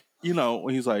 He's like,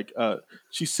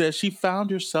 she says she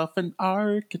found herself an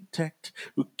architect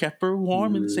who kept her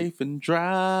warm and safe and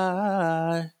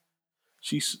dry.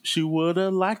 She would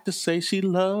have liked to say she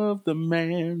loved the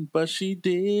man, but she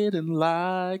didn't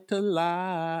like to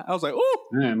lie. I was like, ooh.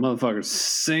 Man, motherfuckers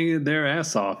singing their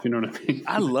ass off. You know what I mean?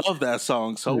 I love that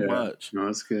song so much. No,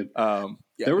 that's good.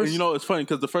 It's funny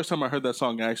because the first time I heard that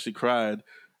song, I actually cried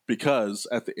because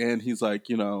at the end, he's like,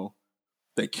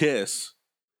 they kiss.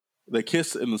 They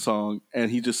kiss in the song, and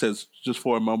he just says, just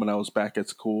for a moment, I was back at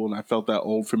school, and I felt that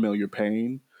old familiar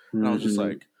pain. And I was just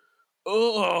like,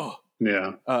 oh.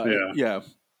 Yeah.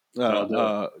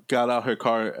 Got out her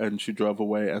car and she drove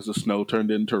away as the snow turned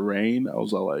into rain. I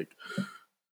was all like,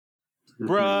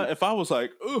 bruh, if I was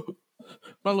like, ooh,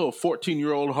 my little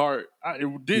 14-year-old heart, I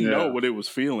didn't know what it was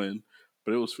feeling,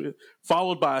 but it was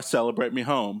followed by Celebrate Me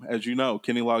Home. As you know,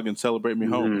 Kenny Loggins' Celebrate Me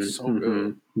Home is so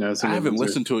good. I haven't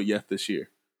listened to it yet this year.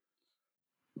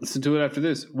 Listen to it after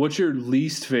this. What's your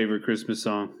least favorite Christmas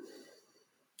song?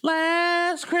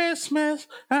 Last Christmas,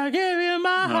 I gave you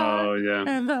my heart. Oh, yeah.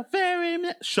 And the very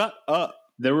shut up.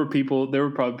 There were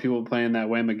probably people playing that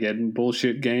Whamageddon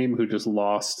bullshit game who just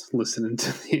lost listening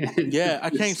to the end. Yeah, I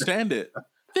can't stand it.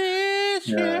 This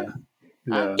year,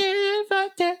 I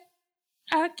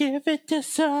give it to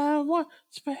someone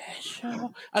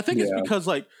special. I think it's because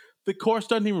like the chorus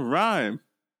doesn't even rhyme.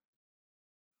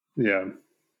 Yeah.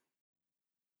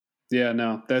 Yeah,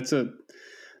 no, that's a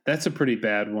pretty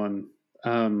bad one.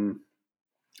 I'm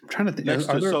trying to think.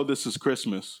 So This Is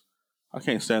Christmas. I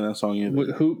can't stand that song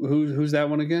either. Who's that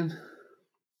one again?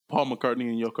 Paul McCartney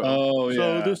and Yoko. Oh, yeah.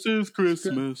 So This Is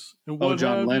Christmas. And what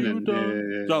John Lennon.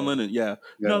 Yeah. John Lennon, yeah.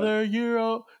 Another year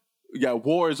old. Yeah,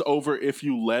 war is over if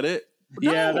you let it.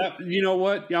 No. Yeah, you know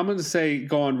what? I'm going to say,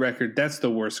 go on record, that's the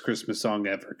worst Christmas song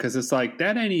ever. Because it's like,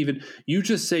 that ain't even, you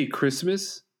just say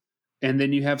Christmas, and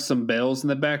then you have some bells in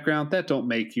the background. That don't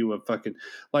make you a fucking,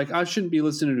 like, I shouldn't be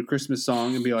listening to a Christmas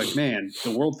song and be like, man,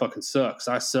 the world fucking sucks.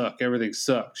 I suck. Everything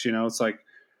sucks. You know, it's like,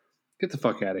 get the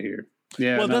fuck out of here.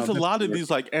 Yeah. Well, there's a lot of these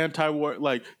like anti-war,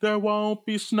 like there won't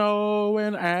be snow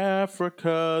in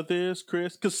Africa this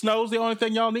Christmas because snow's the only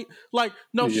thing y'all need. Like,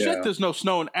 no shit, there's no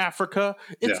snow in Africa.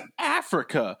 It's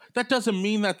Africa. That doesn't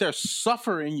mean that they're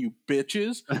suffering, you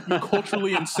bitches, you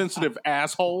culturally insensitive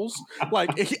assholes. Like,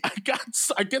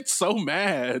 I get so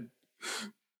mad.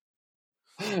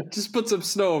 Just put some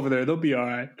snow over there; they'll be all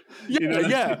right.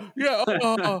 Yeah.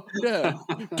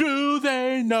 Do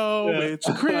they know it's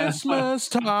Christmas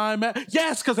time?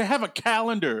 Yes, because they have a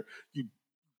calendar. You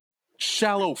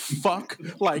shallow fuck!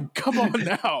 Like, come on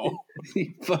now,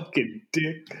 you fucking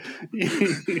dick.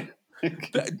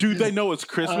 Do they know it's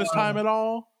Christmas time at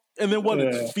all? And then what?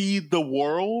 It's feed the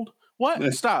world? What?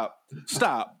 Stop!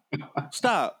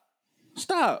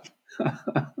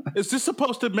 Is this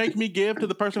supposed to make me give to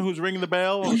the person who's ringing the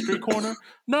bell on the street corner?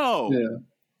 No.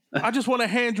 I just want to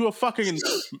hand you a fucking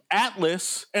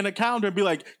atlas and a calendar and be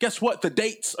like, guess what? The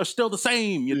dates are still the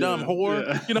same, you dumb whore.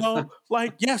 Yeah. You know,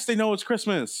 like, yes, they know it's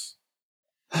Christmas.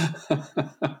 It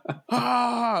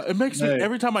makes me,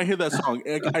 every time I hear that song,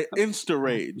 I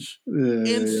insta-rage.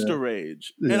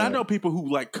 Insta-rage. Yeah. And I know people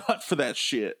who, like, cut for that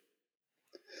shit.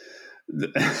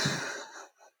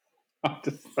 I'm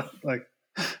just like,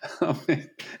 I mean,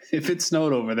 if it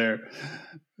snowed over there,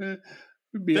 it'd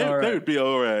be all right. They would be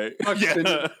all right.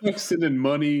 Sending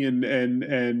money and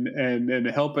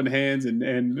helping hands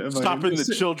and stopping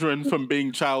the children from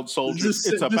being child soldiers.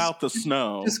 It's about the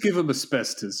snow. Just give them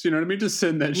asbestos. You know what I mean? Just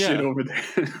send that shit over there.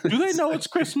 Do they know it's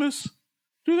Christmas?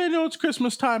 Do they know it's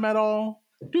Christmas time at all?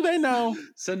 Do they know?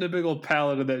 Send a big old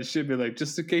pallet of that shit. Be like,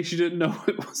 just in case you didn't know,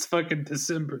 it was fucking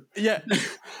December. Yeah,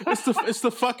 it's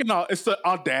the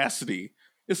audacity.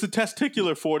 It's the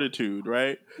testicular fortitude,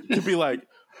 right? To be like,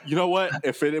 you know what?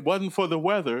 If it wasn't for the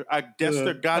weather, I guess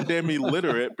they're goddamn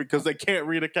illiterate because they can't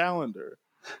read a calendar.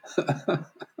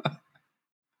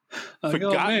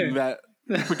 Forgotten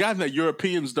that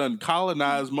Europeans done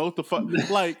colonized most of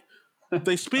like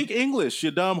they speak English, you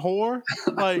dumb whore.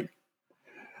 Like,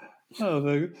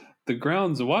 oh, the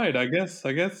ground's white. I guess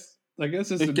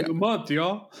it's a new month,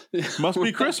 y'all. Must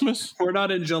be Christmas. We're not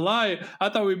in July. I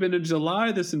thought we've been in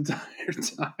July this entire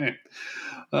time.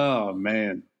 Oh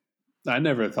man, I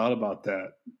never thought about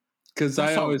that because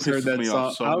I always heard that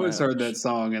song. I always heard that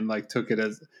song and like took it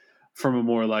as from a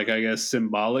more like, I guess,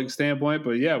 symbolic standpoint.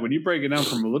 But yeah, when you break it down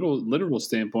from a literal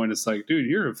standpoint, it's like, dude,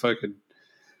 you're a fucking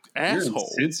asshole.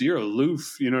 You're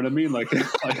aloof. You know what I mean? Like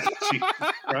Jesus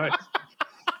Christ.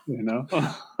 You know,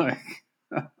 like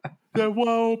there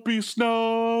won't be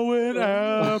snow in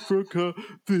Africa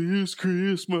this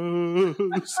Christmas.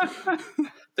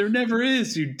 There never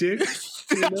is, you dick.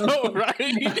 You know?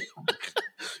 Right?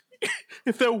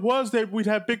 If there was, we'd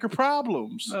have bigger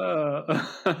problems.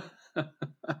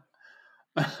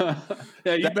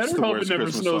 Yeah, you better hope it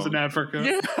never snows in Africa.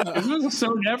 Yeah, if it doesn't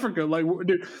snow in Africa, like,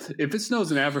 dude, if it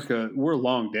snows in Africa, we're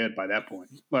long dead by that point.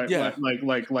 Like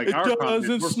it our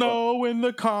doesn't snow in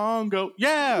the Congo.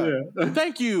 Yeah.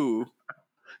 Thank you.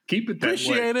 Keep it that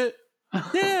Appreciate way. It.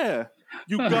 Yeah.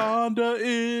 Uganda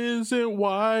isn't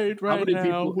white right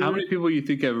now. How many people you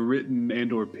think have written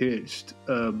and or pitched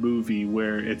a movie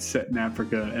where it's set in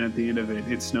Africa and at the end of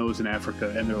it snows in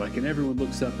Africa and they're like, and everyone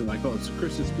looks up and like, oh, it's a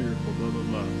Christmas miracle, blah blah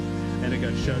blah, and it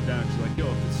got shut down. She's like, yo,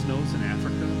 if it snows in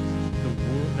Africa,